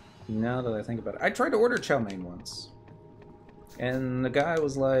 Now that I think about it, I tried to order chow mein once, and the guy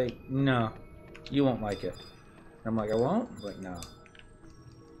was like, "No, you won't like it." I'm like, "I won't?" I'm like, "No,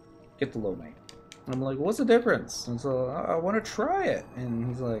 get the lo mein." I'm like, "What's the difference?" And so I want to try it, and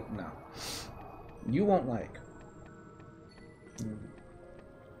he's like, "No, you won't like."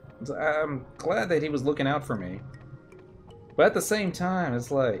 So I'm glad that he was looking out for me, but at the same time,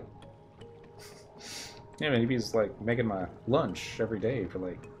 it's like, yeah, maybe he's like making my lunch every day for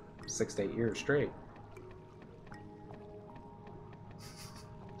like 6 to 8 years straight.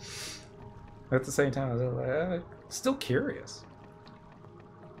 At the same time, I was like, still curious.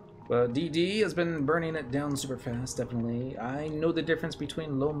 But DD has been burning it down super fast, definitely. I know the difference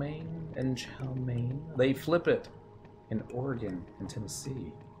between lo mein and chow mein. They flip it in Oregon and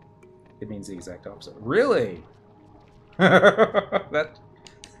Tennessee. It means the exact opposite. Really? That...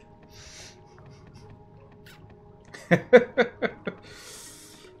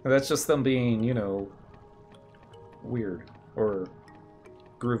 That's just them being, you know, weird or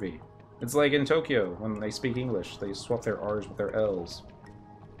groovy. It's like in Tokyo when they speak English, they swap their R's with their L's.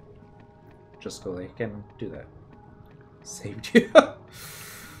 Just so they can do that. Saved you.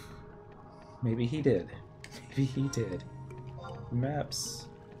 Maybe he did. Maybe he did. Maps.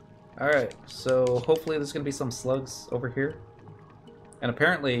 Alright, so hopefully there's going to be some slugs over here. And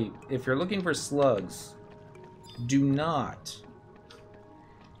apparently, if you're looking for slugs, do not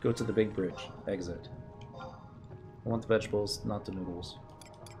go to the big bridge exit. I want the vegetables, not the noodles.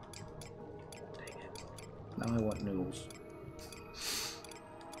 Dang it. Now I want noodles.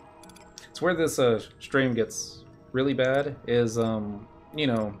 It's where this stream gets really bad is, you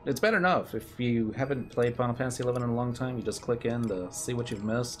know, it's bad enough if you haven't played Final Fantasy XI in a long time, you just click in to see what you've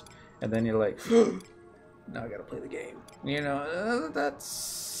missed, and then you're like, now I gotta play the game. You know, that's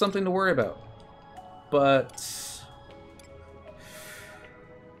something to worry about. But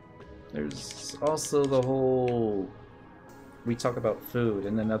there's also the whole, we talk about food,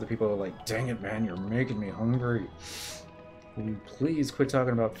 and then other people are like, dang it, man, you're making me hungry. Will you please quit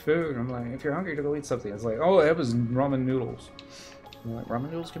talking about food? I'm like, if you're hungry to go eat something. It's like, all I have is ramen noodles. I'm like,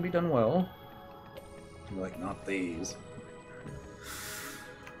 ramen noodles can be done well. I'm like, not these.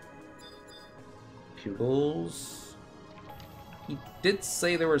 Pupils. He did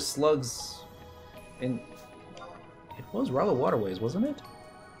say there were slugs in... It was Rala Waterways, wasn't it?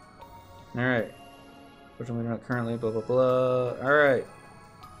 Alright. Fortunately, we're not currently, blah, blah, blah. Alright.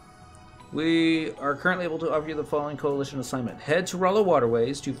 We are currently able to offer you the following coalition assignment. Head to Rala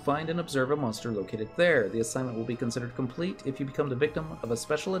Waterways to find and observe a monster located there. The assignment will be considered complete if you become the victim of a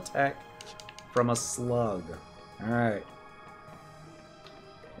special attack from a slug. Alright.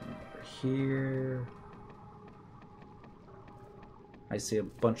 here. I see a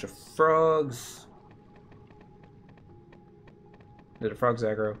bunch of frogs. Did the frogs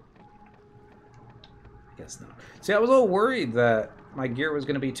aggro? I guess not. See, I was a little worried that my gear was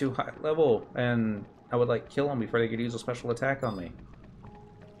going to be too high level and I would like kill them before they could use a special attack on me.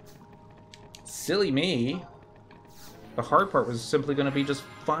 Silly me. The hard part was simply going to be just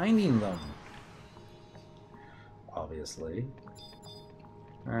finding them. Obviously.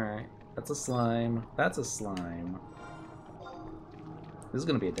 Alright. That's a slime. That's a slime. This is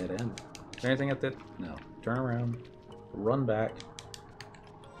going to be a dead end. Is there anything at that? No. Turn around. Run back.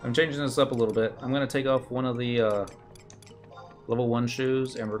 I'm changing this up a little bit. I'm going to take off one of the level 1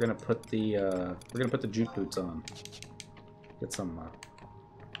 shoes and we're going to put the jute boots on. Get some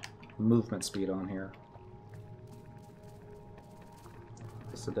movement speed on here.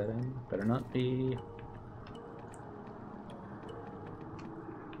 Is this a dead end? Better not be.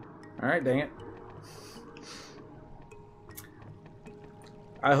 Alright, dang it.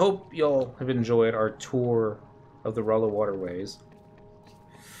 I hope y'all have enjoyed our tour of the Rala waterways.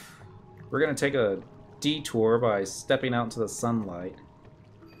 We're going to take a detour by stepping out into the sunlight,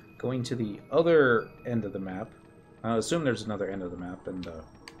 going to the other end of the map. I assume there's another end of the map, and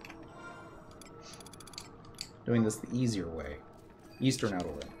doing this the easier way. Eastern Outer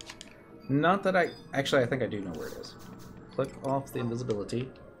Rim. Not that I think I do know where it is. Click off the invisibility.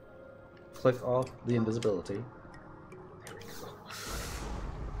 Click off the invisibility. There we go.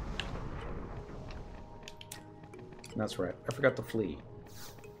 That's right. I forgot to flee.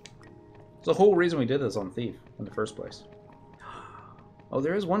 It's the whole reason we did this on Thief in the first place. Oh,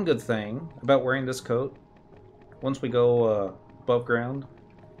 there is one good thing about wearing this coat. Once we go above ground,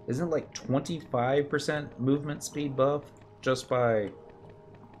 isn't it like 25% movement speed buff just by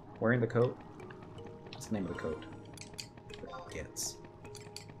wearing the coat? What's the name of the coat? Forgets.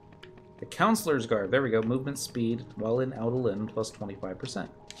 The Counselor's Garb. There we go. Movement speed while in Outer plus 25%.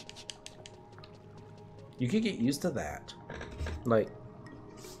 You could get used to that. Like,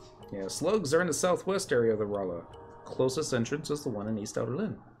 yeah, slugs are in the southwest area of the Rala. Closest entrance is the one in East Outer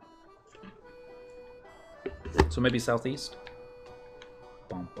Rim. So maybe southeast?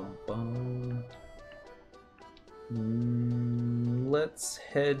 Bum, bum, bum. Let's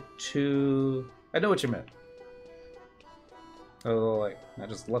head to... I know what you meant. Oh, like, I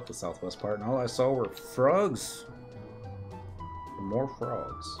just left the southwest part and all I saw were frogs. More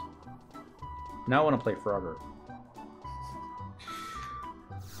frogs. Now I want to play Frogger.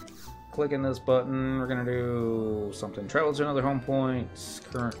 Clicking this button, we're gonna do something. Travel to another home point.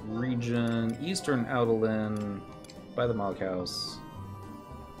 Current region, Eastern Outer by the Mog House.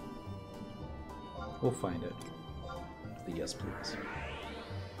 We'll find it. The yes, please.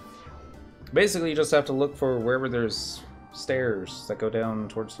 Basically, you just have to look for wherever there's stairs that go down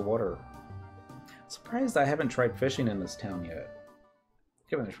towards the water. Surprised I haven't tried fishing in this town yet.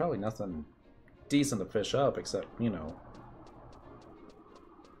 Given there's probably nothing decent to fish up except, you know,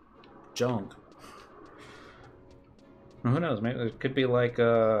 junk. Who knows, maybe it could be like,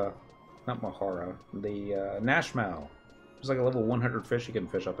 not Mahara, the Nashmau. There's like a level 100 fish you can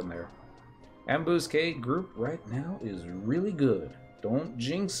fish up in there. Ambuscade group right now is really good. Don't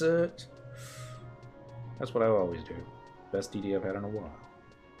jinx it. That's what I always do. Best DD I've had in a while.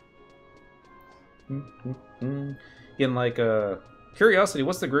 Again, like, Curiosity,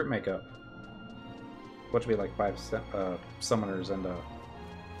 what's the group makeup? What should be like 5 summoners and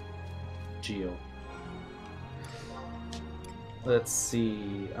Geo. Let's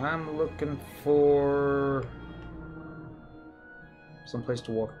see. I'm looking for some place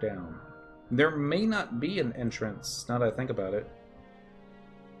to walk down. There may not be an entrance, now that I think about it.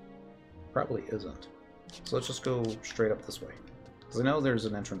 Probably isn't. So let's just go straight up this way. Because I know there's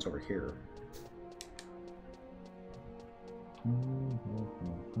an entrance over here.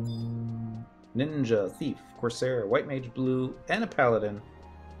 Ninja, Thief, Corsair, White Mage Blue, and a Paladin.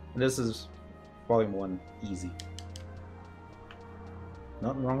 And this is Volume 1, easy.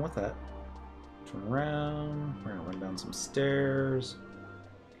 Nothing wrong with that. Turn around. We're gonna run down some stairs.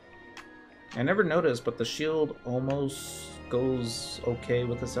 I never noticed, but the shield almost goes okay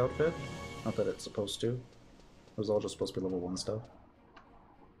with this outfit. Not that it's supposed to. It was all just supposed to be level 1 stuff.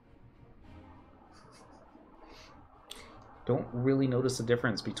 Don't really notice a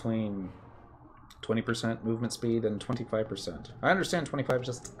difference between 20% movement speed and 25%. I understand 25 is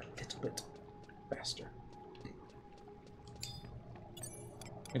just a little bit faster.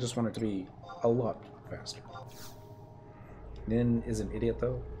 I just want it to be a lot faster. Nin is an idiot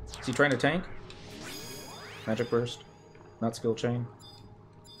though. Is he trying to tank? Magic Burst? Not Skill Chain?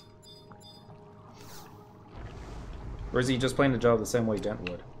 Or is he just playing the job the same way Dent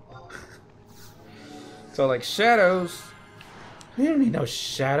would? So like shadows. We don't need no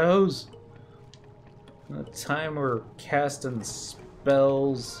shadows. The time we're casting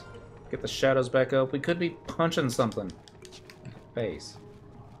spells, get the shadows back up. We could be punching something. Face.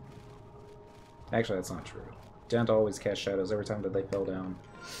 Actually, that's not true. Dent always cast shadows every time that they fell down.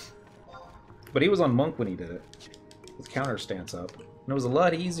 But he was on Monk when he did it. With counter stance up. And it was a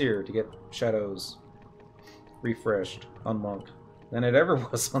lot easier to get shadows refreshed on Monk than it ever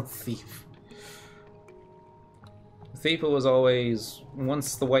was on Thief. Thief was always,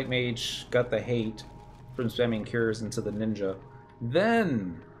 once the White Mage got the hate from spamming cures into the Ninja,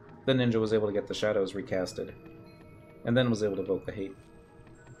 then the Ninja was able to get the shadows recasted. And then was able to evoke the hate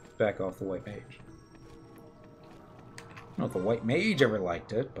back off the White Mage. I don't know if the White Mage ever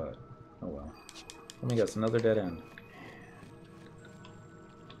liked it, but oh well. Let me guess, another dead end.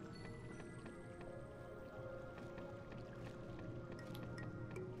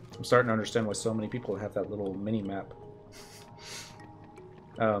 I'm starting to understand why so many people have that little mini-map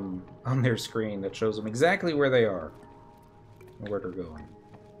on their screen that shows them exactly where they are and where they're going.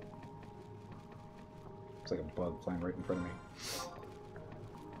 It's like a bug flying right in front of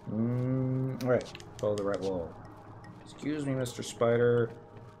me. Alright, follow the right wall. Excuse me, Mr. Spider.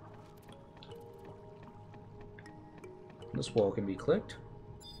 This wall can be clicked.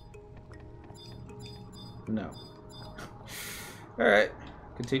 No. Alright.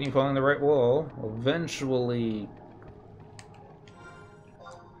 Continue following the right wall. Eventually...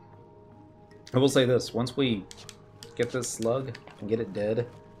 I will say this. Once we get this slug and get it dead,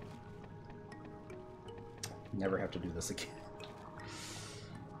 never have to do this again.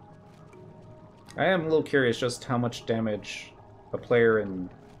 I am a little curious just how much damage a player in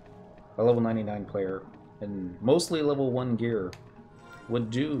a level 99 player in mostly level 1 gear would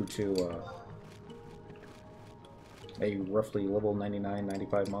do to a roughly level 99,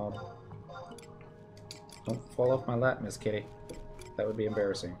 95 mob. Don't fall off my lap, Miss Kitty. That would be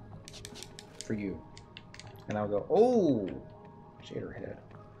embarrassing. For you. And I'll go, oh! Shader head.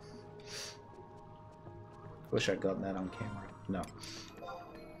 Wish I'd gotten that on camera. No.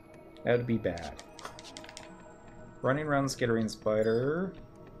 That would be bad. Running around the skittering spider.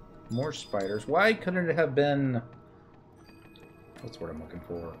 More spiders. Why couldn't it have been... What's what I'm looking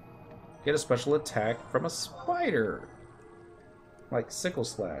for? Get a special attack from a spider. Like Sickle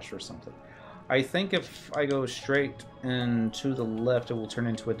Slash or something. I think if I go straight and to the left, it will turn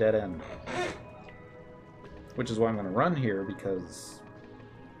into a dead end. Which is why I'm going to run here, because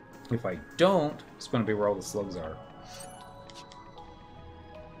if I don't, it's going to be where all the slugs are.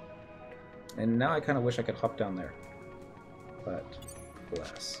 And now I kind of wish I could hop down there. But,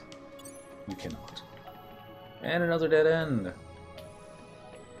 alas, you cannot. And another dead end.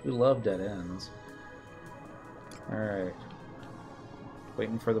 We love dead ends. Alright.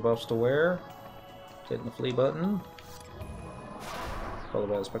 Waiting for the buffs to wear. Hitting the flee button. Followed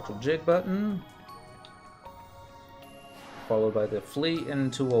by the spectral jig button. Followed by the flee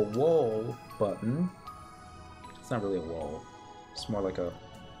into a wall button. It's not really a wall. It's more like a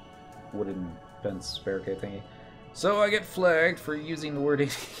wooden fence barricade thingy. So I get flagged for using the word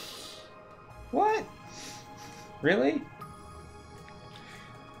What? Really?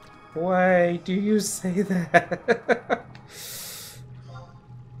 Why do you say that?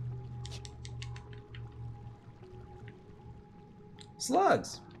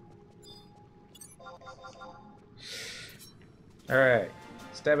 Slugs. Alright.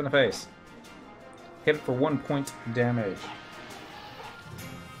 Stab in the face. Hit it for 1 point damage.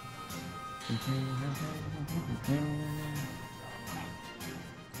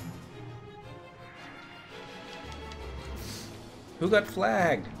 Who got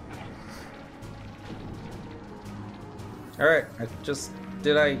flagged? Alright,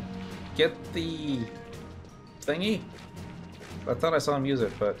 did I get the thingy? I thought I saw him use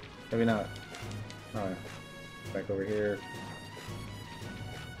it, but maybe not. Alright, back over here.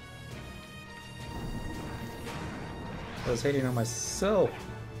 I was hating on myself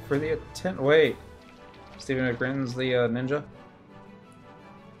for the attempt. Wait, Stephen McGrin's the ninja?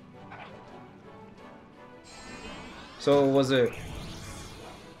 So was it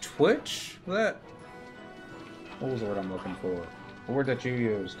Twitch? What was the word I'm looking for? The word that you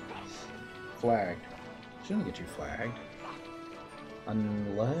used. Flagged. Shouldn't get you flagged.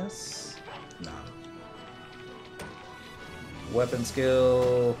 Unless... No. Weapon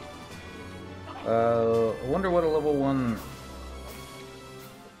skill... I wonder what a level 1...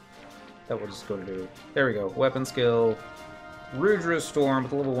 That will just go to do. There we go. Weapon skill. Rudra Storm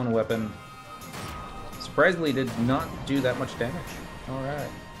with a level 1 weapon. Surprisingly did not do that much damage. Alright. I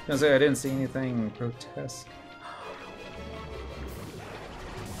was gonna say I didn't see anything grotesque.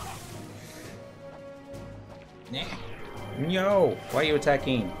 No! Why are you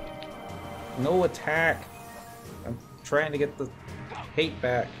attacking? No attack! I'm trying to get the hate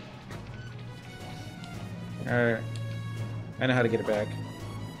back. Alright. I know how to get it back.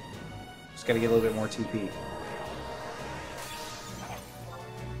 Just gotta get a little bit more TP.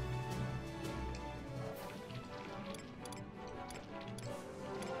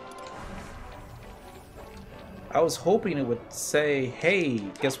 I was hoping it would say, hey,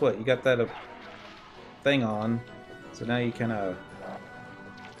 guess what? You got that thing on. So now you can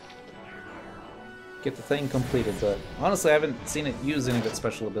get the thing completed. But honestly, I haven't seen it use any of its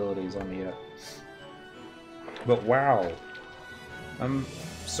special abilities on me yet. But wow. I'm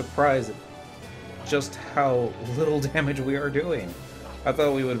surprised at just how little damage we are doing. I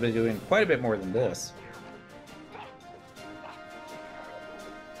thought we would have been doing quite a bit more than this.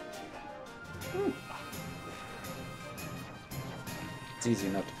 It's easy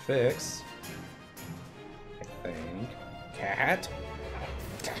enough to fix. I think. Cat?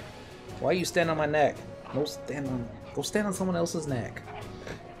 Why you stand on my neck? Go stand on someone else's neck.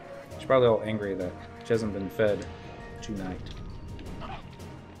 She's probably all angry that she hasn't been fed tonight.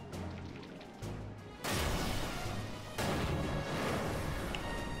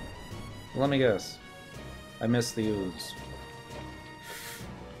 Let me guess. I missed the ooze.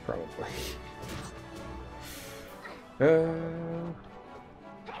 Probably.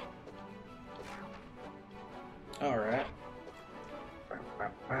 Alright.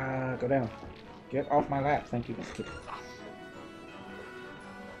 Go down. Get off my lap. Thank you.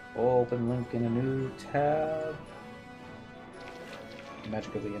 Open link in a new tab.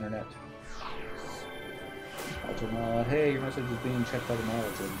 Magic of the internet. Automod. Hey, your message is being checked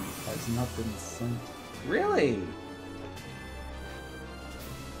automatically. Has not been sent. Really?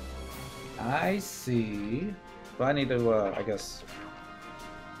 I see. Well, I need to, I guess,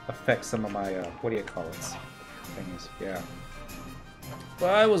 affect some of my, what do you call it? Things. Yeah. If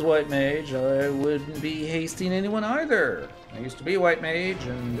I was White Mage, I wouldn't be hasting anyone either. I used to be White Mage,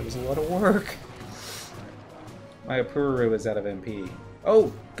 and it was a lot of work. My Apuru is out of MP.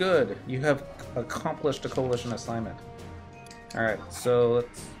 Oh, good. You have accomplished a coalition assignment. Alright, so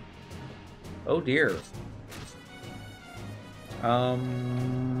let's... Oh dear.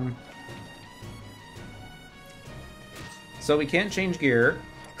 So we can't change gear.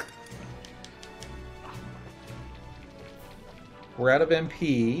 We're out of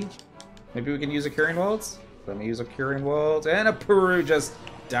MP. Maybe we can use a Curing Waltz? Let me use a Curing Waltz. And a Peru just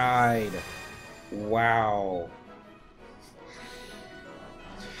died. Wow.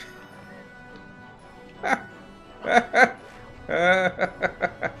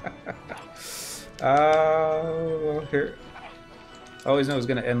 Here. I always know it was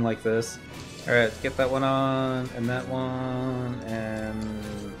going to end like this. Alright, get that one on, and that one,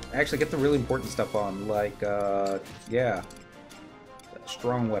 and actually get the really important stuff on, like, yeah,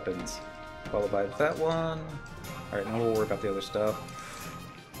 strong weapons, followed by that one. Alright, now we'll worry about the other stuff.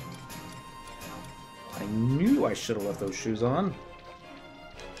 I knew I should have left those shoes on.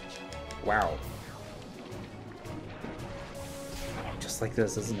 Wow. Just like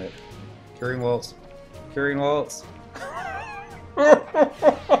this, isn't it? Curing Waltz. Curing Waltz.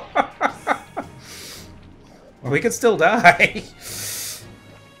 We could still die.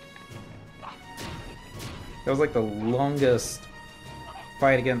 That was like the longest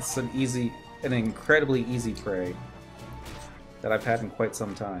fight against an incredibly easy prey that I've had in quite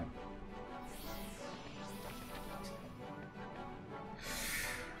some time.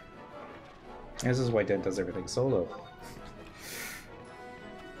 This is why Dent does everything solo.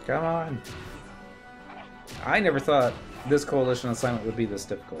 Come on. I never thought this coalition assignment would be this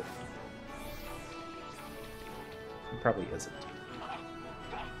difficult. It probably isn't.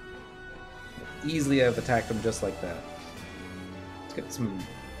 Easily I've attacked them just like that. Let's get some...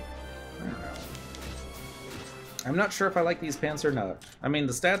 I don't know. I'm not sure if I like these pants or not. I mean,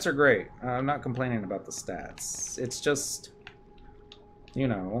 the stats are great. I'm not complaining about the stats. It's just... You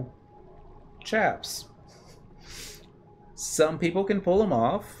know... Chaps. Some people can pull them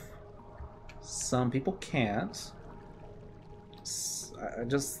off. Some people can't. I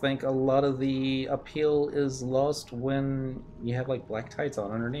just think a lot of the appeal is lost when you have like black tights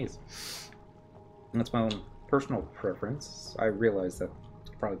on underneath. And that's my own personal preference. I realize that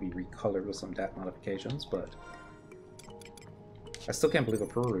it'll probably be recolored with some DAT modifications, but I still can't believe a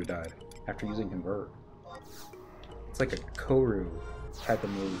Peru died after using Convert. It's like a Koru type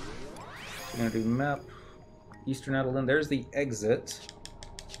of move. We're gonna do map Eastern Adeline. There's the exit.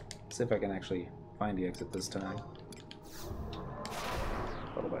 Let's see if I can actually find the exit this time.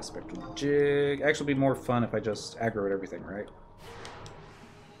 Followed by Spectral Jig. Actually, it'd be more fun if I just aggroed everything, right?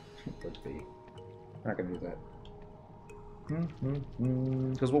 It would be. We're not gonna do that.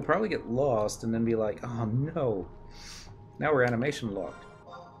 Because we'll probably get lost and then be like, oh no, now we're animation locked.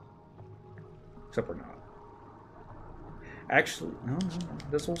 Except we're not. Actually, no,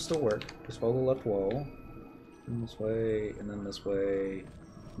 this will still work. Just follow the left wall. And this way, and then this way.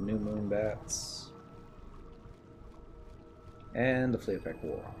 New moon bats. And the flea effect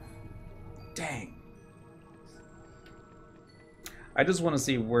wore off. Dang. I just want to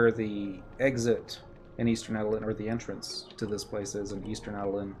see where the exit in Eastern Adeline, or the entrance to this place is in Eastern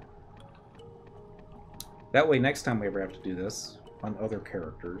Adeline. That way, next time we ever have to do this on other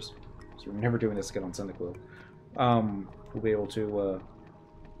characters, so we're never doing this again on Cyndaquil, we'll be able to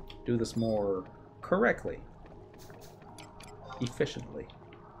do this more correctly, efficiently.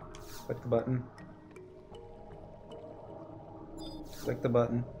 Click the button. Click the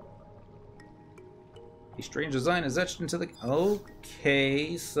button. A strange design is etched into the...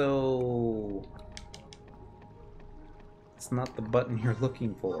 Okay, so... It's not the button you're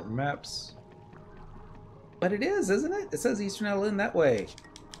looking for. Maps. But it is, isn't it? It says Eastern Adeline that way.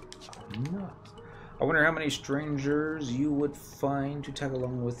 Oh, nuts. I wonder how many strangers you would find to tag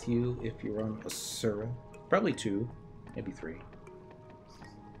along with you if you're on Asura. Probably 2, maybe 3.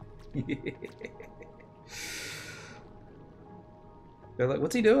 They're like,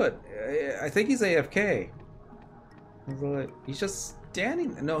 what's he doing? I think he's AFK. Like, he's just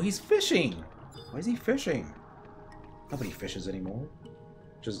standing. No, he's fishing. Why is he fishing? Nobody fishes anymore.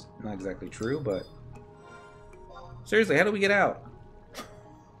 Which is not exactly true, but... Seriously, how do we get out?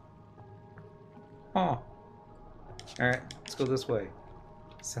 Oh. Alright, let's go this way.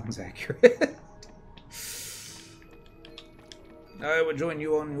 Sounds accurate. I would join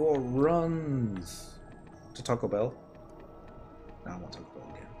you on your runs. To Taco Bell. No, I want Taco Bell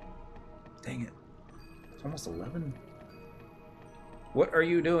again. Dang it. It's almost 11. What are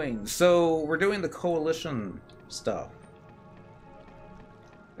you doing? So, we're doing the coalition stuff.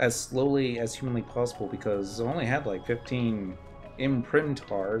 As slowly as humanly possible, because I only had like 15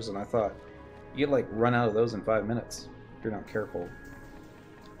 imprintars, and I thought you'd like run out of those in 5 minutes if you're not careful.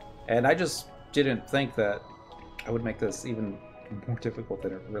 And I just didn't think that I would make this even more difficult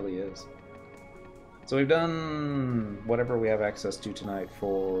than it really is. So we've done whatever we have access to tonight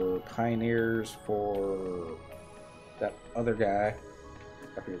for Pioneers, for that other guy.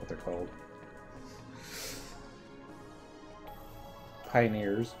 I forget what they're called.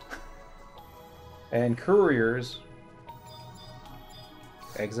 Pioneers. And Couriers.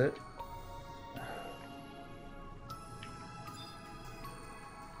 Exit.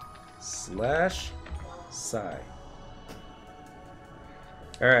 Slash Psi.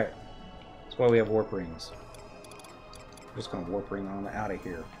 Alright. That's why we have warp rings. I'm just gonna warp ring on out of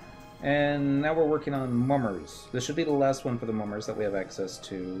here. And now we're working on mummers. This should be the last one for the mummers that we have access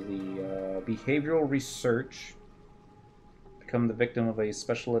to. The behavioral research. Become the victim of a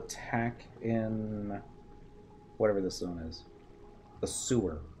special attack in whatever this zone is. The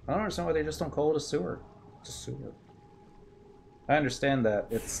sewer. I don't understand why they just don't call it a sewer. It's a sewer. I understand that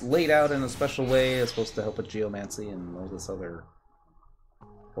it's laid out in a special way. It's supposed to help with geomancy and all this other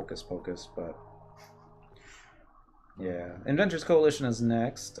hocus pocus, but yeah. Inventors Coalition is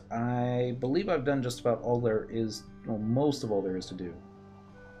next. I believe I've done just about all there is, well, most of all there is to do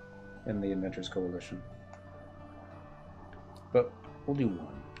in the Inventors Coalition. But we'll do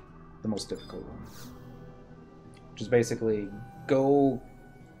one. The most difficult one. Which is basically go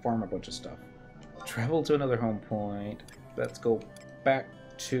farm a bunch of stuff. Travel to another home point. Let's go back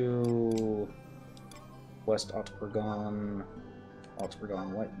to West Ottergon,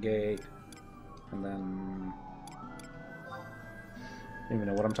 Whitegate, and then I don't even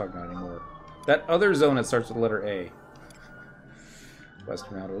know what I'm talking about anymore. That other zone that starts with the letter A.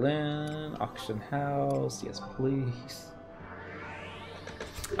 Western Adeline, Auction House, yes please.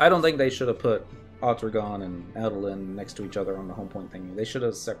 I don't think they should have put Ottergon and Adeline next to each other on the home point thingy. They should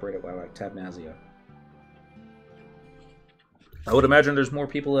have separated by like Tabnazia. I would imagine there's more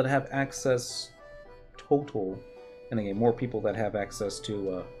people that have access total in the game. More people that have access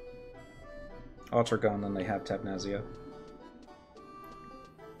to Ottergon than they have Tabnazia.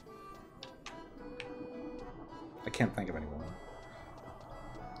 I can't think of anyone.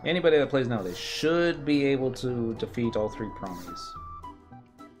 Anybody that plays nowadays should be able to defeat all 3 promies.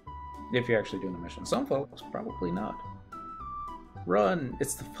 If you're actually doing the mission. Some folks, probably not. Run!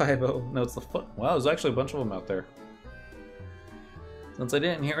 It's the 5-0. No, it's the foot. Wow, there's actually a bunch of them out there. Since I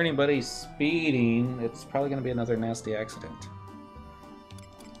didn't hear anybody speeding, it's probably going to be another nasty accident.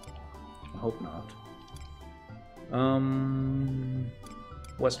 I hope not.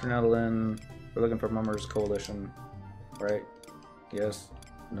 Western Adeline. We're looking for Mummers Coalition. Right? Yes?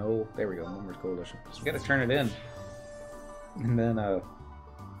 No? There we go. Mummers Coalition. So we got to turn it in. And then,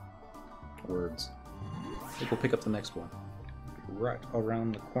 words. I think we'll pick up the next one. Right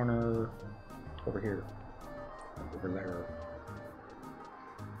around the corner over here. Over there.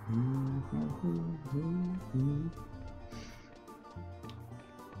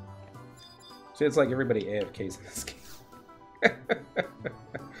 See, it's like everybody AFKs in this game.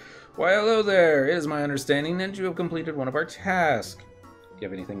 Why, hello there. It is my understanding that you have completed one of our tasks. Do you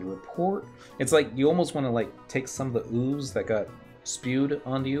have anything to report? It's like you almost want to like take some of the ooze that got spewed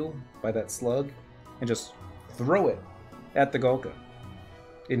onto you by that slug and just throw it at the Golka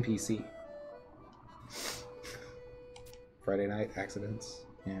NPC. Friday night accidents?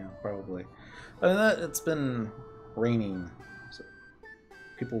 Yeah, probably. Other than that, it's been raining, so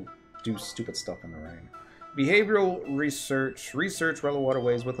people do stupid stuff in the rain. Behavioral research. Research rail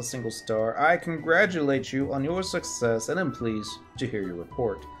waterways with a single star. I congratulate you on your success and am pleased to hear your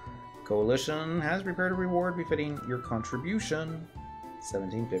report. Coalition has prepared a reward befitting your contribution.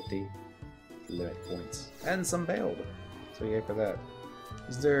 1750 limit points. And some bailed. So yay for that.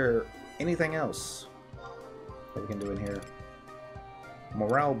 Is there anything else that we can do in here?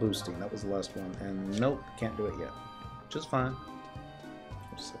 Morale boosting. That was the last one. And nope, can't do it yet. Which is fine.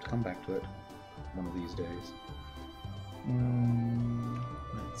 We'll just have to come back to it one of these days.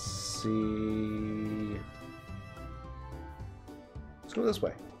 Let's see. Let's go this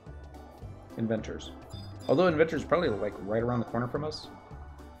way. Inventors. Although Inventors probably like right around the corner from us.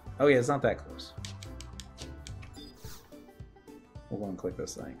 Oh yeah, it's not that close. We'll go and click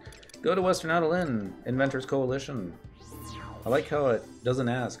this thing. Go to Western Adeline, Inventors Coalition. I like how it doesn't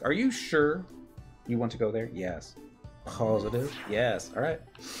ask. Are you sure you want to go there? Yes. Positive? Yes. Alright.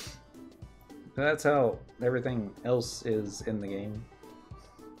 That's how everything else is in the game.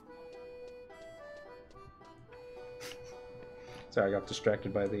 Sorry, I got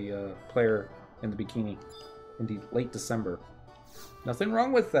distracted by the player in the bikini in late December. Nothing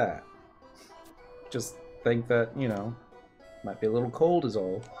wrong with that. Just think that, you know, might be a little cold is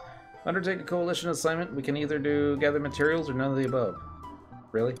all. Undertake a coalition assignment. We can either do gather materials or none of the above.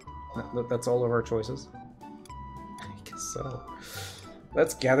 Really? That's all of our choices? I guess so.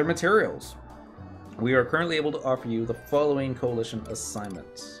 Let's gather materials. We are currently able to offer you the following coalition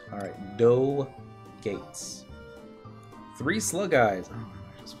assignments. Alright, Doe Gates. 3 slug eyes. Oh,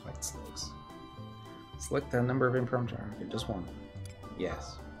 just fight slugs. Select the number of impromptu. Okay, just one.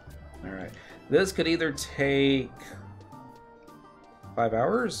 Yes. Alright. This could either take 5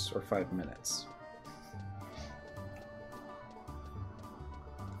 hours or 5 minutes.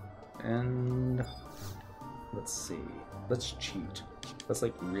 And let's see. Let's cheat. Let's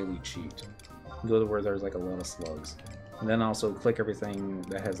like really cheat. Go to where there's like a lot of slugs. And then also click everything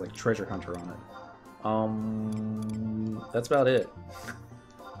that has like treasure hunter on it. That's about it.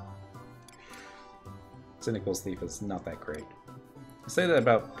 Cynical's Thief is not that great. I say that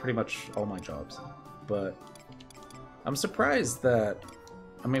about pretty much all my jobs, but I'm surprised that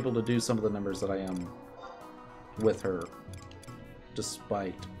I'm able to do some of the numbers that I am with her,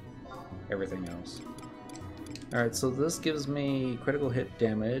 despite everything else. Alright, so this gives me critical hit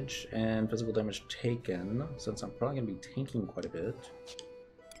damage and physical damage taken, since I'm probably going to be tanking quite a bit.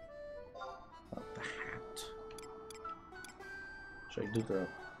 The hat. Should I do the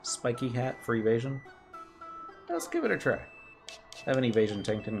spiky hat for evasion? Let's give it a try. I haven't evasion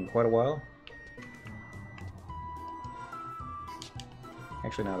tanked in quite a while.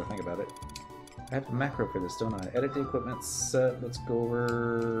 Actually, now that I think about it, I have a macro for this, don't I? Edit the equipment set. Let's go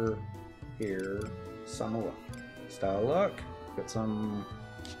over here. Some luck. Style luck. Got some.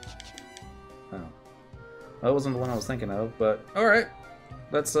 Oh. That wasn't the one I was thinking of, but alright.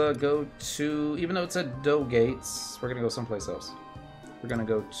 Let's go to. Even though it said Doe Gates, we're gonna go someplace else. We're gonna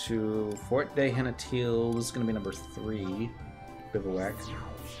go to Fort de Hennetil. This is gonna be number 3. Bivouac.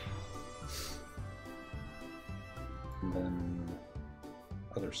 And then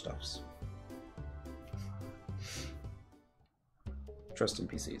other stuffs. Trust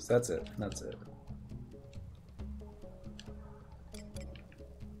NPCs. That's it. That's it.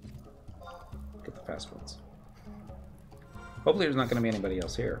 Get the fast ones. Hopefully there's not going to be anybody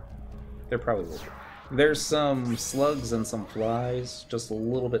else here. There probably will be. There's some slugs and some flies just a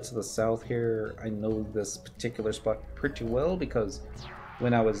little bit to the south here. I know this particular spot pretty well because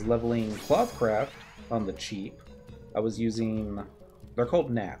when I was leveling Clothcraft on the cheap, I was using... They're called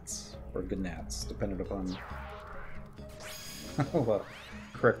gnats, or gnats, depending upon what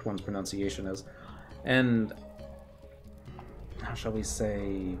correct one's pronunciation is. And, how shall we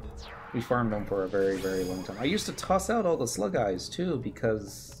say, we farmed them for a very, very long time. I used to toss out all the slug eyes, too,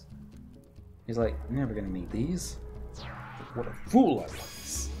 because he's like, never gonna need these. What a fool I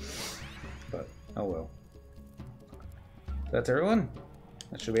was. But, oh well. That's everyone?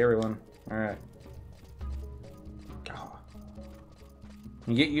 That should be everyone. Alright. God.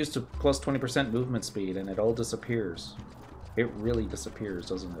 You get used to plus 20% movement speed and it all disappears. It really disappears,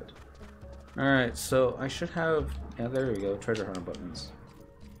 doesn't it? Alright, so I should have... Yeah, there we go. Treasure hunter buttons.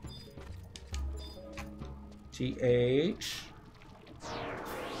 TH.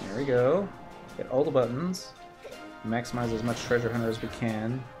 There we go. Get all the buttons. Maximize as much treasure hunter as we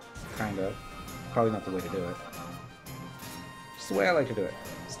can. Kind of. Probably not the way to do it. Just the way I like to do it.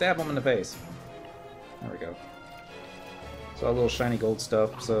 Stab them in the face. There we go. So all little shiny gold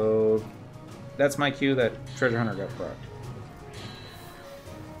stuff. So that's my cue that treasure hunter got fucked.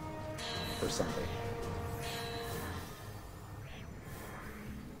 Or something.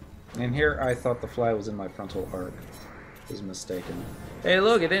 And here I thought the fly was in my frontal arc. Was mistaken. Hey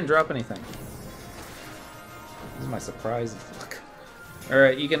look, it didn't drop anything. This is my surprise look.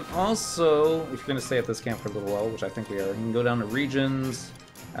 Alright, you can also, if you're going to stay at this camp for a little while, which I think we are, you can go down to regions,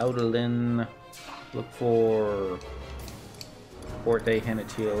 Outerlin, look for Fort de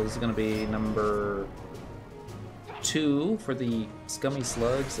Hanatil. This is going to be number 2 for the Scummy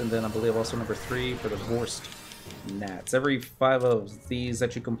Slugs, and then I believe also number 3 for the Vorst Gnats. Every 5 of these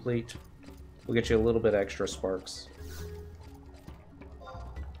that you complete will get you a little bit extra sparks.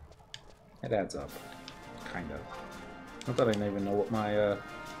 It adds up, kind of. I thought I didn't even know what my,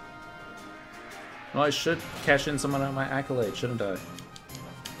 Well, I should cash in some of my accolades, shouldn't I?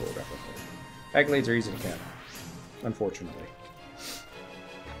 Accolades are easy to get, unfortunately.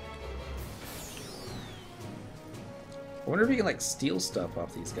 I wonder if you can, like, steal stuff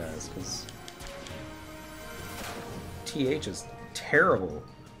off these guys, because TH is terrible.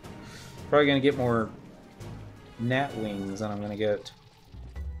 Probably gonna get more gnat wings than I'm gonna get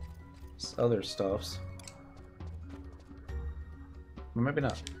other stuffs. Or maybe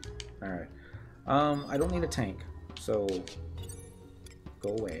not. Alright. I don't need a tank, so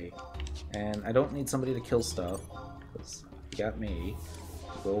go away. And I don't need somebody to kill stuff, because you got me.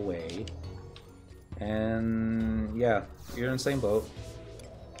 Go away. And yeah, you're in the same boat.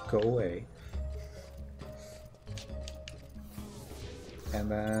 Go away. And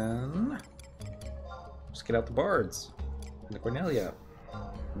then just get out the bards and the Cornelia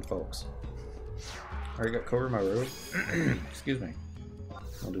and folks. Already got cover my road. Excuse me.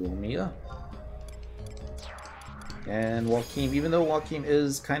 I'll do Omiya. And Joachim, even though Joachim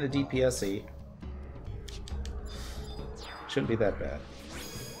is kind of DPS-y, shouldn't be that bad.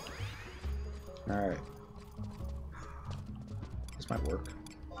 Alright. This might work.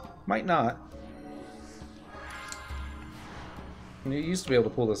 Might not. You used to be able to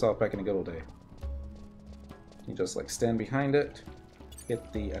pull this off back in the good old day. You just like stand behind it,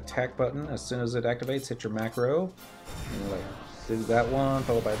 hit the attack button. As soon as it activates, hit your macro. And you like do that one,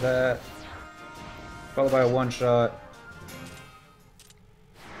 followed by that, followed by a one-shot.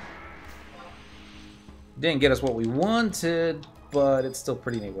 Didn't get us what we wanted, but it's still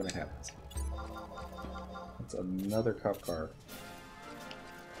pretty neat when it happens. That's another cop car.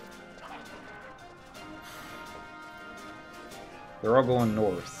 They're all going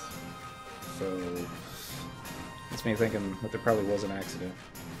north, so gets me thinking that there probably was an accident.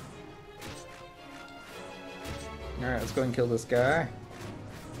 Alright, let's go ahead and kill this guy.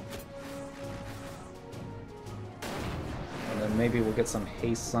 And then maybe we'll get some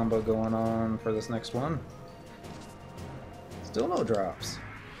haste samba going on for this next one. Still no drops.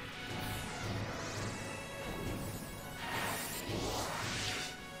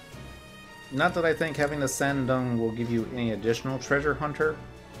 Not that I think having the Sandung will give you any additional treasure hunter,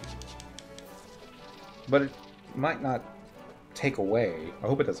 but it might not take away. I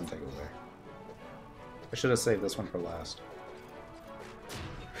hope it doesn't take away. I should have saved this one for last.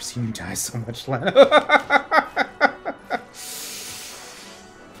 I've seen you die so much, Lana.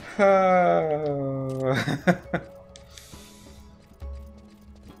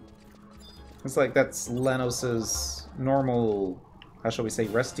 It's like that's Lanos's normal, how shall we say,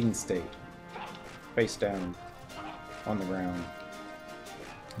 resting state. Face down on the ground.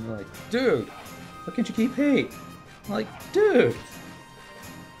 And you're like, dude, why can't you keep hate? I'm like, dude.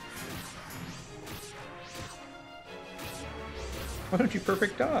 Why don't you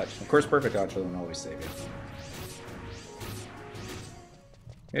perfect dodge? Of course, perfect dodge doesn't always save you.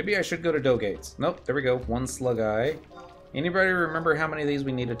 Maybe I should go to Dogates. Nope, there we go. One slug eye. Anybody remember how many of these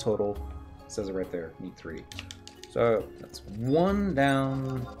we needed total? It says it right there. Need 3. So that's 1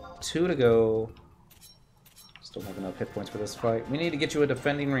 down, 2 to go. Still have enough hit points for this fight. We need to get you a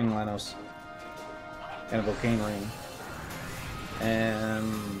defending ring, Lanos. And a Volcane ring.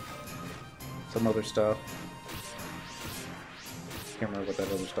 And some other stuff. Can't remember what that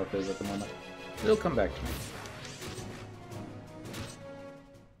other stuff is at the moment. It'll come back to me.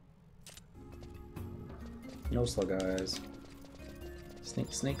 No slug eyes.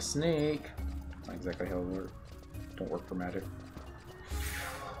 Sneak, sneak, sneak. That's not exactly how it works. Don't work for magic.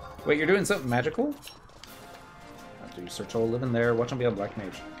 Wait, you're doing something magical? After you search all living there, watch him be a black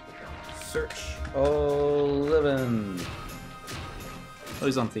mage. Search all living. Oh,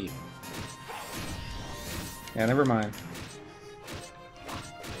 he's on thief. Yeah, never mind.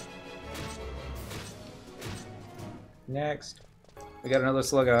 Next. We got another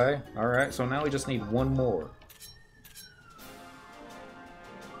slug eye. Alright, so now we just need one more.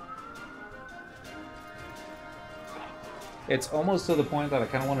 It's almost to the point that I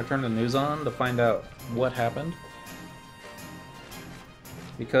kind of want to turn the news on to find out what happened.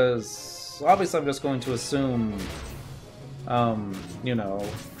 Because obviously I'm just going to assume, you know,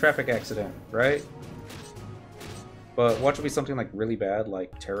 traffic accident, right? But watch it be something like really bad,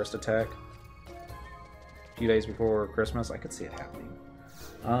 like terrorist attack. A few days before Christmas, I could see it happening.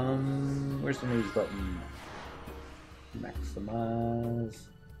 Where's the news button? Maximize.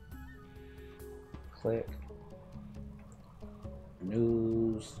 Click.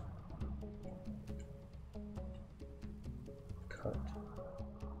 News. Cut.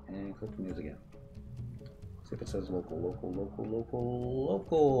 And click the news again. See if it says local, local, local, local,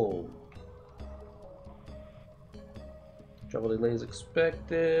 local. Travel delays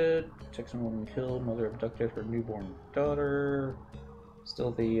expected. Texan woman killed. Mother abducted her newborn daughter.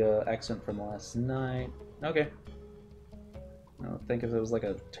 Still the accent from last night. Okay. I think if there was like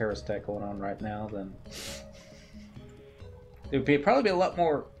a terrorist attack going on right now, then there'd probably be a lot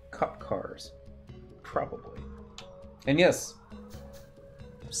more cop cars. Probably. And yes,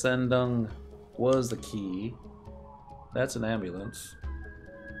 Sendung was the key. That's an ambulance.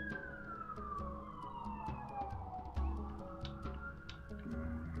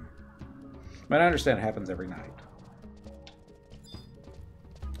 But I understand it happens every night.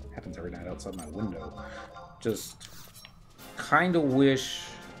 Happens every night outside my window. Just kind of wish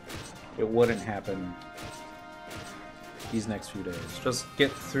it wouldn't happen these next few days. Just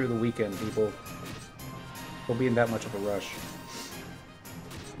get through the weekend, people. We'll be in that much of a rush.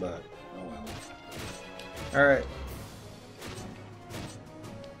 But, oh well. Alright.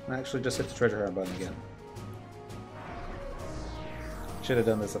 Actually, just hit the treasure hunt button again. Should have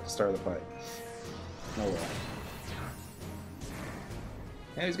done this at the start of the fight. Oh well.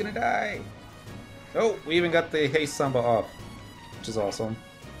 And he's gonna die! Oh, we even got the haste samba off, which is awesome.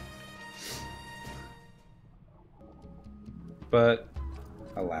 But,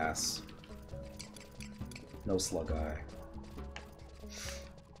 alas, no slug eye.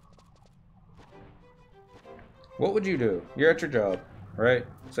 What would you do? You're at your job, right?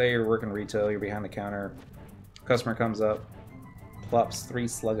 Say you're working retail, you're behind the counter, customer comes up, plops 3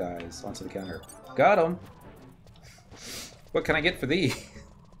 slug eyes onto the counter. Got him! What can I get for thee?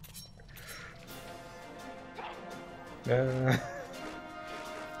 I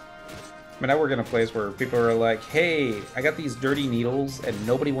mean, I work in a place where people are like, hey, I got these dirty needles and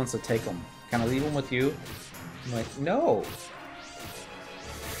nobody wants to take them. Can I leave them with you? I'm like, no.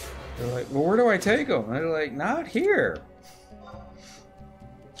 They're like, well, where do I take them? And they're like, not here.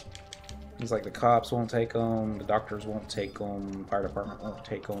 It's like the cops won't take them, the doctors won't take them, fire department won't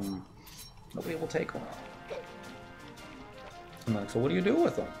take them. Nobody will take them. I'm like, so what do you do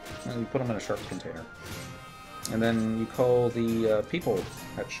with them? And you put them in a Sharps container. And then you call the people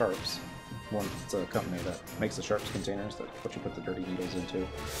at Sharps. It's a company that makes the Sharps containers, that's what you put the dirty needles into.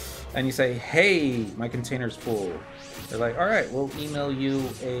 And you say, hey, my container's full. They're like, alright, we'll email you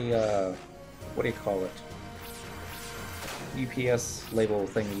a, what do you call it? UPS label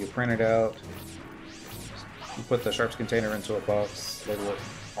thing that you printed out. You put the Sharps container into a box, label it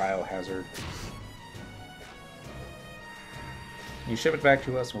biohazard. You ship it back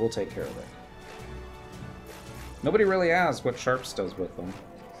to us and we'll take care of it. Nobody really asks what Sharps does with them.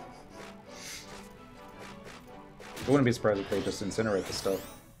 I wouldn't be surprised if they just incinerate the stuff.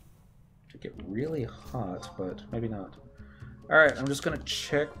 To get really hot, but maybe not. Alright, I'm just gonna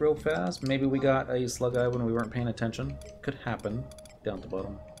check real fast. Maybe we got a slug eye when we weren't paying attention. Could happen. Down at the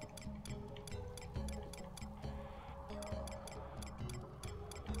bottom.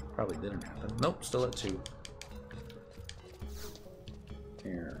 Probably didn't happen. Nope, still at 2.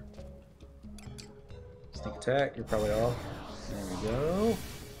 Here. Sneak attack, you're probably off. There we go.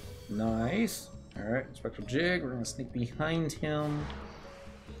 Nice. Alright, Spectral Jig, we're gonna sneak behind him.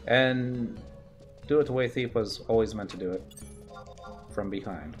 And do it the way Thief was always meant to do it. From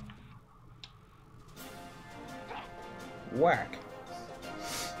behind. Whack.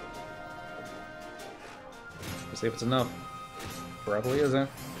 Let's see if it's enough. Probably isn't.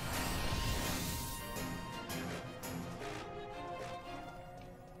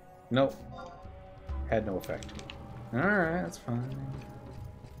 Nope. Had no effect. Alright, that's fine.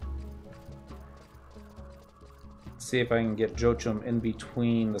 Let's see if I can get Jochum in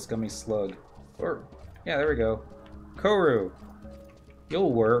between the Scummy Slug. Or, yeah, there we go. Koru!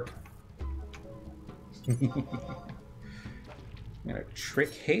 You'll work. I'm gonna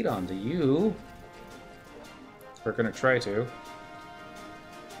trick hate onto you. We're gonna try to.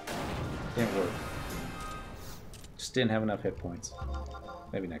 Didn't work. Just didn't have enough hit points.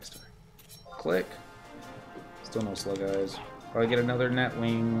 Maybe next time. Click. Still no Slug Eyes. Probably get another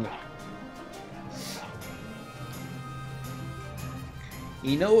Netwing.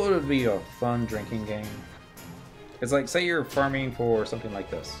 You know what would be a fun drinking game? It's like, say you're farming for something like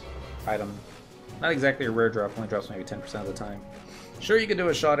this. Item. Not exactly a rare drop, only drops maybe 10% of the time. Sure, you could do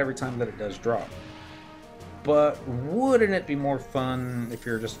a shot every time that it does drop. But wouldn't it be more fun if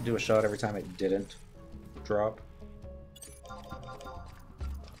you were just to do a shot every time it didn't drop?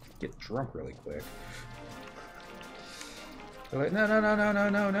 Get drunk really quick. They're like, no, no, no, no, no,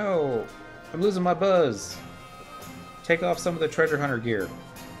 no, no. I'm losing my buzz. Take off some of the treasure hunter gear.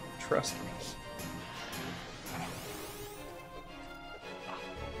 Trust me.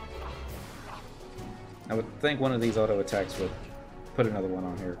 I would think one of these auto attacks would put another one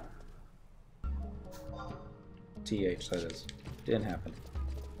on here. TH, that is. Didn't happen.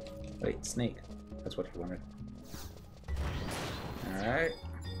 Wait, sneak. That's what you wanted. Alright.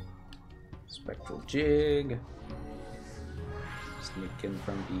 Spectral Jig. Sneak in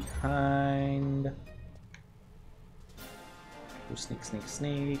from behind. Go sneak, sneak,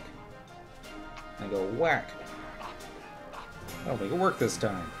 sneak. And go whack. I don't think it worked this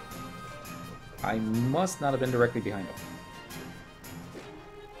time. I must not have been directly behind him.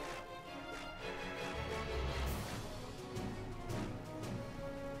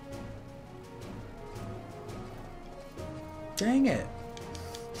 Dang it!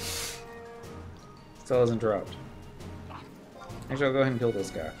 Still hasn't dropped. Actually, I'll go ahead and kill this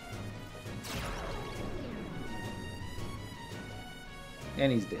guy.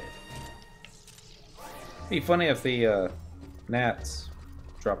 And he's dead. It'd be funny if the gnats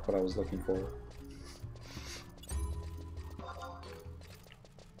dropped what I was looking for.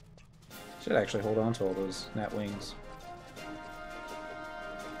 Should actually hold on to all those gnat wings.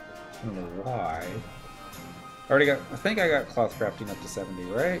 I don't know why. I think I got cloth crafting up to 70,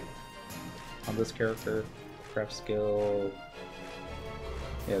 right? On this character. Craft skill.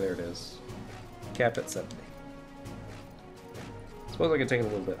 Yeah, there it is. Cap at 70. Suppose I could take it a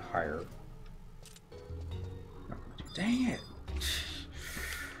little bit higher. Dang it!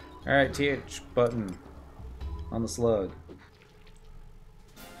 Alright, TH button on the slug.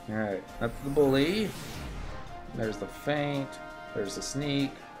 Alright, that's the bully. There's the feint. There's the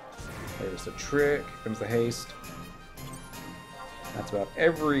sneak. There's the trick. Comes the haste. That's about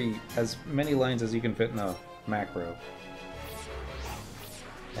as many lines as you can fit in a macro.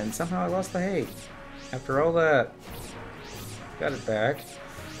 And somehow I lost the hate. After all that, got it back,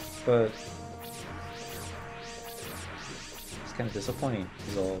 but it's kind of disappointing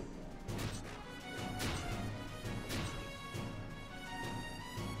is all.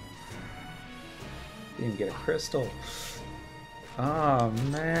 Didn't get a crystal. Oh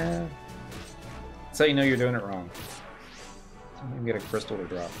man. That's how you know you're doing it wrong. You can get a crystal to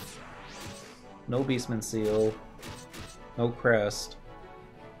drop. No Beastman seal. No crest.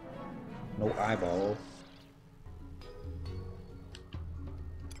 No eyeball.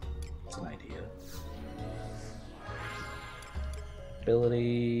 That's an idea.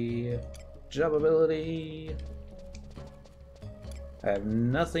 Ability. Job ability. I have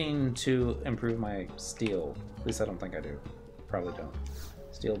nothing to improve my steel. At least I don't think I do. Probably don't.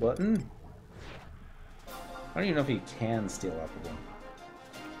 Steel button. I don't even know if you can steal off of them.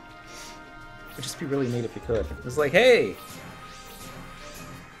 It would just be really neat if you could. It's like, hey!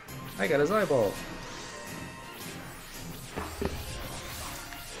 I got his eyeball.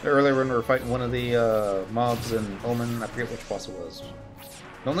 Earlier when we were fighting one of the mobs in Omen, I forget which boss it was.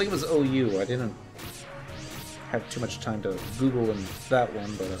 I don't think it was OU. I didn't have too much time to Google in that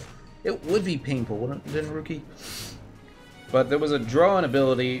one, but it would be painful, wouldn't it, Rookie? But there was a drawing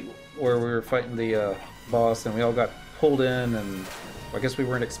ability where we were fighting the boss, and we all got pulled in, and I guess we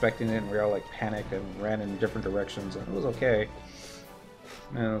weren't expecting it, and we all like panicked and ran in different directions, and it was okay.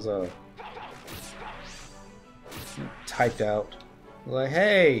 And it was typed out like,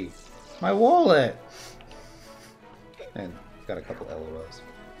 "Hey, my wallet!" And got a couple LOLs.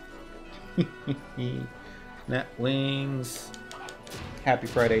 Net wings. Happy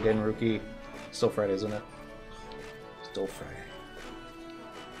Friday, Rookie. Still Friday, isn't it? Still Friday.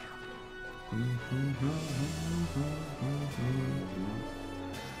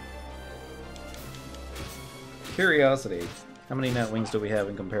 curiosity, how many net wings do we have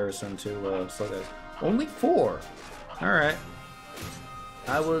in comparison to Slow Guys? Only 4. All right.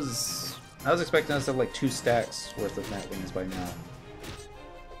 I was expecting us to have like 2 stacks worth of net wings by now.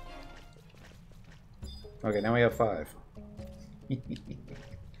 Okay, now we have 5.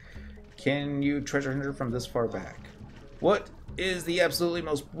 Can you treasure hunter from this far back? What is the absolutely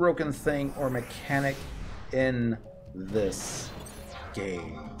most broken thing or mechanic in this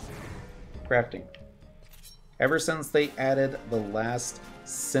game? Crafting. Ever since they added the last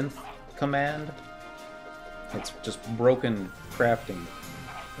synth command, it's just broken crafting.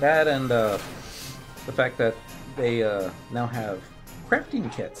 That and the fact that they now have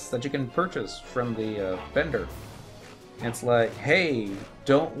crafting kits that you can purchase from the vendor. It's like, hey,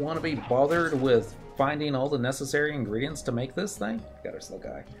 don't want to be bothered with finding all the necessary ingredients to make this thing? Got our slow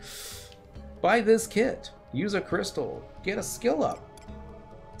guy. Buy this kit. Use a crystal. Get a skill up.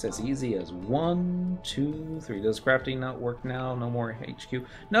 It's as easy as 1, 2, 3. Does crafting not work now? No more HQ?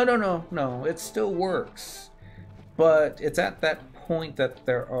 No. It still works. But it's at that point that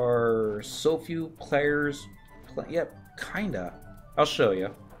there are so few players. Yep, kinda. I'll show you.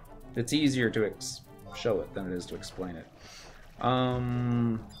 It's easier to show it than it is to explain it.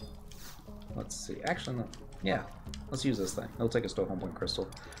 Let's see. Actually, no. Yeah, let's use this thing. It'll take us to a home point crystal.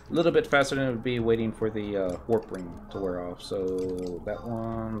 A little bit faster than it would be waiting for the warp ring to wear off. So that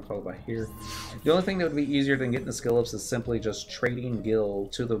one, followed by here. The only thing that would be easier than getting the skill ups is simply just trading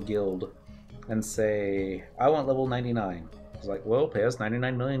guild to the guild and say, I want level 99. It's like, well, pay us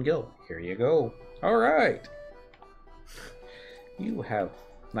 99 million gil. Here you go. All right. You have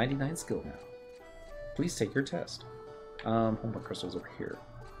 99 skill now. Please take your test. Home point crystals over here.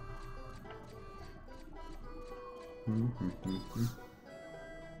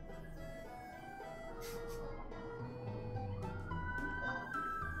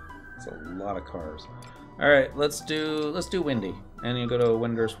 It's a lot of cars. All right, let's do Windy, and you go to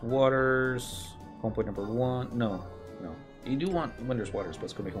Winder's Waters. Home point number 1. No. You do want Winder's Waters, but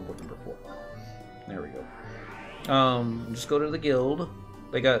it's gonna be home point number 4. There we go. Just go to the guild.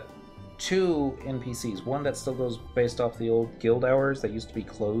 They got 2 NPCs. One that still goes based off the old guild hours that used to be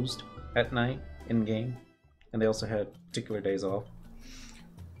closed at night in game. And they also had particular days off.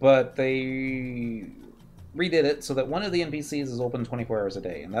 But they redid it so that one of the NPCs is open 24 hours a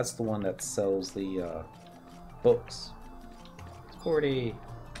day, and that's the one that sells the books. It's 40.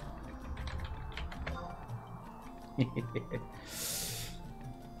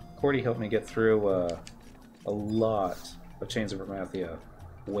 Cordy helped me get through a lot of Chains of Vermathia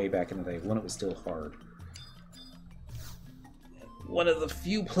way back in the day, when it was still hard. One of the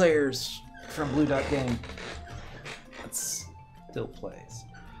few players from Blue Dot Game that still plays.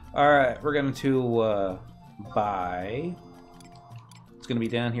 Alright, we're going to buy. It's going to be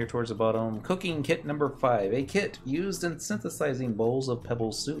down here towards the bottom. Cooking kit number 5. A kit used in synthesizing bowls of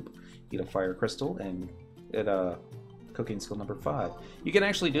pebble soup. Eat a fire crystal and get cooking skill number 5. You can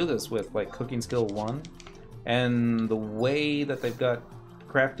actually do this with like cooking skill 1. And the way that they've got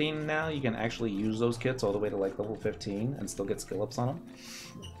crafting now, you can actually use those kits all the way to like level 15 and still get skill ups on them.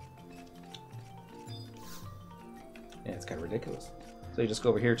 Yeah, it's kind of ridiculous. So you just go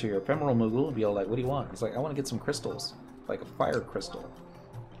over here to your ephemeral Moogle and be all like, what do you want? It's like, I want to get some crystals. Like a fire crystal.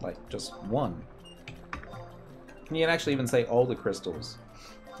 Like, just 1. And you can actually even say all the crystals.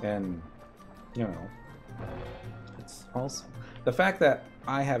 And, you know, it's awesome. The fact that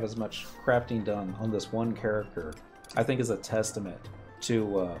I have as much crafting done on this one character, I think is a testament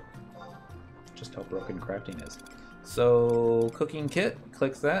to just how broken crafting is. So, cooking kit,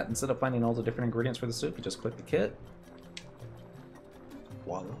 click that. Instead of finding all the different ingredients for the soup, you just click the kit.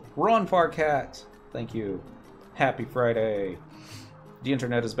 Voila. Ron Farcat, thank you. Happy Friday. The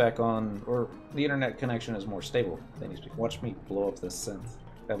internet is back on, or the internet connection is more stable than it used to be. Watch me blow up this synth.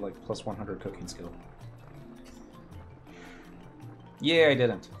 I have like plus 100 cooking skill. Yeah, I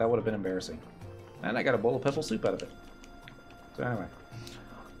didn't. That would have been embarrassing. And I got a bowl of pebble soup out of it. So anyway.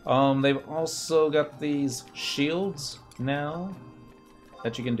 They've also got these shields now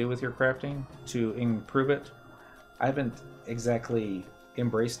that you can do with your crafting to improve it. I haven't exactly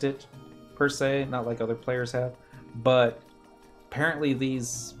embraced it per se, not like other players have, but apparently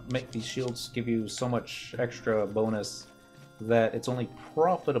these shields give you so much extra bonus that it's only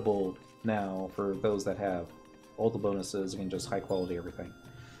profitable now for those that have all the bonuses and just high quality everything.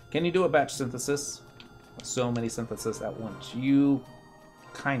 Can you do a batch synthesis? So many synthesis at once. You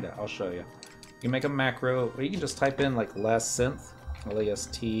kinda, I'll show you. You can make a macro, or you can just type in like last synth,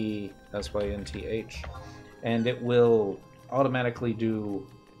 LAST SYNTH, and it will automatically do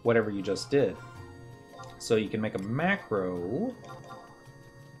whatever you just did. So you can make a macro,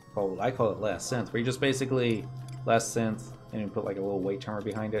 I call it last synth, where you just basically last synth, and you put like a little wait timer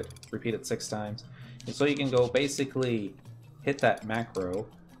behind it. Repeat it 6 times. And so you can go basically hit that macro,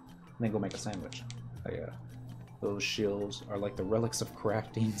 and then go make a sandwich. Oh, yeah. Those shields are like the relics of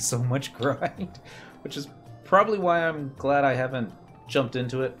crafting so much grind, which is probably why I'm glad I haven't jumped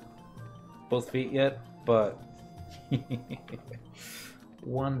into it both feet yet, but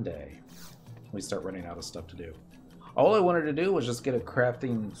one day we start running out of stuff to do. All I wanted to do was just get a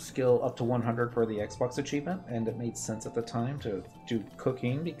crafting skill up to 100 for the Xbox achievement, and it made sense at the time to do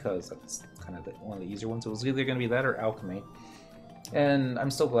cooking because that's kind of one of the easier ones. It was either going to be that or alchemy, and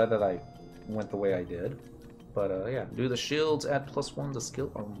I'm still glad that I went the way I did. But yeah, do the shields add +1 to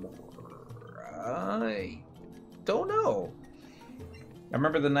skill or more? I don't know. I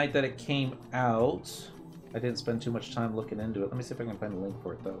remember the night that it came out, I didn't spend too much time looking into it. Let me see if I can find a link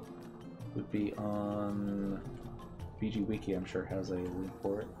for it though. It would be on BG Wiki, I'm sure has a link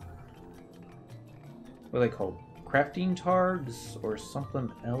for it. What are they called? Crafting targs or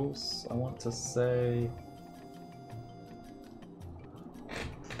something else, I want to say.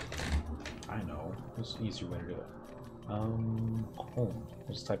 I know. There's an easier way to do it. Home.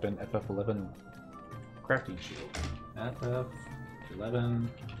 Just type in FF11 crafting shield. FF11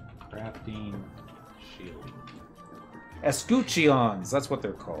 crafting shield. Escutcheons! That's what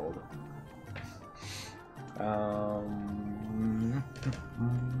they're called.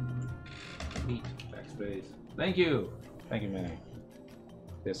 Meet. Backspace. Thank you! Thank you, Manny.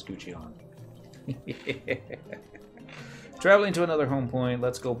 The Escutcheon. Traveling to another home point.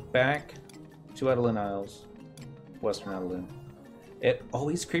 Let's go back to Adeline Isles. Western Adeline. It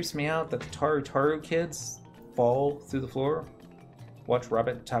always creeps me out that the Taru kids fall through the floor. Watch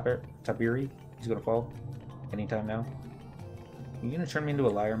Robert Tabiri. He's gonna fall anytime now. Are you gonna turn me into a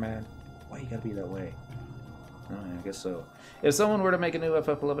liar, man? Why you gotta be that way? Oh, I guess so. If someone were to make a new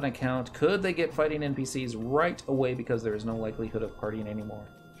FF11 account, could they get fighting NPCs right away because there is no likelihood of partying anymore?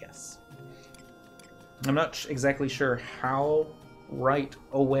 Yes. I'm not exactly sure how right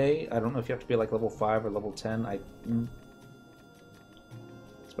away. I don't know if you have to be like level 5 or level 10.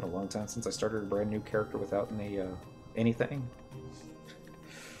 It's been a long time since I started a brand new character without anything.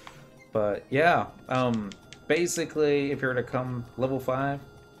 But yeah, basically, if you're to come level 5,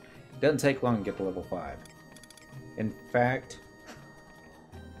 it doesn't take long to get to level 5. In fact,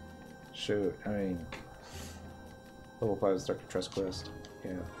 shoot, I mean, level 5 is Dr. Trust Quest.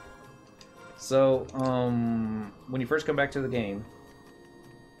 Yeah. So, when you first come back to the game,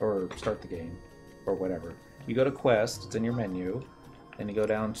 or start the game, or whatever, you go to Quest, it's in your menu, and you go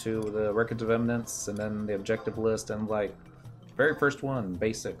down to the Records of Eminence, and then the objective list, and like, very first one,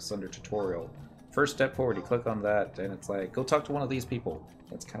 Basics, under Tutorial. First step forward, you click on that, and it's like, go talk to one of these people.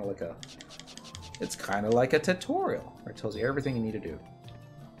 It's kind of like a tutorial, where it tells you everything you need to do.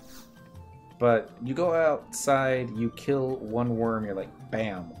 But you go outside, you kill one worm, you're like,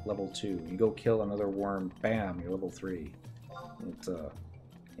 bam, level 2. You go kill another worm, bam, you're level 3. It's,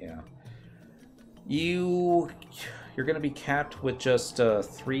 yeah. You're going to be capped with just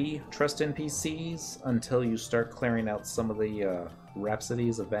 3 trust NPCs until you start clearing out some of the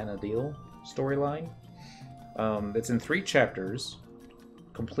Rhapsodies of Vana'diel storyline. It's in 3 chapters.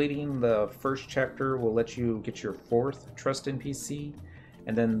 Completing the first chapter will let you get your 4th trust NPC.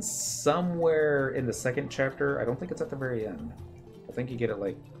 And then somewhere in the second chapter, I don't think it's at the very end. I think you get it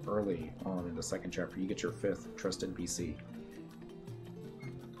like early on in the second chapter. You get your 5th trust NPC.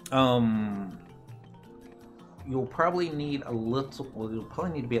 You'll probably need a little. Well, you'll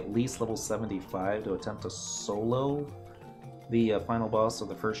probably need to be at least level 75 to attempt to solo the final boss of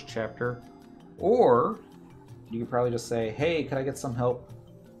the first chapter. Or you could probably just say, "Hey, could I get some help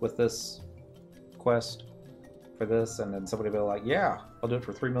with this quest for this?" And then somebody will be like, "Yeah, I'll do it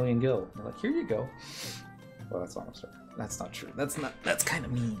for 3 million gil." And you're like, "Here you go." Well, that's almost right. That's not true. That's kind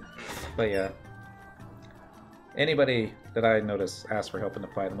of mean. But yeah. Anybody that I notice asks for help in the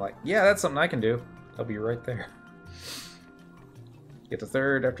fight, I'm like, "Yeah, that's something I can do. I'll be right there." Get the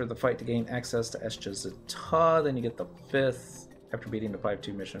 3rd after the fight to gain access to Eshchazita. Then you get the 5th after beating the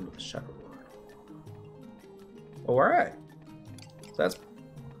 5-2 mission with the Shadow Lord. Oh, alright. So that's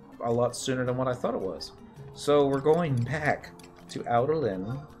a lot sooner than what I thought it was. So we're going back to Adeline,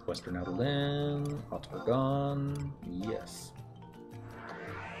 Western Adeline, Autogon, yes.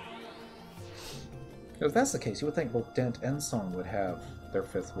 If that's the case, you would think both Dent and Song would have their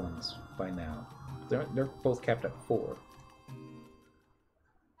 5th ones by now. They're both capped at 4.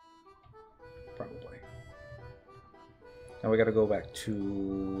 Probably. Now we gotta go back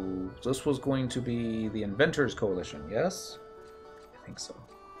to... This was going to be the Inventors Coalition, yes? I think so.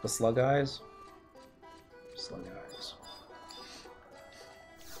 The Slug Eyes? Slug Eyes.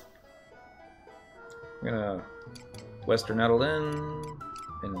 We're gonna Western Adeline,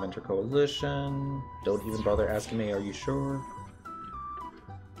 Inventor Coalition. Don't even bother asking me, are you sure?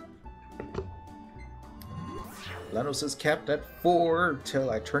 Lanos is capped at 4 till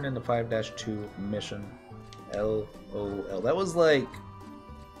I turn in the 5-2 mission. LOL. That was like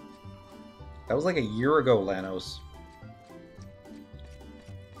a year ago, Lanos.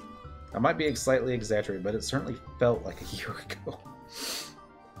 I might be slightly exaggerated, but it certainly felt like a year ago.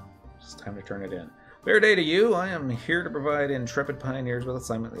 It's time to turn it in. Fair day to you. I am here to provide intrepid pioneers with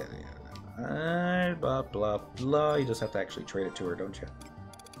assignment. Blah, blah, blah. You just have to actually trade it to her, don't you?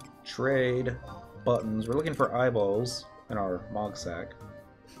 Trade buttons. We're looking for eyeballs in our Mog sack.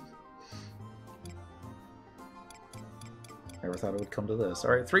 Never thought it would come to this.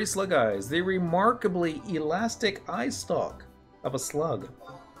 Alright, 3 slug eyes. The remarkably elastic eye stalk of a slug.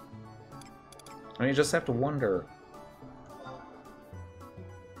 I mean, you just have to wonder,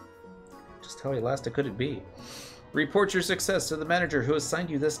 just how elastic could it be? Report your success to the manager who assigned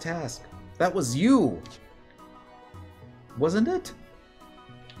you this task. That was you! Wasn't it?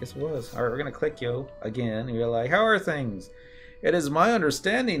 Yes, it was. Alright, we're gonna click you again, and you're like, how are things? It is my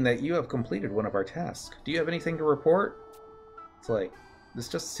understanding that you have completed one of our tasks. Do you have anything to report? It's like, this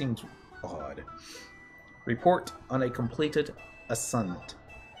just seems odd. Report on a completed assignment.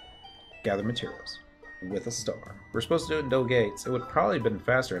 Gather materials with a star. We're supposed to do it in Doe Gates. It would probably have been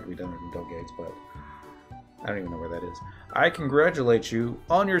faster had we done it in Doe Gates, but I don't even know where that is. I congratulate you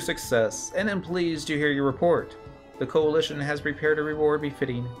on your success and am pleased to hear your report. The Coalition has prepared a reward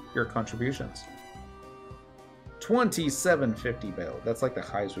befitting your contributions. 2750 bail. That's like the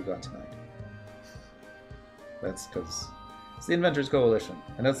highest we got tonight. That's because it's the Inventors Coalition,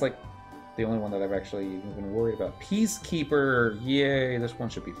 and that's like the only one that I've actually even been worried about. Peacekeeper! Yay, this one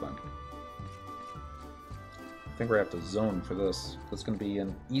should be fun. I think we're going to have to zone for this. It's going to be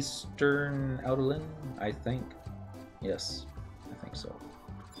in Eastern Adeline, I think. Yes, I think so.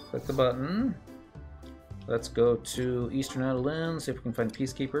 Click the button. Let's go to Eastern Adeline, see if we can find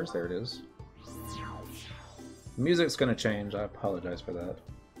Peacekeepers. There it is. The music's going to change. I apologize for that.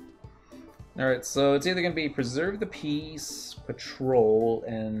 Alright, so it's either going to be Preserve the Peace, Patrol,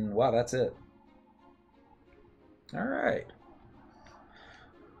 and wow, that's it. Alright.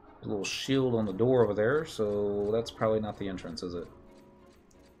 A little shield on the door over there, so that's probably not the entrance, is it?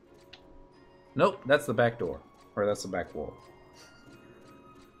 Nope, that's the back door. Or that's the back wall.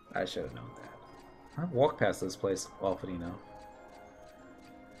 I should have known that. I've walked past this place often, you know.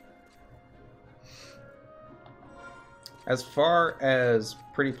 As far as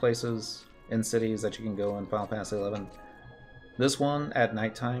pretty places in cities that you can go in Final Fantasy XI, this one at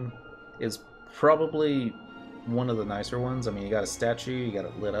nighttime is probably one of the nicer ones. I mean, you got a statue, you got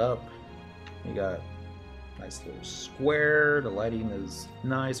it lit up, you got a nice little square, the lighting is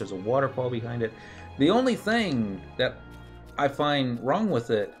nice, there's a waterfall behind it. The only thing that I find wrong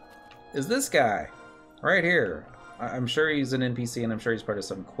with it is this guy right here. I'm sure he's an NPC and I'm sure he's part of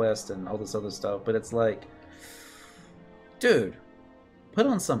some quest and all this other stuff, but it's like, dude, put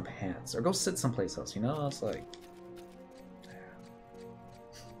on some pants or go sit someplace else, you know? It's like,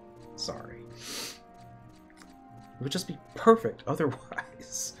 sorry. It would just be perfect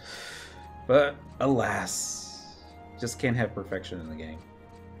otherwise. But alas, just can't have perfection in the game.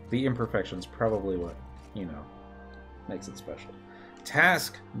 The imperfection's probably what, you know, makes it special.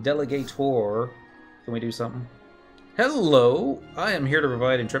 Task Delegator. Can we do something? Hello! I am here to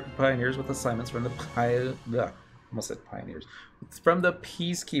provide intrepid pioneers with assignments from the almost said pioneers. From the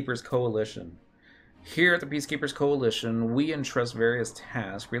Peacekeepers Coalition. Here at the Peacekeepers Coalition, we entrust various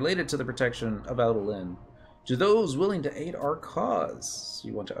tasks related to the protection of Adeline to those willing to aid our cause.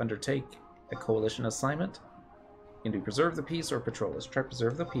 You want to undertake a coalition assignment? You can do Preserve the Peace or Patrol. Let's try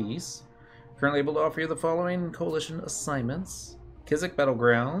Preserve the Peace. Currently able to offer you the following coalition assignments. Kizik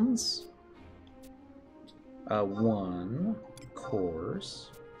Battlegrounds. 1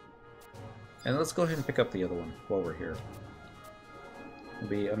 course. And let's go ahead and pick up the other one while we're here. It'll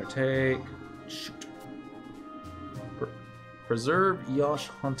be undertake. Shoot. Preserve Yosh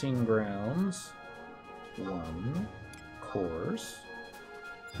Hunting Grounds. 1 course.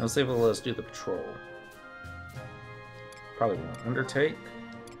 And let's see if it'll let us do the patrol. Probably won't. Undertake.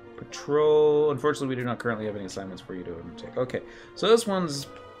 Patrol. Unfortunately, we do not currently have any assignments for you to undertake. Okay, so this one's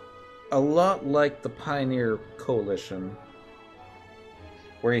a lot like the Pioneer Coalition,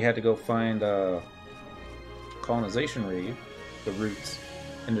 where you had to go find a colonization reef, the roots,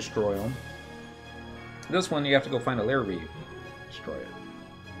 and destroy them. This one, you have to go find a lair reef, destroy it.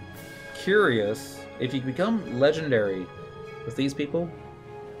 Curious, if you become legendary with these people,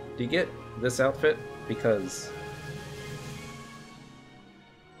 do you get this outfit? Because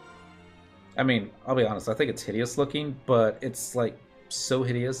I mean, I'll be honest, I think it's hideous looking, but it's like so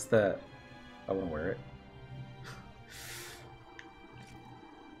hideous that I want to wear it.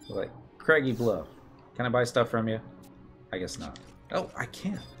 Like, Craggy Bluff. Can I buy stuff from you? I guess not. Oh, I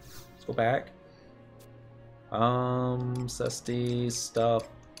can. Let's go back. Susty, stuff.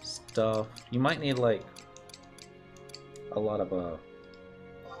 You might need, like, a lot of,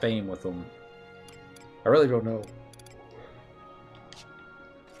 fame with them. I really don't know.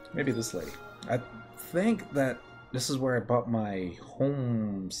 Maybe this lady. I think that this is where I bought my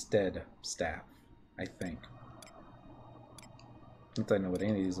homestead staff. I think. I don't know what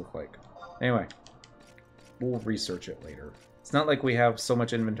any of these look like. Anyway, we'll research it later. It's not like we have so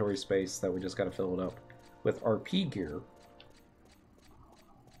much inventory space that we just gotta fill it up with RP gear.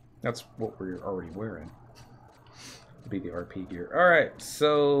 That's what we're already wearing. It'll be the RP gear. Alright,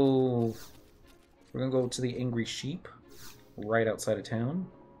 so we're gonna go to the Angry Sheep right outside of town.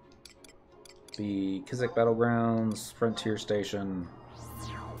 The Kizek Battlegrounds, Frontier Station.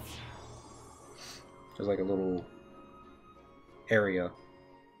 There's like a little area.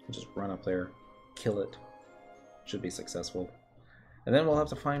 Just run up there, kill it. Should be successful. And then we'll have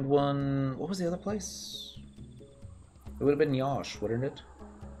to find one. What was the other place? It would have been Yosh, wouldn't it?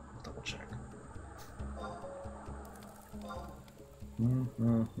 I'll double check.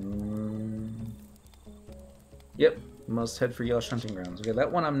 Yep, must head for Yosh Hunting Grounds. Okay,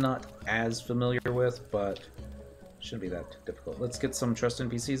 that one I'm not as familiar with, but shouldn't be that difficult. Let's get some trust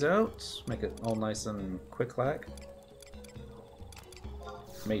NPCs out. Make it all nice and quick lag.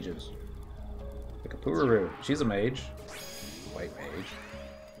 Mages. Like a Pururu. She's a mage. White mage.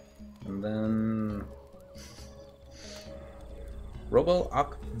 And then Robo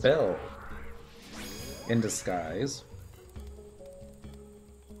Akbel in disguise.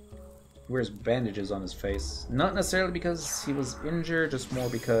 He wears bandages on his face. Not necessarily because he was injured, just more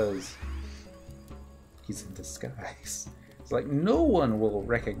because he's in disguise. It's like no one will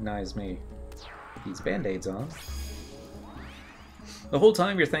recognize me with these band-aids on. The whole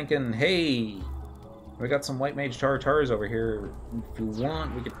time you're thinking, hey, we got some white mage Tartars over here. If you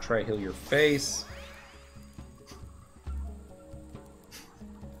want, we could try heal your face.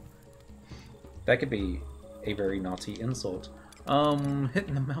 That could be a very naughty insult.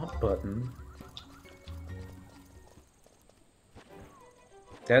 Hitting the mount button.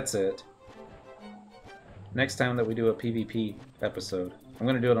 That's it. Next time that we do a PvP episode, I'm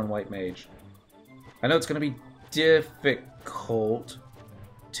going to do it on white mage. I know it's going to be difficult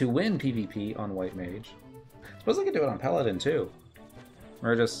to win PvP on white mage. I suppose I could do it on paladin too.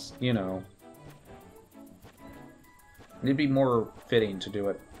 Or just, you know, it'd be more fitting to do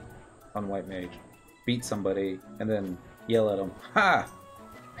it on white mage. Beat somebody and then yell at them, ha!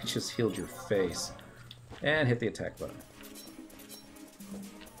 I just healed your face. And hit the attack button.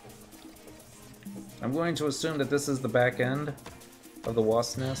 I'm going to assume that this is the back end of the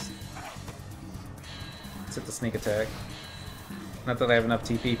wasp nest. Let's hit the sneak attack. Not that I have enough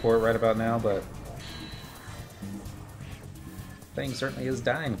TP for it right about now, but thing certainly is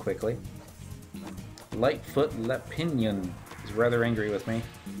dying quickly. Lightfoot Lepinion is rather angry with me.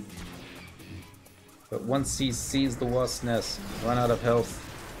 But once he sees the wasp nest run out of health,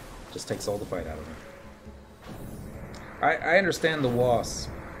 just takes all the fight out of him. I understand the wasp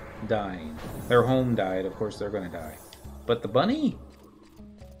dying. Their home died, of course they're gonna die. But the bunny?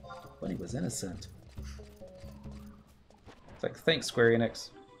 Bunny was innocent. It's like, thanks, Square Enix.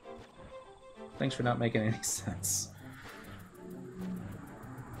 Thanks for not making any sense.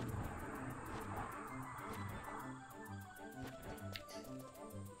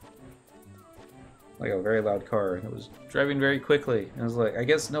 Like a very loud car that was driving very quickly. And it was like, I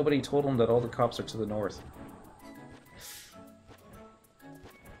guess nobody told him that all the cops are to the north.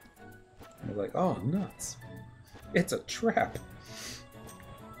 And they're like, oh, nuts. It's a trap.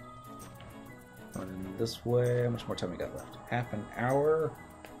 Running this way. How much more time we got left? Half an hour.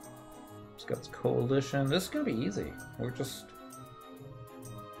 Scouts Coalition. This is gonna be easy. We're just...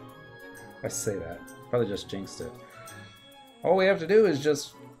 I say that. Probably just jinxed it. All we have to do is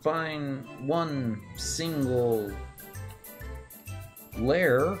just find one single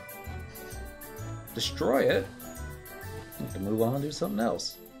lair, destroy it, we have to move on and do something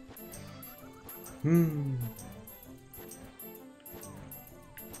else. Of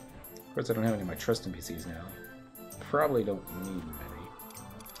course, I don't have any of my trust NPCs now. Probably don't need many.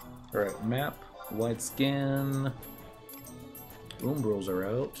 Alright, map, white skin, Umbrals are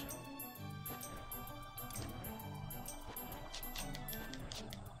out.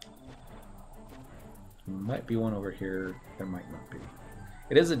 Might be one over here. There might not be.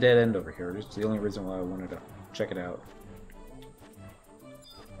 It is a dead end over here. It's the only reason why I wanted to check it out.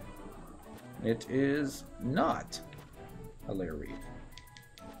 It is not a layer reef.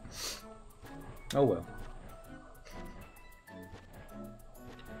 Oh well.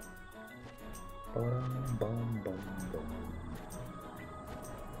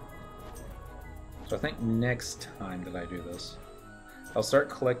 So I think next time that I do this, I'll start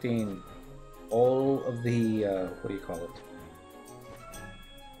collecting all of the, what do you call it?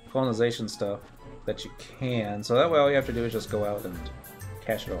 Colonization stuff that you can. So that way all you have to do is just go out and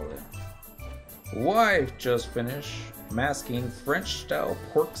cash it all in. Wife just finished masking French-style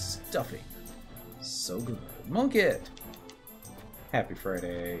pork stuffing. So good. Monkit! Happy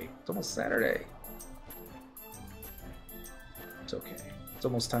Friday. It's almost Saturday. It's okay. It's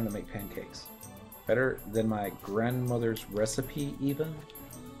almost time to make pancakes. Better than my grandmother's recipe, even?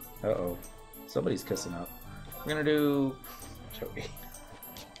 Uh-oh. Somebody's kissing up. We're gonna do... Joey.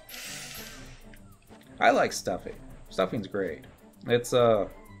 I like stuffing. Stuffing's great. It's,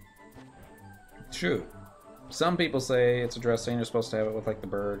 true. Some people say it's a dressing, you're supposed to have it with, like, the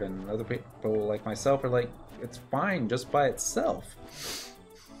bird, and other people, like myself, are like, it's fine just by itself.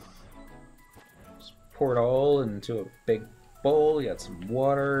 Just pour it all into a big bowl. You got some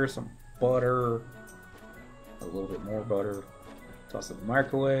water, some butter, a little bit more butter. Toss it in the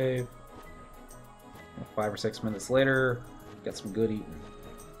microwave. 5 or 6 minutes later, got some good eating.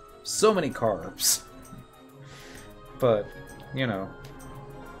 So many carbs. But, you know,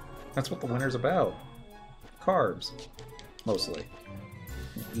 that's what the winter's about. Carbs. Mostly.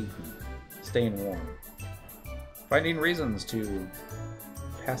 Eating. Staying warm. Finding reasons to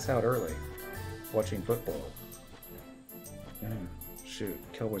pass out early. Watching football. Shoot,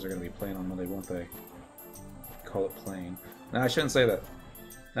 Cowboys are going to be playing on Monday, won't they? Call it playing. No, I shouldn't say that.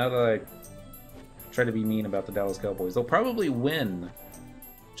 Now that I try to be mean about the Dallas Cowboys, they'll probably win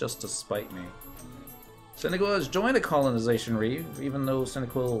just to spite me. Cyndaquil has joined a colonization reef, even though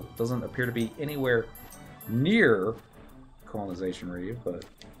Cyndaquil doesn't appear to be anywhere near colonization reef, but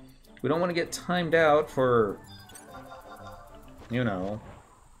we don't want to get timed out for, you know,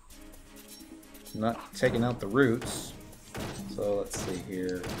 not taking out the roots. So let's see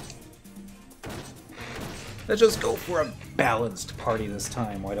here. Let's just go for a balanced party this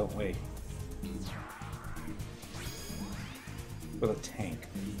time, why don't we? With a tank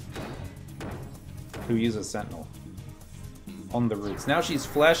who uses Sentinel on the roots. Now she's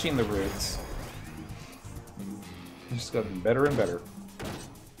flashing the roots. It's gotten better and better.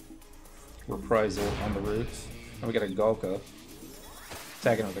 Reprisal on the roots. And we got a Galka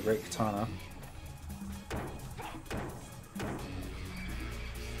attacking with a great katana.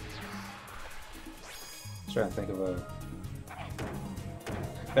 Trying to think of a...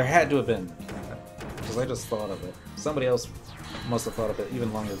 There had to have been, because I just thought of it. Somebody else must have thought of it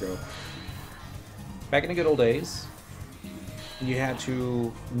even longer ago. Back in the good old days, you had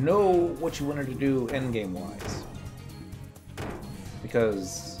to know what you wanted to do endgame wise,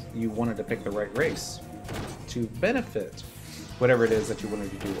 because you wanted to pick the right race to benefit whatever it is that you wanted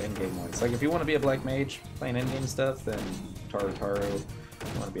to do endgame wise. Like if you want to be a black mage playing endgame stuff, then Taro.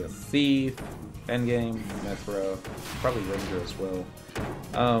 You want to be a thief, endgame, Mithra, probably Ranger as well.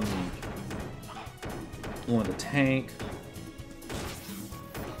 You want to tank,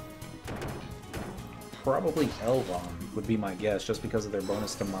 probably Elvon would be my guess, just because of their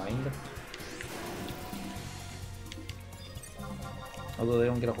bonus to mind. Although they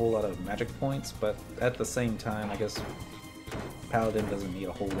don't get a whole lot of magic points, but at the same time, I guess Paladin doesn't need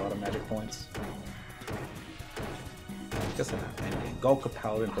a whole lot of magic points. I guess they're not endgame. Galka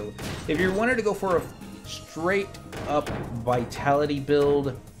Paladin. If you wanted to go for a straight up Vitality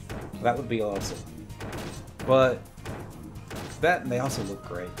build, that would be awesome. But that, and they also look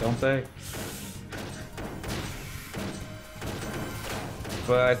great, don't they?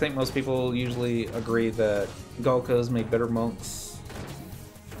 But I think most people usually agree that Galkas make better monks.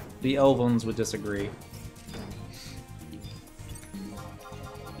 The Elvons would disagree.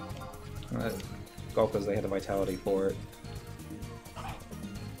 Galkas, they had the Vitality for it.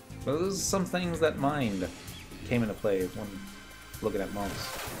 But there's some things that mind came into play when looking at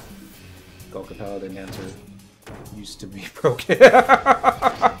monks. Galka Paladin answer used to be broken. Because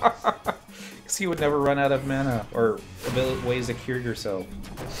he would never run out of mana or ways to cure yourself.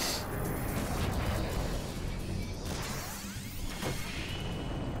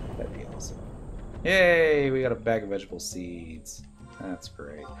 That'd be awesome. Yay! We got a bag of vegetable seeds. That's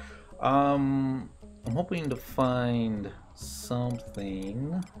great. I'm hoping to find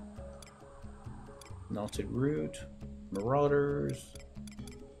something. Melted root, marauders.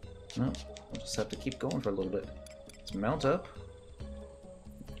 No, we'll just have to keep going for a little bit. Let's mount up.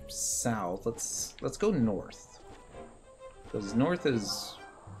 South. Let's go north. Because north is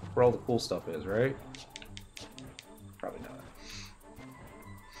where all the cool stuff is, right? Probably not.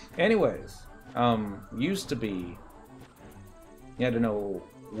 Anyways, used to be, you had to know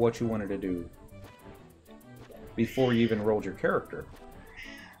what you wanted to do before you even rolled your character.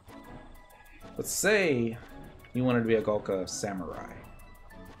 Let's say you wanted to be a Golka samurai.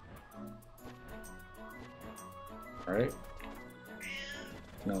 Right?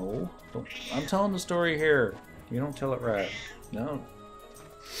 No. Don't. I'm telling the story here. You don't tell it right. No.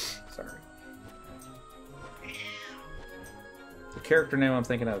 Sorry. The character name I'm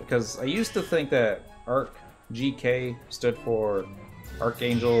thinking of, because I used to think that Arc GK stood for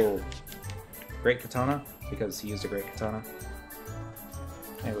Archangel Great Katana, because he used a Great Katana.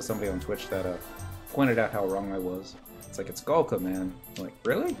 And it was somebody on Twitch that pointed out how wrong I was. It's like, it's Golka, man. I'm like,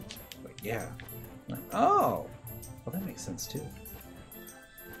 really? I'm like, yeah. I'm like, oh! Well, that makes sense, too.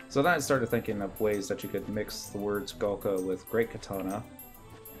 So then I started thinking of ways that you could mix the words Golka with Great Katana.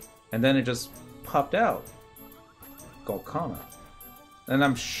 And then it just popped out. Golkana. And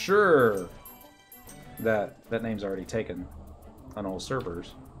I'm sure that that name's already taken on all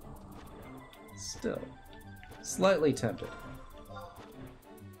servers. Still, slightly tempted.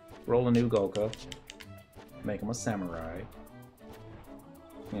 Roll a new Golka. Make him a samurai.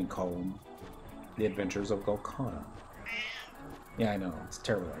 And call him The Adventures of Golkana. Yeah, I know. It's a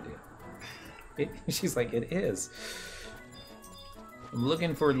terrible idea. She's like, it is. I'm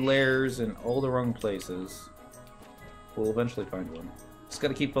looking for layers in all the wrong places. We'll eventually find one. Just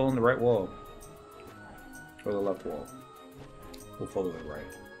gotta keep following the right wall. Or the left wall. We'll follow the right.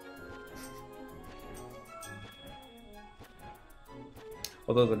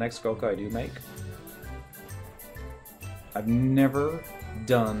 Although the next Golka I do make, I've never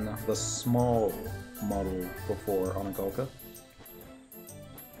done the small model before on a Golka.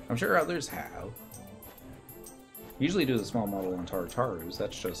 I'm sure others have. Usually do the small model on Tartarus.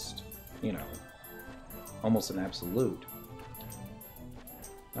 That's just, you know, almost an absolute.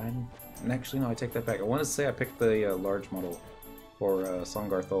 Actually, no, I take that back. I want to say I picked the large model for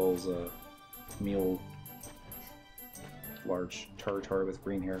Songarthol's mule. Large Tartar with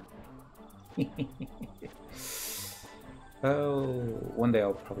green hair. Oh, one day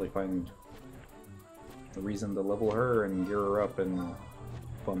I'll probably find a reason to level her and gear her up and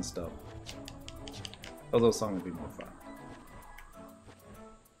fun stuff. Although song would be more fun.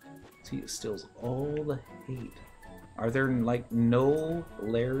 See, it steals all the hate. Are there, like, no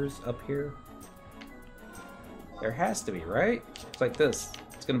layers up here? There has to be, right? It's like this.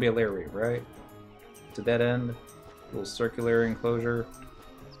 It's gonna be a layer weave, right? To that end. Little circular enclosure.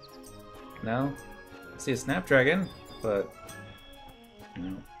 No? I see a Snapdragon, but...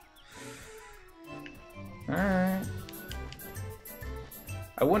 no. Alright.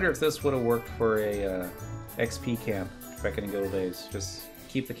 I wonder if this would have worked for a XP camp back in the good old days. Just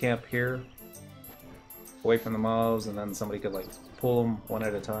keep the camp here, away from the mobs, and then somebody could like pull them one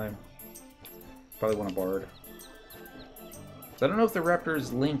at a time. Probably want a bard. So I don't know if the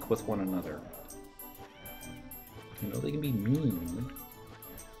raptors link with one another. You know, they can be mean.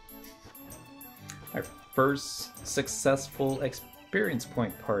 Our first successful experience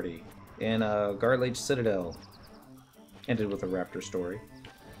point party in Garlage Citadel ended with a raptor story.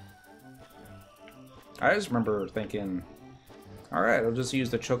 I just remember thinking, alright, I'll just use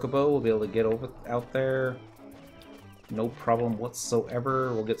the chocobo, we'll be able to get out there. No problem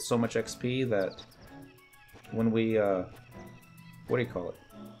whatsoever. We'll get so much XP that when we, what do you call it?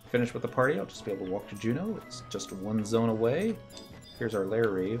 Finish with the party, I'll just be able to walk to Juno. It's just one zone away. Here's our lair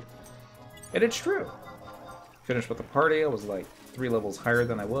reeve. And it's true. Finished with the party, I was like 3 levels higher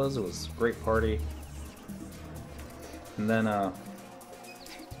than I was. It was a great party. And then,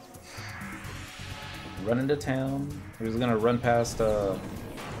 run into town. He was gonna run past, I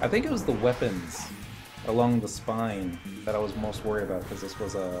think it was the weapons along the spine that I was most worried about, because this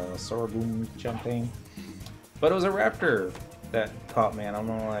was a Sorghum campaign. But it was a raptor that caught me, and I'm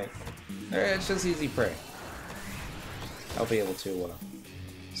like, it's just easy prey. I'll be able to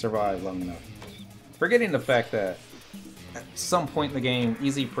survive long enough. Forgetting the fact that at some point in the game,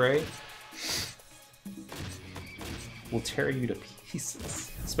 easy prey will tear you to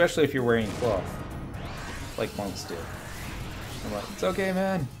pieces. Especially if you're wearing cloth, like monks do. I'm like, it's okay,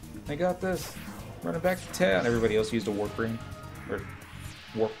 man. I got this. Running back to town. Everybody else used a warp ring. Or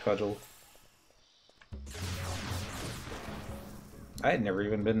warp cudgel. I had never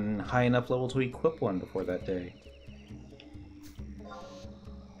even been high enough level to equip one before that day.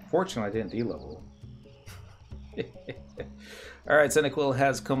 Fortunately, I didn't D-level. Alright, Senequil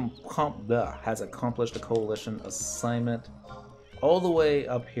has accomplished a coalition assignment all the way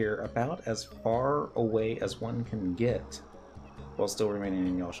up here, about as far away as one can get. while still remaining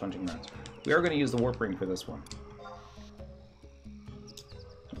in y'all's hunting grounds. We are going to use the warp ring for this one.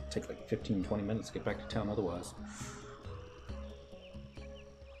 It'll take like 15-20 minutes to get back to town otherwise.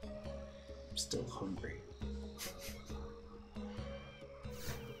 I'm still hungry.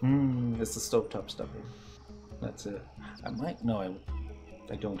 It's the stovetop stuffing. That's it. I might... No,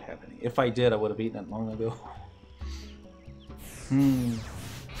 I don't have any. If I did, I would have eaten it long ago.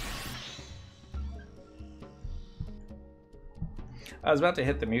 I was about to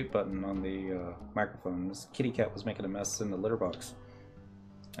hit the mute button on the microphone. This kitty cat was making a mess in the litter box.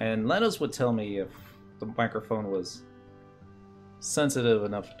 And Lenos would tell me if the microphone was sensitive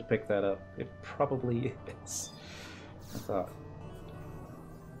enough to pick that up. It probably is. I thought...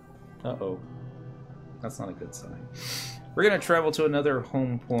 Uh-oh. That's not a good sign. We're going to travel to another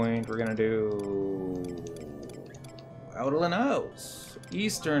home point. We're going to do... Outerland House.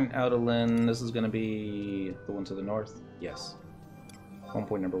 Eastern Outerland. This is going to be the one to the north. Yes. Home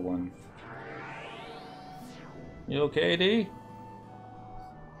point number 1. You okay, D?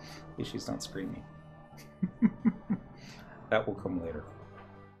 At least she's not screaming. That will come later.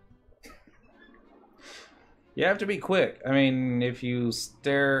 You have to be quick. I mean, if you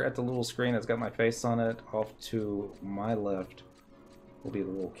stare at the little screen that's got my face on it, off to my left will be the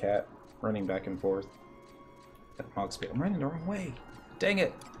little cat running back and forth at Mach speed. I'm running the wrong way. Dang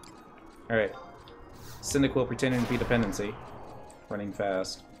it. Alright. Cyndaquil pretending to be dependency. Running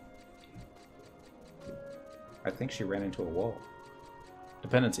fast. I think she ran into a wall.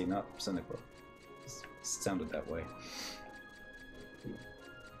 Dependency, not Cyndaquil. Sounded that way.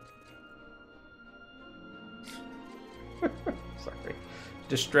 Sorry.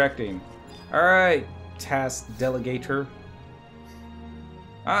 Distracting. Alright, task delegator.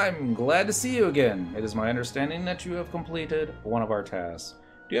 I'm glad to see you again. It is my understanding that you have completed one of our tasks.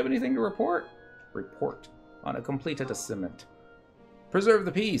 Do you have anything to report? Report on a completed assignment. Preserve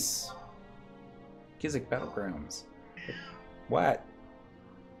the peace. Kizik Battlegrounds. What?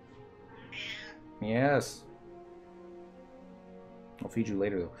 Yes. I'll feed you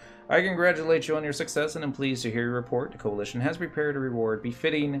later, though. I congratulate you on your success and am pleased to hear your report. The Coalition has prepared a reward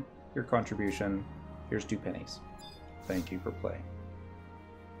befitting your contribution. Here's 2 pennies. Thank you for playing.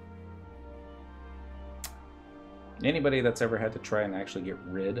 Anybody that's ever had to try and actually get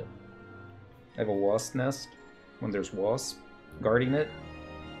rid of a wasp nest when there's wasps guarding it,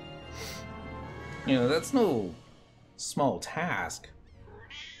 you know, that's no small task.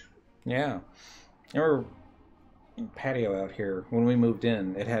 Yeah. Remember patio out here, when we moved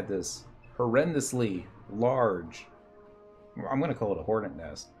in, it had this horrendously large, I'm going to call it a hornet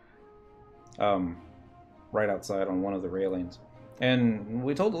nest, right outside on one of the railings. And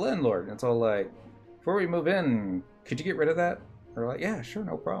we told the landlord, it's all like, before we move in, could you get rid of that? We're like, yeah, sure,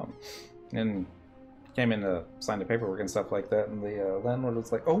 no problem. And came in to sign the paperwork and stuff like that, and the landlord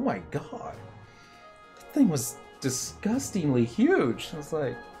was like, oh my god, that thing was disgustingly huge. I was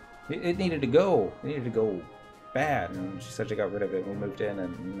like, it needed to go. It needed to go bad. And she said she got rid of it when we moved in,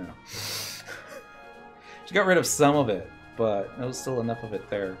 and you know, she got rid of some of it, but there was still enough of it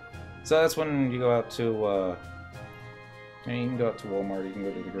there. So that's when you go out to you can go out to Walmart, you can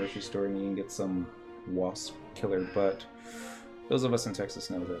go to the grocery store, and you can get some wasp killer. But those of us in Texas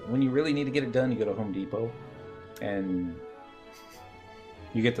know that when you really need to get it done, you go to Home Depot and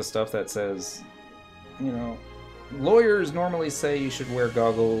you get the stuff that says, you know, lawyers normally say you should wear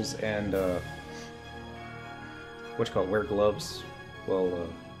goggles and wear gloves while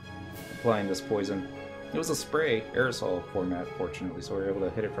applying this poison. It was a spray aerosol format, fortunately, so we were able to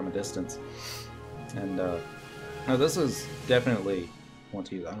hit it from a distance. And now this is definitely one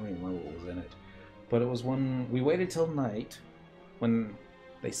to use. I don't even know what was in it, but it was one we waited till night when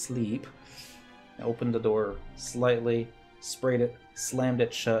they sleep. I opened the door slightly, sprayed it, slammed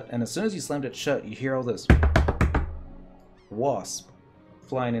it shut, and as soon as you slammed it shut, you hear all this wasp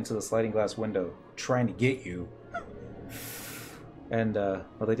flying into the sliding glass window, trying to get you. And, well,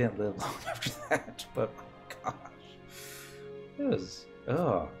 they didn't live long after that, but, oh gosh. It was,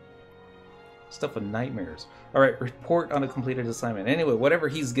 stuff of nightmares. Alright, report on a completed assignment. Anyway, whatever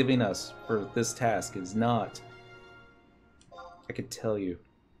he's giving us for this task is not, I could tell you,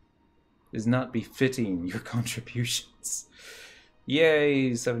 is not befitting your contributions.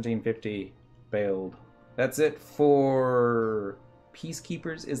 Yay, 1750 bailed. That's it for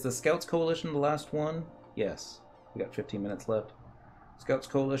Peacekeepers. Is the Scouts Coalition the last one? Yes. We got 15 minutes left. Scouts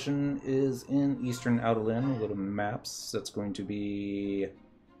Coalition is in Eastern Outerland. We'll go to maps. That's going to be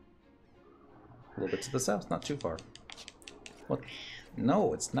a little bit to the south, not too far. What?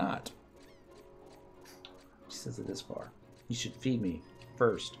 No, it's not. She says it is far. You should feed me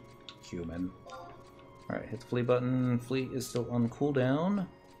first, human. Alright, hit the flee button. Flee is still on cooldown.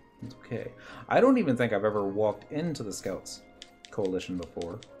 It's okay. I don't even think I've ever walked into the Scouts Coalition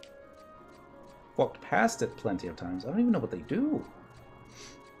before. Walked past it plenty of times. I don't even know what they do.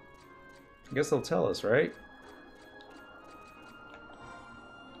 I guess they'll tell us, right?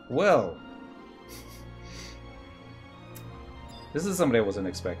 Well, this is somebody I wasn't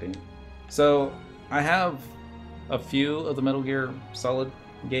expecting. So, I have a few of the Metal Gear Solid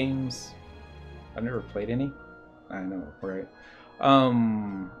games. I've never played any. I know, right?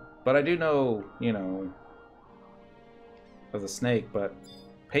 But I do know, you know, of the Snake, but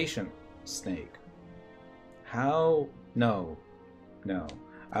Patient Snake. How? No. No.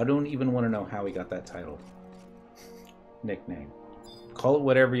 I don't even want to know how he got that title. Nickname. Call it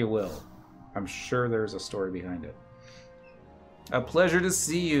whatever you will. I'm sure there's a story behind it. A pleasure to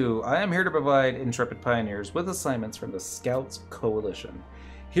see you. I am here to provide intrepid pioneers with assignments from the Scouts Coalition.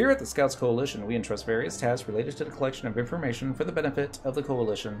 Here at the Scouts Coalition, we entrust various tasks related to the collection of information for the benefit of the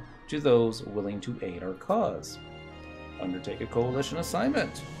Coalition to those willing to aid our cause. Undertake a Coalition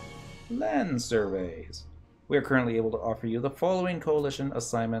assignment. Land surveys. We are currently able to offer you the following Coalition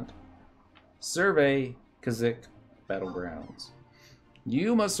assignment. Survey Kazik Battlegrounds.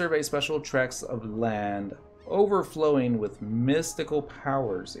 You must survey special tracts of land overflowing with mystical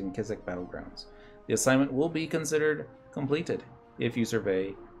powers in Kazik Battlegrounds. The assignment will be considered completed if you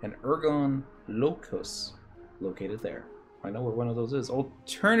survey an Ergon Locus located there. I know where one of those is.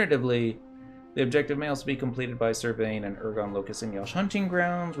 Alternatively, the objective may also be completed by surveying an Ergon Locus in Yosh Hunting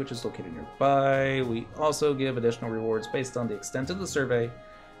Grounds, which is located nearby. We also give additional rewards based on the extent of the survey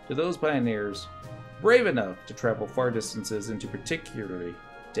to those pioneers brave enough to travel far distances into particularly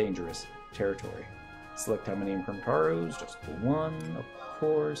dangerous territory. Select how many Imprimtaros, just the one, of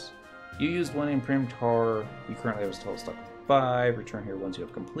course. You used one Imprimtar. You currently have a total stock of 5. Return here once you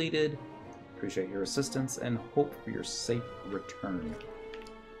have completed. Appreciate your assistance and hope for your safe return.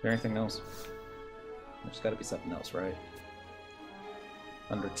 Is there anything else? There's got to be something else, right?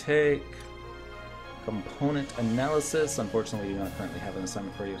 Undertake. Component analysis. Unfortunately, we do not currently have an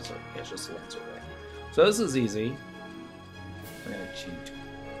assignment for you, so it's just a land survey. So this is easy. We're going to cheat.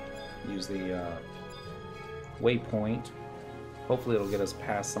 Use the waypoint. Hopefully it'll get us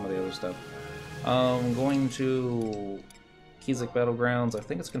past some of the other stuff. Going to Kazik Battlegrounds. I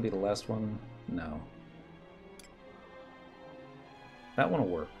think it's going to be the last one. No. That one will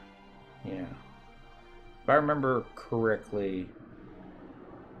work. Yeah. If I remember correctly...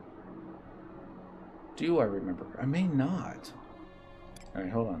 Do I remember? I may not.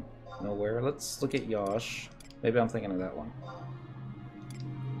 Alright, hold on. Nowhere. Let's look at Yosh. Maybe I'm thinking of that one.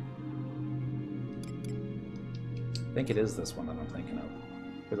 I think it is this one that I'm thinking of.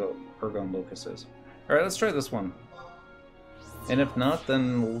 Where the Ergon Locus is. Alright, let's try this one. And if not,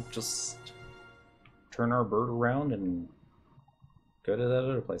 then we'll just turn our bird around and go to that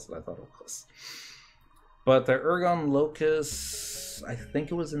other place that I thought it was. But the Ergon Locus, I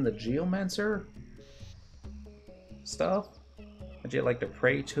think it was in the Geomancer stuff. Would you like to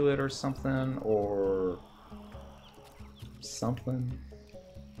pray to it or something? Or something?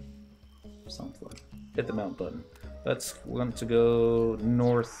 Something. Hit the mount button. Let's want to go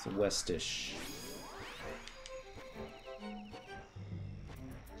northwestish.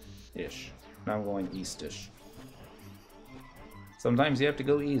 Ish. Now I'm going eastish. Sometimes you have to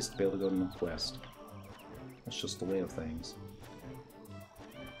go east to be able to go northwest. That's just the way of things.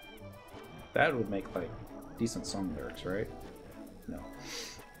 That would make, like, decent song lyrics, right? No.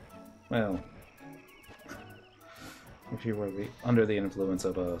 Well, if you were under the influence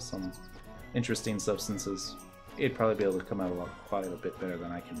of some interesting substances, it'd probably be able to come out quite a bit better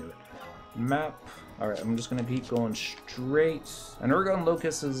than I can do it. Map. Alright, I'm just going to keep going straight. An Ergon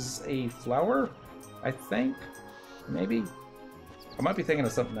Locus is a flower, I think? Maybe? I might be thinking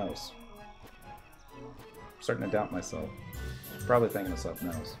of something else. I'm starting to doubt myself. Probably thinking of something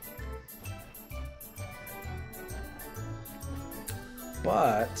else.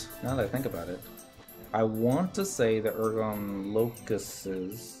 But, now that I think about it, I want to say the Ergon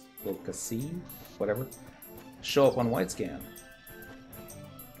Locuses, whatever, show up on White Scan.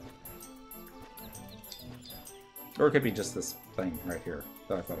 Or it could be just this thing right here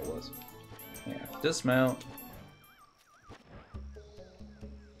that I thought it was. Yeah, dismount.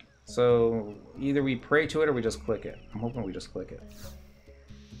 So, either we pray to it or we just click it. I'm hoping we just click it.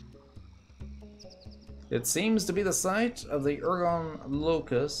 It seems to be the site of the Ergon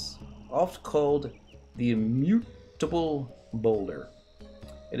Locus, oft called the Immutable Boulder.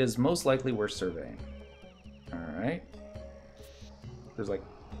 It is most likely worth surveying. Alright. There's like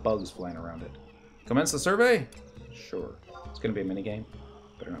bugs flying around it. Commence the survey? Sure. It's gonna be a minigame.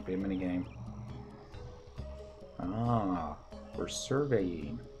 Better not be a minigame. Ah, we're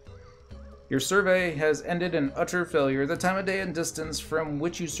surveying. Your survey has ended in utter failure. The time of day and distance from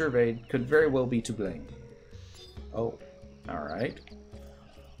which you surveyed could very well be to blame. Oh, alright.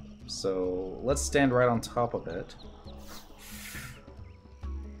 So let's stand right on top of it.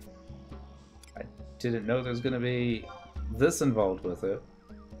 I didn't know there's going to be this involved with it.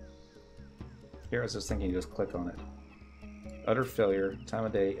 Here I was just thinking you just click on it. Utter failure, time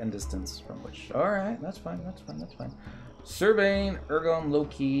of day, and distance from which... Alright, that's fine, that's fine, that's fine. Surveying Ergon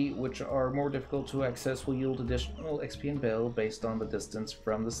low-key, which are more difficult to access, will yield additional XP and Bell based on the distance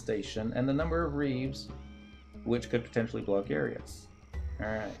from the station and the number of reeves, which could potentially block areas.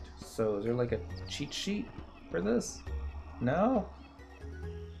 Alright, so is there like a cheat sheet for this? No?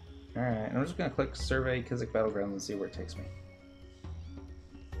 Alright, I'm just going to click Survey Kizik Battlegrounds and see where it takes me.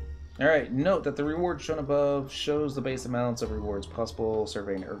 Alright, note that the reward shown above shows the base amounts of rewards possible.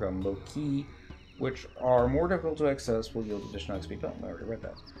 Surveying Ergon low-key, which are more difficult to access, will yield additional XP. Oh, I already read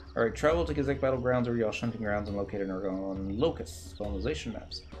that. Alright, travel to Kizik Battlegrounds or Yosh Hunting Grounds and locate an Ergon Locus. Colonization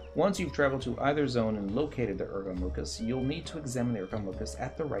maps. Once you've traveled to either zone and located the Ergon Locus, you'll need to examine the Ergon Locus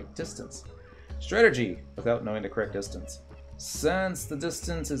at the right distance. Strategy, without knowing the correct distance. Since the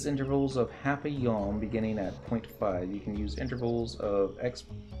distance is intervals of half a yalm beginning at 0.5, you can use intervals of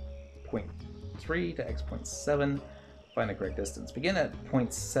x.3 to x.7 to find the correct distance. Begin at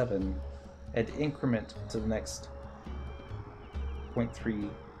 0.7 and increment to the next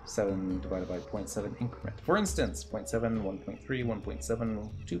 0.37 divided by 0.7 increment. For instance, 0.7, 1.3, 1.7,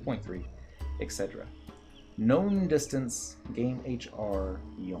 2.3, etc. Known distance, gain HR,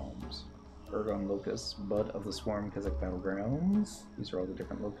 yalms. Ergon Locus, Bud of the Swarm, Kizik Battlegrounds. These are all the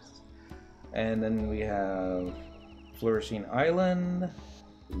different locusts. And then we have Flourishing Island,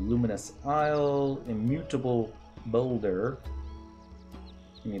 Luminous Isle, Immutable Boulder.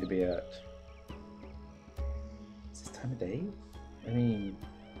 You need to be at... Is this time of day? I mean...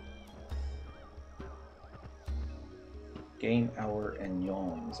 Gain Hour and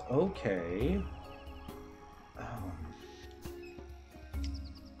Yawns. Okay.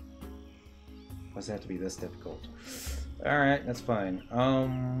 Why does it have to be this difficult? Alright, that's fine.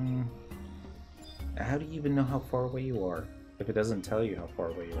 How do you even know how far away you are if it doesn't tell you how far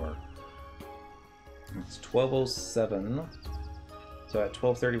away you are? It's 12:07. So at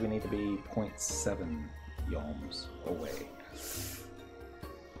 12:30 we need to be 0.7 yalms away.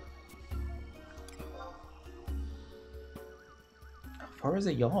 How far is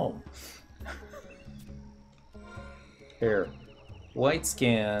a yalm? Here. White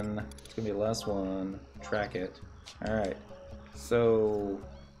scan. It's gonna be the last one. Track it. Alright. So...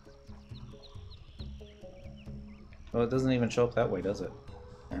 Well, it doesn't even show up that way, does it?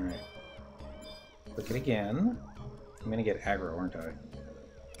 Alright. Click it again. I'm gonna get aggro, aren't I?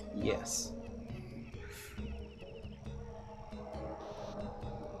 Yes.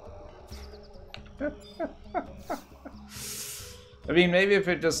 I mean, maybe if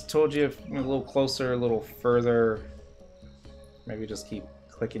it just told you a little closer, a little further, maybe just keep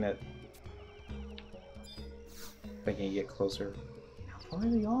clicking it, thinking you get closer. How far are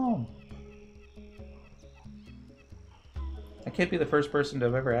they all? I can't be the first person to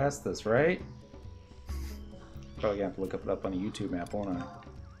have ever asked this, right? Probably gonna have to look it up on a YouTube map, won't I?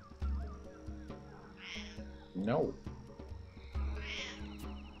 No.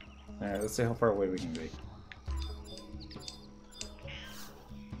 Alright, let's see how far away we can be.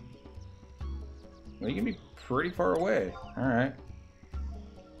 Well, you can be pretty far away. Alright.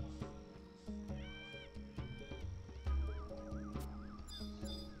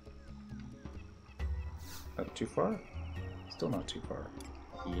 Not too far? Still not too far.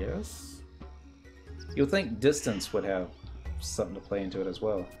 Yes? You'll think distance would have something to play into it as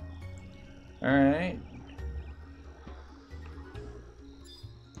well. Alright.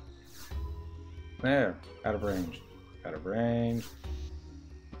 There. Out of range. Out of range.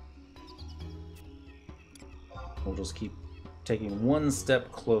 We'll just keep taking one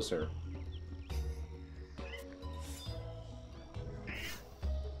step closer.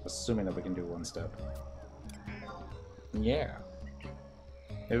 Assuming that we can do one step. Yeah.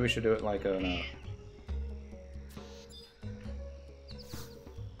 Maybe we should do it like a...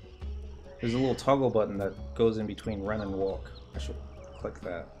 There's a little toggle button that goes in between run and walk. I should click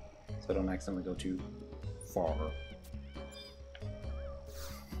that so I don't accidentally go too far.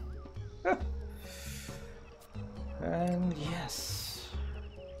 And yes.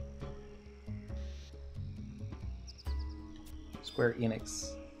 Square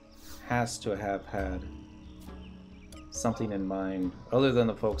Enix has to have had something in mind other than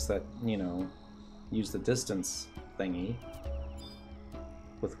the folks that, you know, use the distance thingy.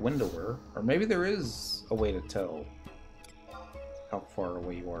 with Windower. Or maybe there is a way to tell how far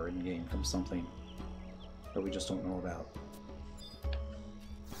away you are in-game from something that we just don't know about.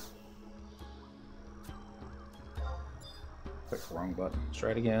 Click wrong button. Let's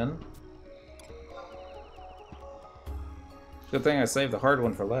try it again. Good thing I saved the hard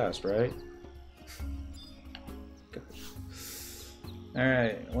one for last, right?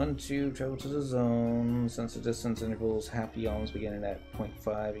 Alright, 1, 2, travel to the zone. Since the distance intervals have biomes beginning at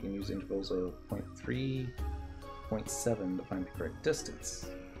 0.5, you can use intervals of 0.3, 0.7 to find the correct distance.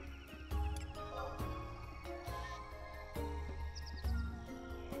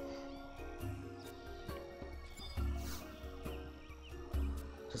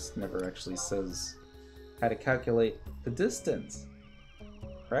 Just never actually says how to calculate the distance,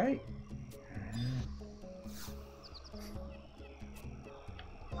 right?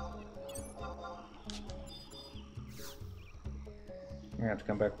 We're gonna have to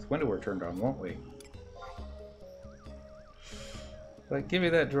come back with Windower turned on, won't we? Like, give me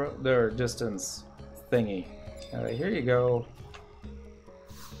that distance thingy. Here you go.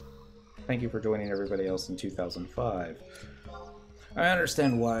 Thank you for joining everybody else in 2005. I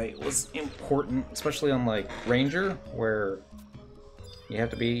understand why it was important, especially on like Ranger, where you have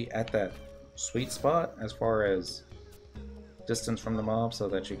to be at that sweet spot as far as distance from the mob so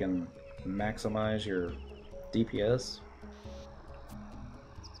that you can maximize your DPS.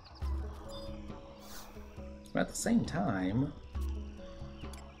 But at the same time,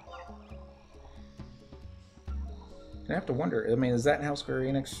 I have to wonder, I mean, is that how Square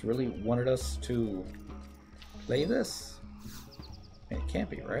Enix really wanted us to play this? I mean, it can't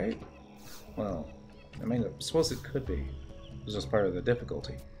be, right? Well, I mean, I suppose it could be. It's just part of the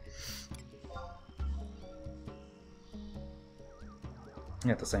difficulty.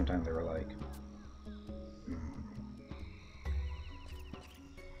 And at the same time, they were like,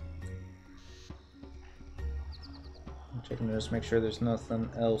 checking to just make sure there's nothing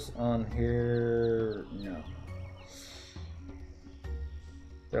else on here. No.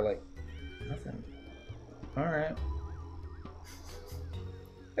 They're like, nothing. Alright.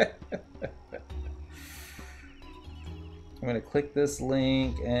 I'm going to click this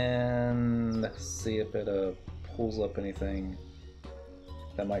link and see if it pulls up anything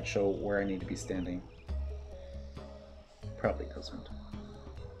that might show where I need to be standing. Probably doesn't.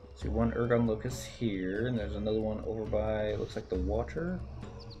 See, one Ergon Locust here, and there's another one over by, it looks like the water.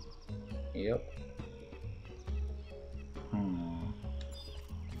 Yep.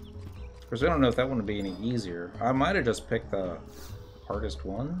 Of course, I don't know if that one would be any easier. I might have just picked the hardest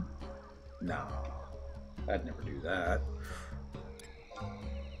one. No, I'd never do that.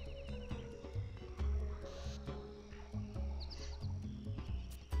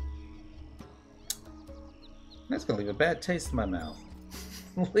 That's gonna leave a bad taste in my mouth.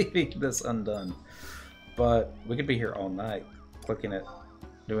 Leaving this undone. But we could be here all night, clicking it,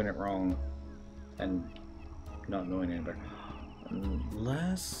 doing it wrong, and not knowing any better.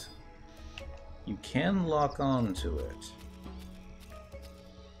 Unless you can lock on to it.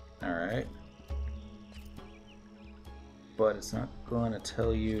 Alright. But it's not going to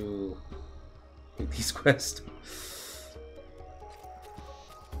tell you these quests.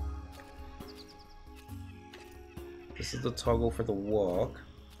 This is the toggle for the walk.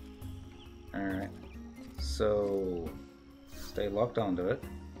 Alright. So stay locked onto it.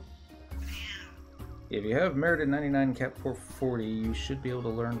 If you have merited 99 cap 440, you should be able to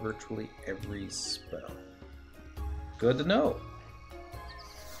learn virtually every spell. Good to know.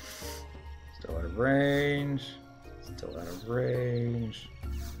 Still out of range. Still out of range.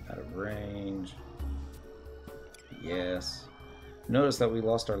 Out of range. Yes. Notice that we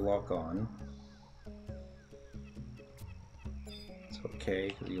lost our lock on. It's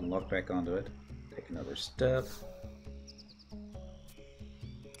okay, because you can lock back onto it. Take another step.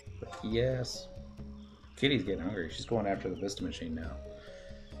 Click yes. Kitty's getting hungry. She's going after the Vista machine now.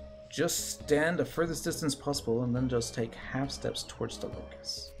 Just stand the furthest distance possible and then just take half steps towards the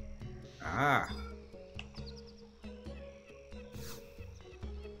locust. Ah!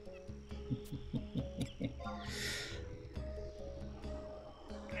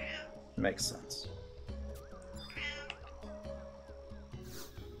 Makes sense.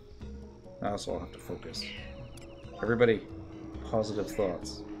 I also have to focus. Everybody, positive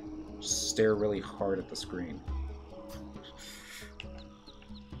thoughts. Stare really hard at the screen.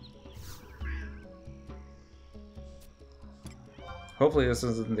 Hopefully this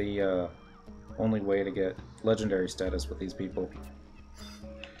isn't the only way to get legendary status with these people.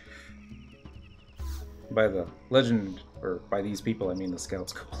 By the legend, or by these people, I mean the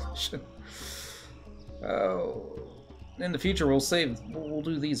Scouts Coalition. Oh, in the future we'll save. We'll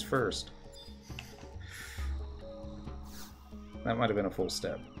do these first. That might have been a full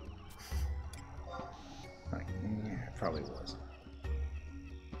step. Like, yeah, it probably was.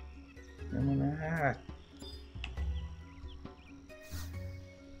 You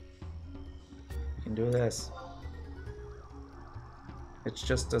can do this. It's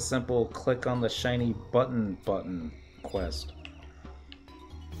just a simple click on the shiny button quest.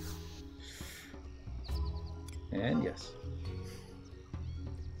 And yes.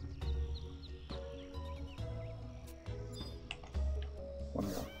 One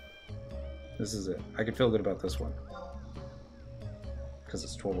more. This is it. I can feel good about this one. Because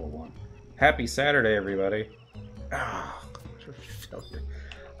it's 12:01. Happy Saturday, everybody. Ah, failure.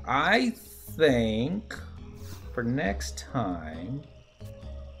 I think for next time,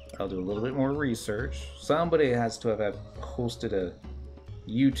 I'll do a little bit more research. Somebody has to have posted a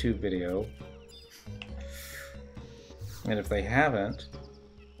YouTube video. And if they haven't,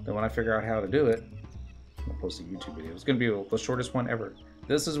 then when I figure out how to do it, I'll post a YouTube video. It's going to be the shortest one ever.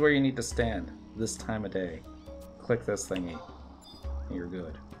 This is where you need to stand this time of day. Click this thingy, and you're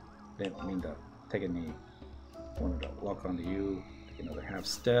good. Didn't mean to take a knee. Wanted to lock onto you. Take another half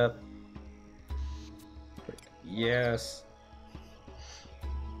step. Click yes.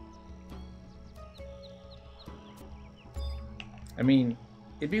 I mean,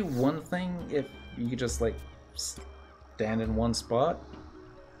 it'd be one thing if you could just like stand in one spot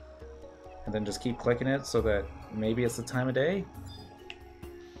and then just keep clicking it so that maybe it's the time of day.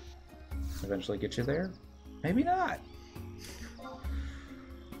 Eventually get you there. Maybe not.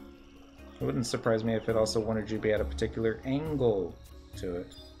 It wouldn't surprise me if it also wanted you to be at a particular angle to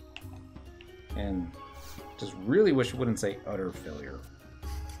it. And just really wish it wouldn't say utter failure.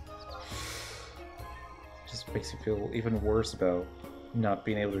 Just makes you feel even worse about not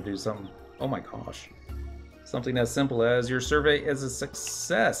being able to do something. Oh my gosh. Something as simple as your survey is a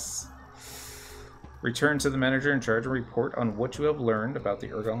success. Return to the manager in charge and report on what you have learned about the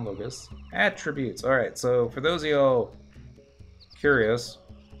Ergon Logos attributes. Alright, so for those of y'all curious,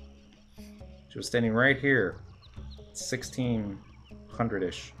 she was standing right here.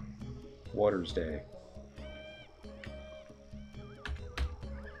 1600-ish. Waters Day.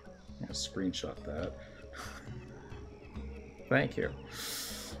 I'm gonna screenshot that. Thank you.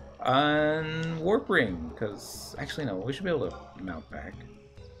 On Warp Ring, because actually no, we should be able to mount back.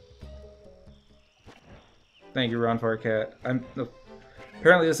 Thank you, Ron Farcat.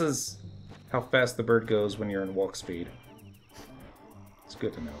 Apparently this is how fast the bird goes when you're in walk speed. It's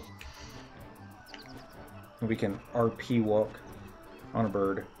good to know. And we can RP walk on a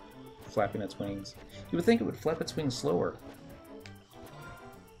bird, flapping its wings. You would think it would flap its wings slower.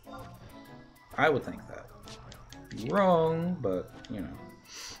 I would think that. Be wrong, but you know.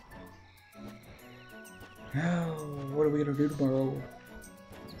 Oh, what are we gonna do tomorrow?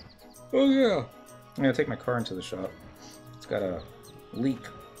 Oh yeah! I'm gonna take my car into the shop. It's got a leak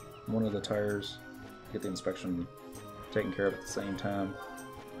in one of the tires. Get the inspection taken care of at the same time.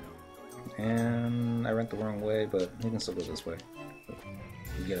 And I went the wrong way, but we can still go this way.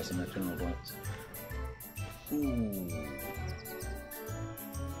 We'll get us in that general glance. Ooh.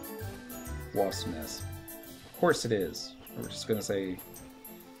 Wasp mess. Of course it is. We're just gonna say,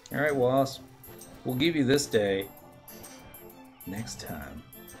 alright, Wasp, we'll give you this day. Next time.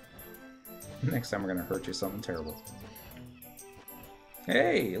 Next time we're gonna hurt you something terrible.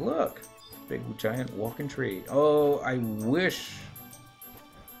 Hey, look! Big giant walking tree. Oh, I wish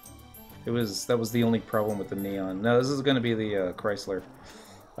that was the only problem with the neon. No, this is gonna be the Chrysler.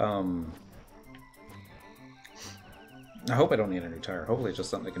 I hope I don't need a new tire. Hopefully it's just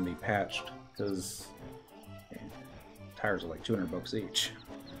something that can be patched, because tires are like 200 bucks each.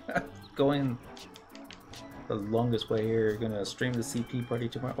 Going the longest way here, you're gonna stream the CP party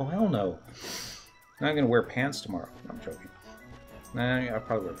tomorrow? Oh hell no! I'm not gonna wear pants tomorrow. No, I'm joking. Nah, I'll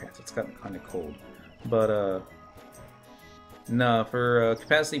probably wear pants. It's gotten kind of cold. But no, for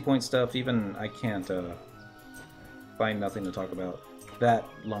capacity point stuff, even I can't find nothing to talk about that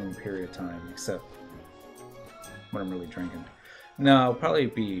long period of time, except when I'm really drinking. No, I'll probably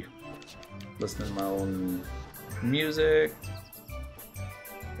be listening to my own music,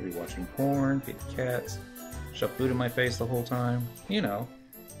 maybe watching porn, feed the cats, shove food in my face the whole time. You know,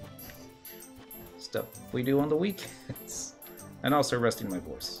 stuff we do on the weekends. And also resting my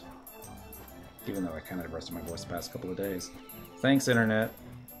voice. Even though I kind of rested my voice the past couple of days. Thanks, Internet.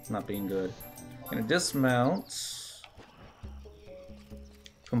 Not being good. Gonna dismount.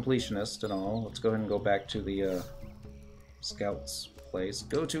 Completionist and all. Let's go ahead and go back to the Scouts place.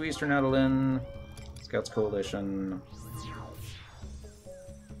 Go to Eastern Adeline. Scouts Coalition.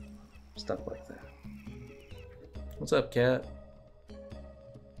 Stuff like that. What's up, cat?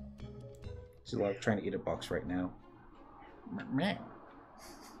 She's like trying to eat a box right now.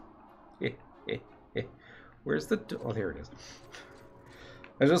 Where's the... Oh, here it is.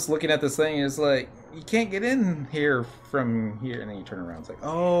 I was just looking at this thing, it's like, you can't get in here from here, and then you turn around, it's like,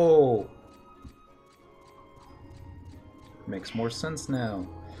 oh! Makes more sense now.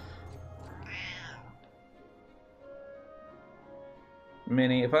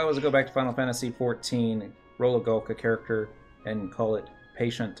 Minnie, if I was to go back to Final Fantasy XIV, roll a Golka character, and call it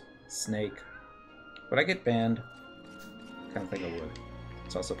Patient Snake, would I get banned? Kind of think I would.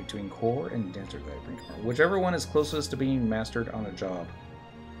 It's also between core and dancer that I bring tomorrow. Whichever one is closest to being mastered on a job.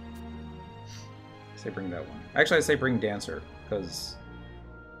 I say bring that one. Actually, I say bring dancer, because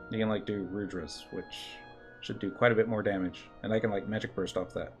you can like do Rudra's, which should do quite a bit more damage. And I can like magic burst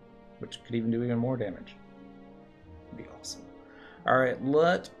off that, which could even do even more damage. It'd be awesome. Alright,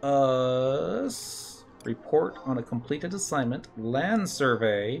 let us report on a completed assignment. Land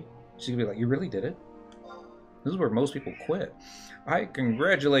survey. She's gonna be like, you really did it? This is where most people quit. I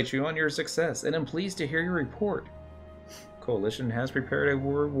congratulate you on your success, and am pleased to hear your report. Coalition has prepared a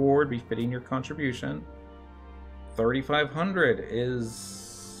reward befitting your contribution. 3,500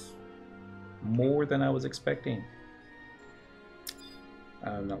 is more than I was expecting.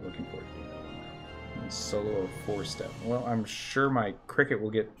 I'm not looking for it. Solo of 4-step. Well, I'm sure my cricket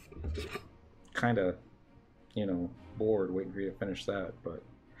will get kind of, you know, bored waiting for you to finish that, but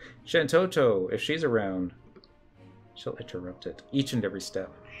Shantoto, if she's around, she'll interrupt it each and every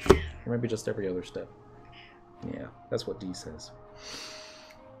step. Or maybe just every other step. Yeah, that's what D says.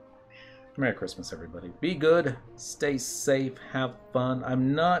 Merry Christmas, everybody. Be good, stay safe, have fun.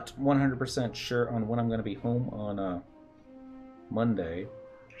 I'm not 100% sure on when I'm going to be home on Monday.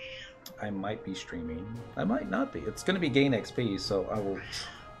 I might be streaming. I might not be. It's going to be Gain XP, so I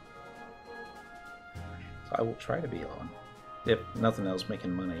will try to be on. If nothing else,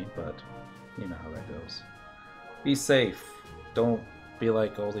 making money, but you know how that goes. Be safe. Don't be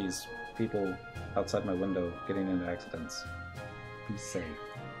like all these people outside my window getting into accidents. Be safe.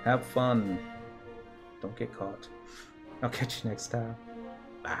 Have fun. Don't get caught. I'll catch you next time.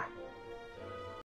 Bye.